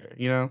sense here,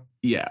 you know?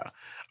 Yeah.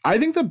 I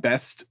think the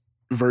best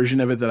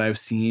version of it that I've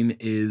seen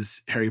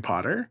is Harry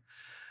Potter.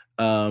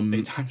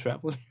 They time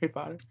travel in Harry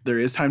Potter? There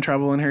is time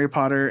travel in Harry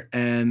Potter,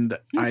 and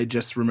I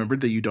just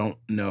remembered that you don't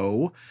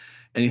know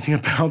anything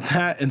about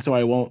that, and so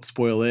I won't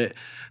spoil it.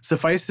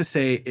 Suffice to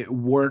say, it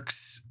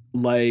works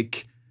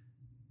like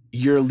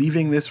you're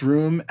leaving this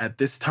room at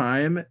this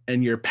time,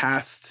 and your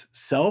past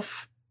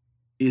self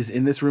is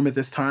in this room at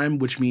this time,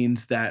 which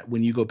means that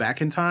when you go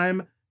back in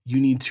time, you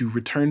need to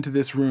return to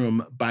this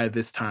room by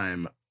this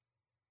time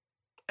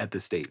at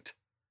this date,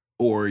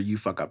 or you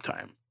fuck up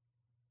time.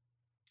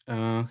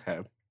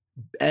 Okay.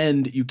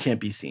 And you can't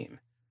be seen.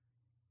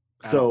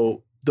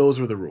 So those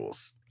were the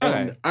rules.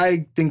 Okay. And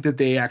I think that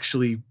they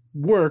actually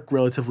work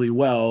relatively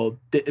well.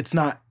 It's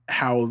not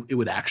how it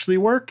would actually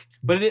work.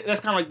 But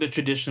that's kind of like the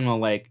traditional,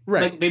 like,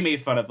 Right. like they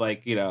made fun of,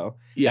 like, you know,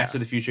 Yeah, Back to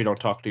the Future, don't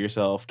talk to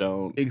yourself,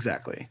 don't.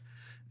 exactly.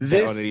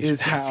 This on any is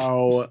sports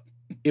how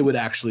teams. it would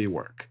actually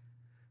work.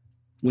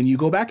 When you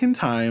go back in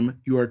time,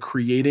 you are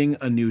creating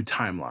a new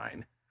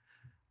timeline.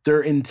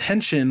 Their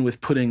intention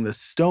with putting the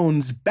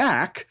stones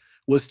back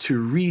was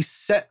to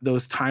reset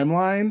those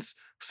timelines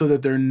so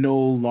that they're no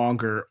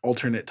longer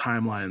alternate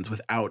timelines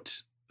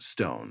without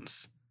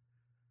stones.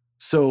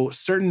 So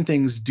certain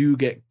things do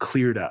get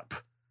cleared up.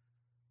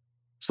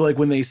 So like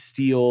when they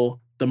steal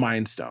the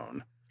Mind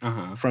Stone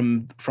Uh-huh.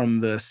 from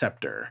the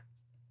scepter,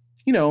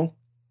 you know,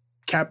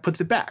 Cap puts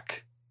it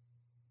back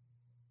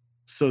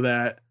so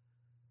that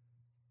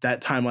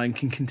that timeline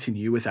can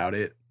continue without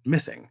it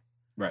missing.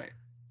 Right.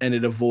 And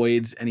it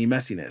avoids any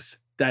messiness.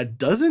 That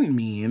doesn't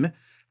mean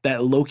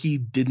that Loki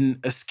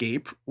didn't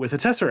escape with a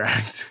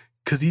Tesseract,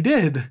 because he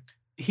did.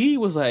 He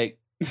was like,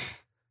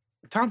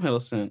 Tom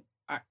Hiddleston,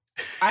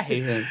 I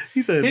hate him.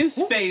 He said, His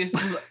face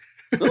was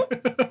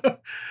like,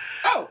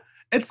 oh.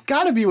 It's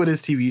got to be what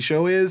his TV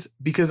show is,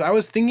 because I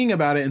was thinking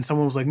about it and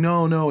someone was like,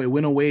 no, it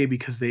went away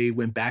because they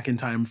went back in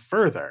time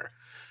further.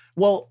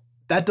 Well,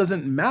 that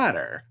doesn't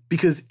matter,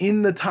 because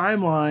in the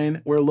timeline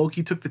where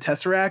Loki took the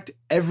Tesseract,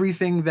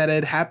 everything that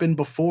had happened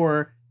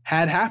before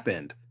had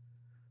happened.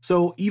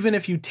 So even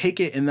if you take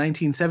it in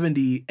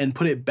 1970 and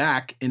put it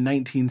back in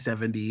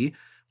 1970,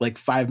 like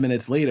 5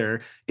 minutes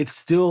later, it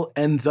still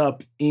ends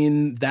up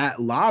in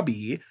that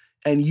lobby,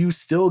 and you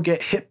still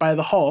get hit by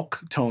the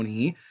Hulk,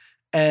 Tony,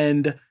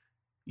 and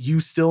you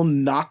still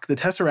knock the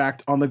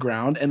Tesseract on the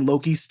ground, and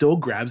Loki still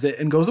grabs it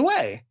and goes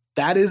away.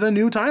 That is a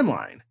new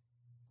timeline.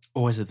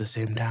 Or is it the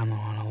same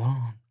timeline all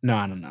along? No,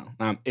 I don't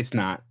know. It's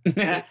not.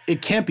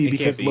 It can't be, It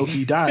because can't be.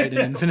 Loki died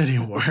in Infinity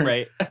War.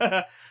 Right.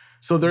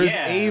 So there's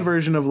Yeah. a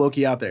version of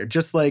Loki out there,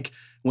 just like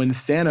when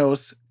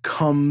Thanos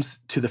comes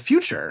to the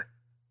future.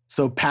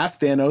 So past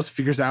Thanos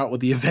figures out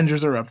what the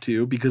Avengers are up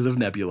to because of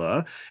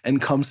Nebula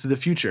and comes to the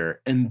future,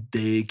 and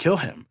they kill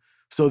him.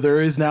 So there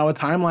is now a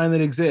timeline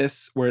that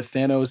exists where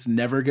Thanos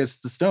never gets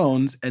the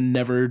stones and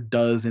never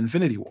does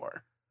Infinity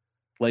War.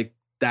 Like,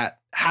 that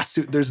has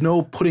to, there's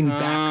no putting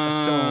back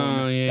a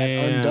stone that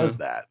yeah. undoes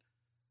that.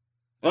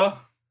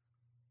 Well,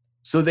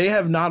 So they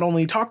have not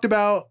only talked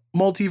about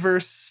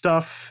multiverse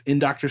stuff in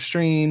Doctor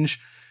Strange,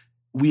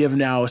 we have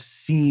now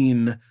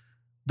seen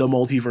the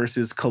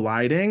multiverses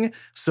colliding.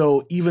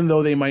 So even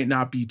though they might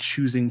not be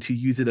choosing to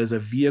use it as a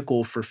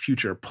vehicle for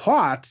future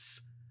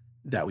plots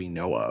that we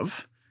know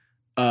of,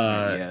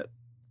 not yet.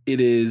 it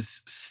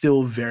is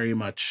still very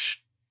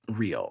much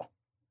real.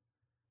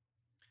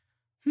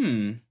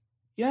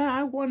 Yeah,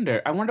 I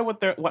wonder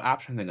what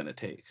option they're gonna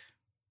take.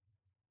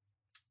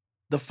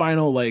 The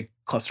final like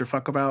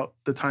clusterfuck about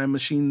the time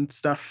machine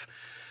stuff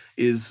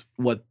is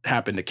what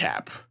happened to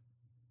Cap,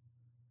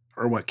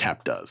 or what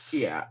Cap does.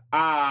 Yeah.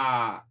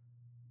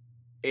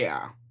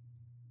 Yeah.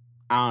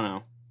 I don't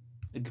know.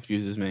 It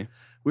confuses me.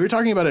 We were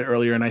talking about it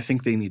earlier, and I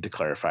think they need to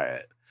clarify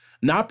it.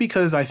 Not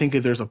because I think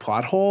there's a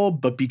plot hole,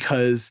 but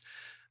because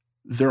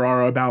there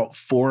are about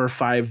 4 or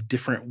 5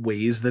 different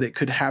ways that it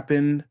could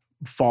happen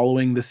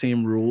following the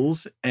same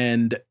rules,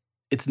 and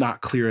it's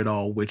not clear at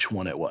all which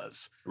one it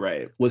was.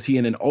 Right. Was he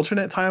in an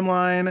alternate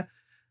timeline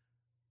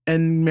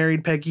and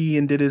married Peggy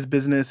and did his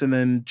business and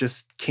then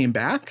just came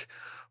back?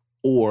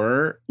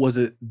 Or was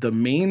it the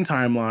main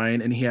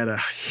timeline and he had a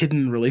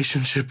hidden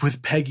relationship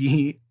with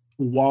Peggy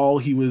while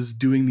he was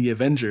doing the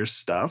Avengers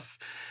stuff,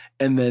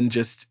 and then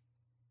just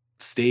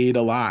stayed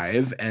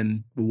alive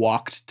and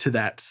walked to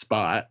that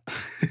spot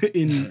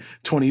in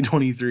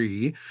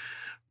 2023?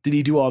 Did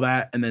he do all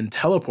that and then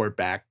teleport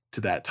back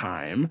to that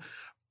time?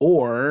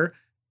 Or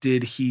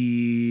did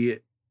he,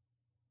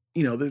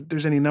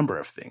 there's any number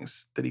of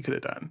things that he could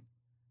have done.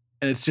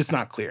 And it's just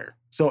not clear.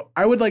 So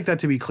I would like that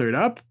to be cleared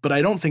up, but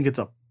I don't think it's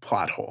a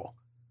plot hole,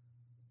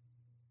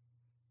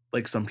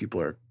 like some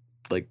people are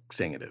like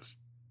saying it is.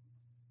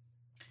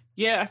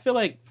 Yeah, I feel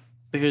like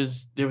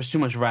there was too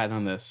much riding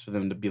on this for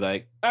them to be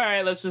like, all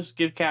right, let's just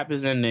give Cap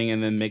his ending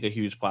and then make a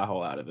huge plot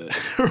hole out of it.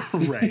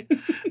 Right.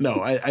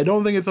 No, I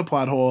don't think it's a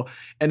plot hole.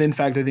 And in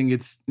fact, I think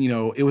it's,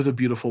 it was a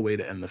beautiful way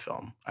to end the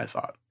film, I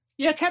thought.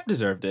 Yeah, Cap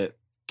deserved it.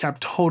 Cap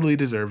totally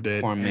deserved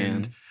it. Poor man.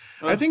 And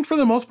I think for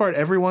the most part,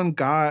 everyone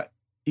got,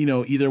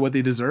 either what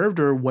they deserved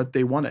or what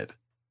they wanted.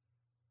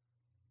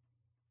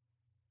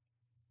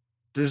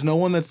 There's no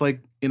one that's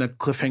like in a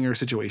cliffhanger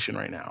situation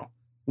right now.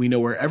 We know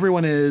where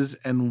everyone is,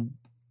 and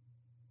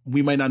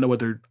we might not know what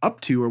they're up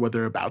to or what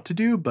they're about to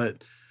do,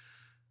 but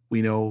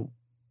we know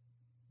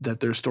that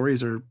their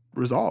stories are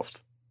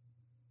resolved.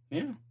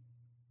 Yeah.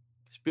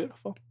 It's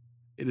beautiful.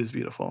 It is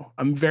beautiful.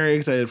 I'm very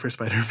excited for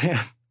Spider-Man.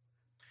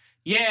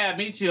 Yeah,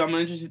 me too. I'm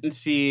interested in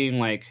seeing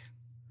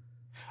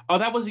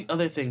that was the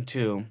other thing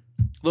too.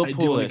 I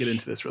do want to get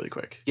into this really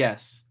quick.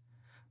 Yes.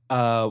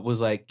 Was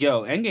like,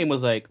 Endgame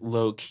was like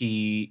low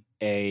key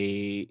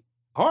a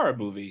horror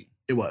movie.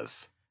 It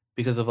was.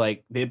 Because of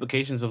the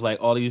implications of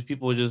all these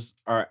people just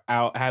are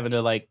out having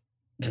to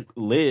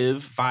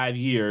live 5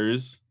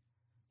 years.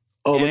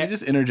 Oh, let me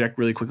just interject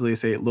really quickly and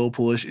say Lil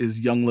Polish is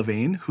Young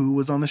Levain, who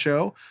was on the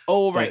show.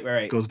 Oh,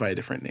 right. Goes by a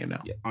different name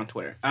now. Yeah, on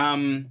Twitter.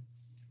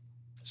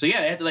 So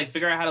yeah, they had to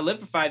figure out how to live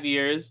for 5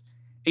 years.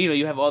 And,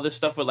 you have all this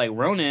stuff with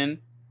Ronin.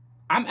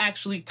 I'm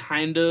actually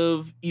kind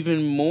of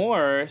even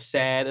more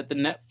sad that the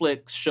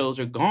Netflix shows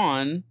are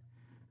gone.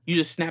 You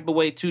just snap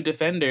away 2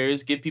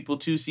 Defenders, give people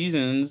 2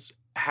 seasons.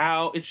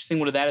 How interesting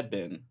would that have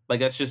been?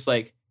 That's just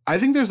I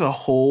think there's a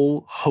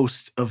whole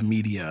host of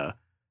media,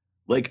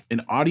 like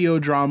an audio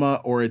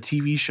drama or a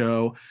TV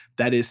show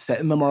that is set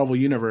in the Marvel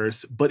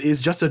universe, but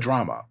is just a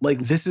drama. Like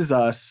This Is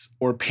Us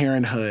or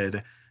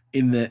Parenthood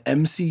in the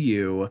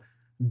MCU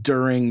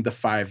during the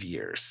 5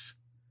 years.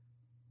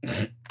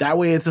 That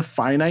way it's a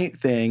finite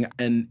thing,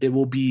 and it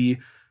will be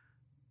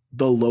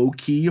the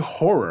low-key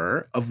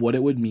horror of what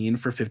it would mean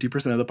for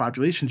 50% of the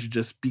population to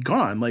just be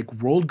gone.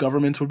 World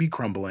governments would be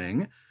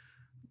crumbling,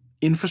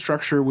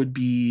 infrastructure would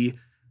be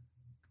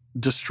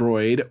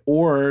destroyed,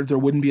 or there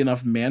wouldn't be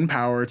enough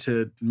manpower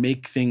to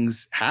make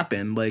things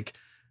happen.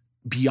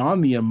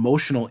 Beyond the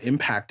emotional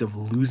impact of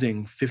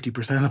losing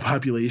 50% of the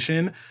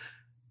population,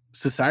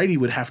 society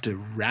would have to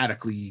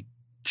radically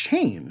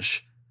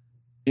change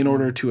in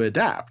order to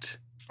adapt.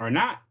 Or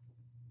not.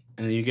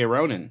 And then you get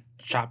Ronin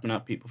chopping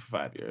up people for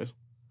 5 years.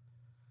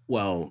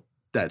 Well,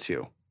 that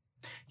too.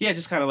 Yeah,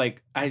 just kind of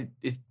I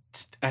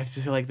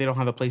feel like they don't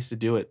have a place to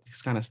do it. It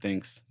kind of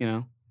stinks,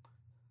 that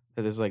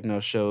there's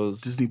no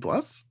shows. Disney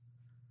Plus?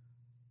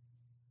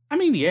 I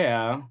mean,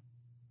 yeah.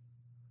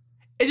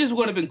 It just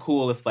would have been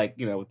cool if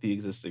with the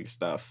existing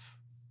stuff.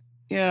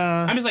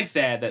 Yeah. I'm just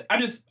sad that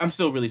I'm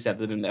still really sad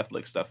that the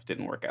Netflix stuff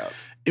didn't work out.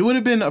 It would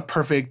have been a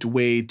perfect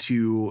way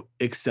to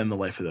extend the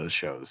life of those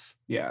shows.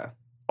 Yeah.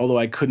 Although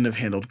I couldn't have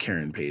handled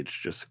Karen Page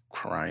just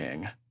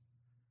crying.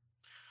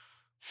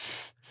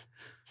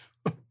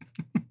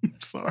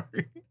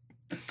 Sorry.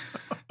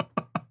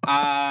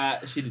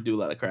 She did do a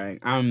lot of crying.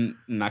 I'm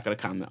not gonna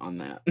comment on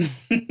that.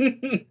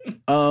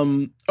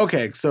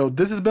 Okay, so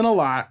this has been a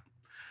lot.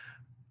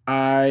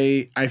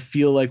 I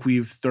feel like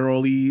we've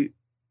thoroughly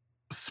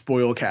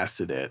spoil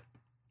casted it.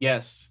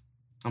 Yes.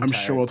 I'm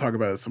sure we'll talk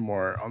about it some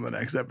more on the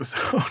next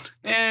episode.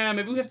 Yeah,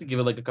 maybe we have to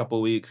give it a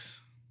couple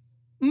weeks.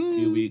 A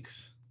few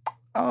weeks.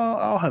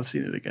 I'll have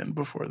seen it again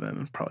before then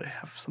and probably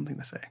have something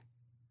to say.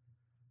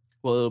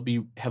 Well, it'll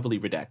be heavily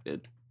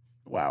redacted.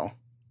 Wow.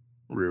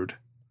 Rude.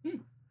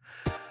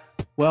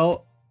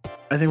 Well,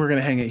 I think we're going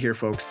to hang it here,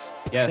 folks.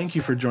 Yes. Thank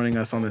you for joining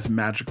us on this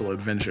magical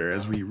adventure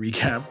as we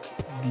recapped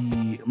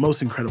the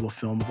most incredible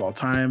film of all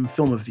time,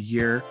 film of the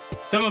year.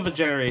 Film of a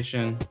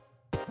generation.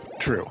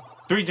 True.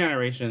 3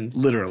 generations.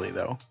 Literally,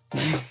 though.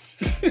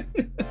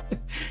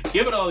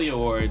 Give it all the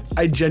awards.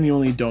 I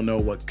genuinely don't know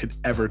what could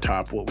ever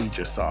top what we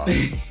just saw.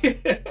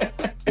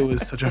 It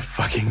was such a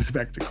fucking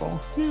spectacle.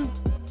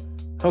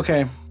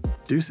 Okay.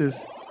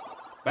 Deuces.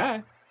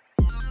 Bye.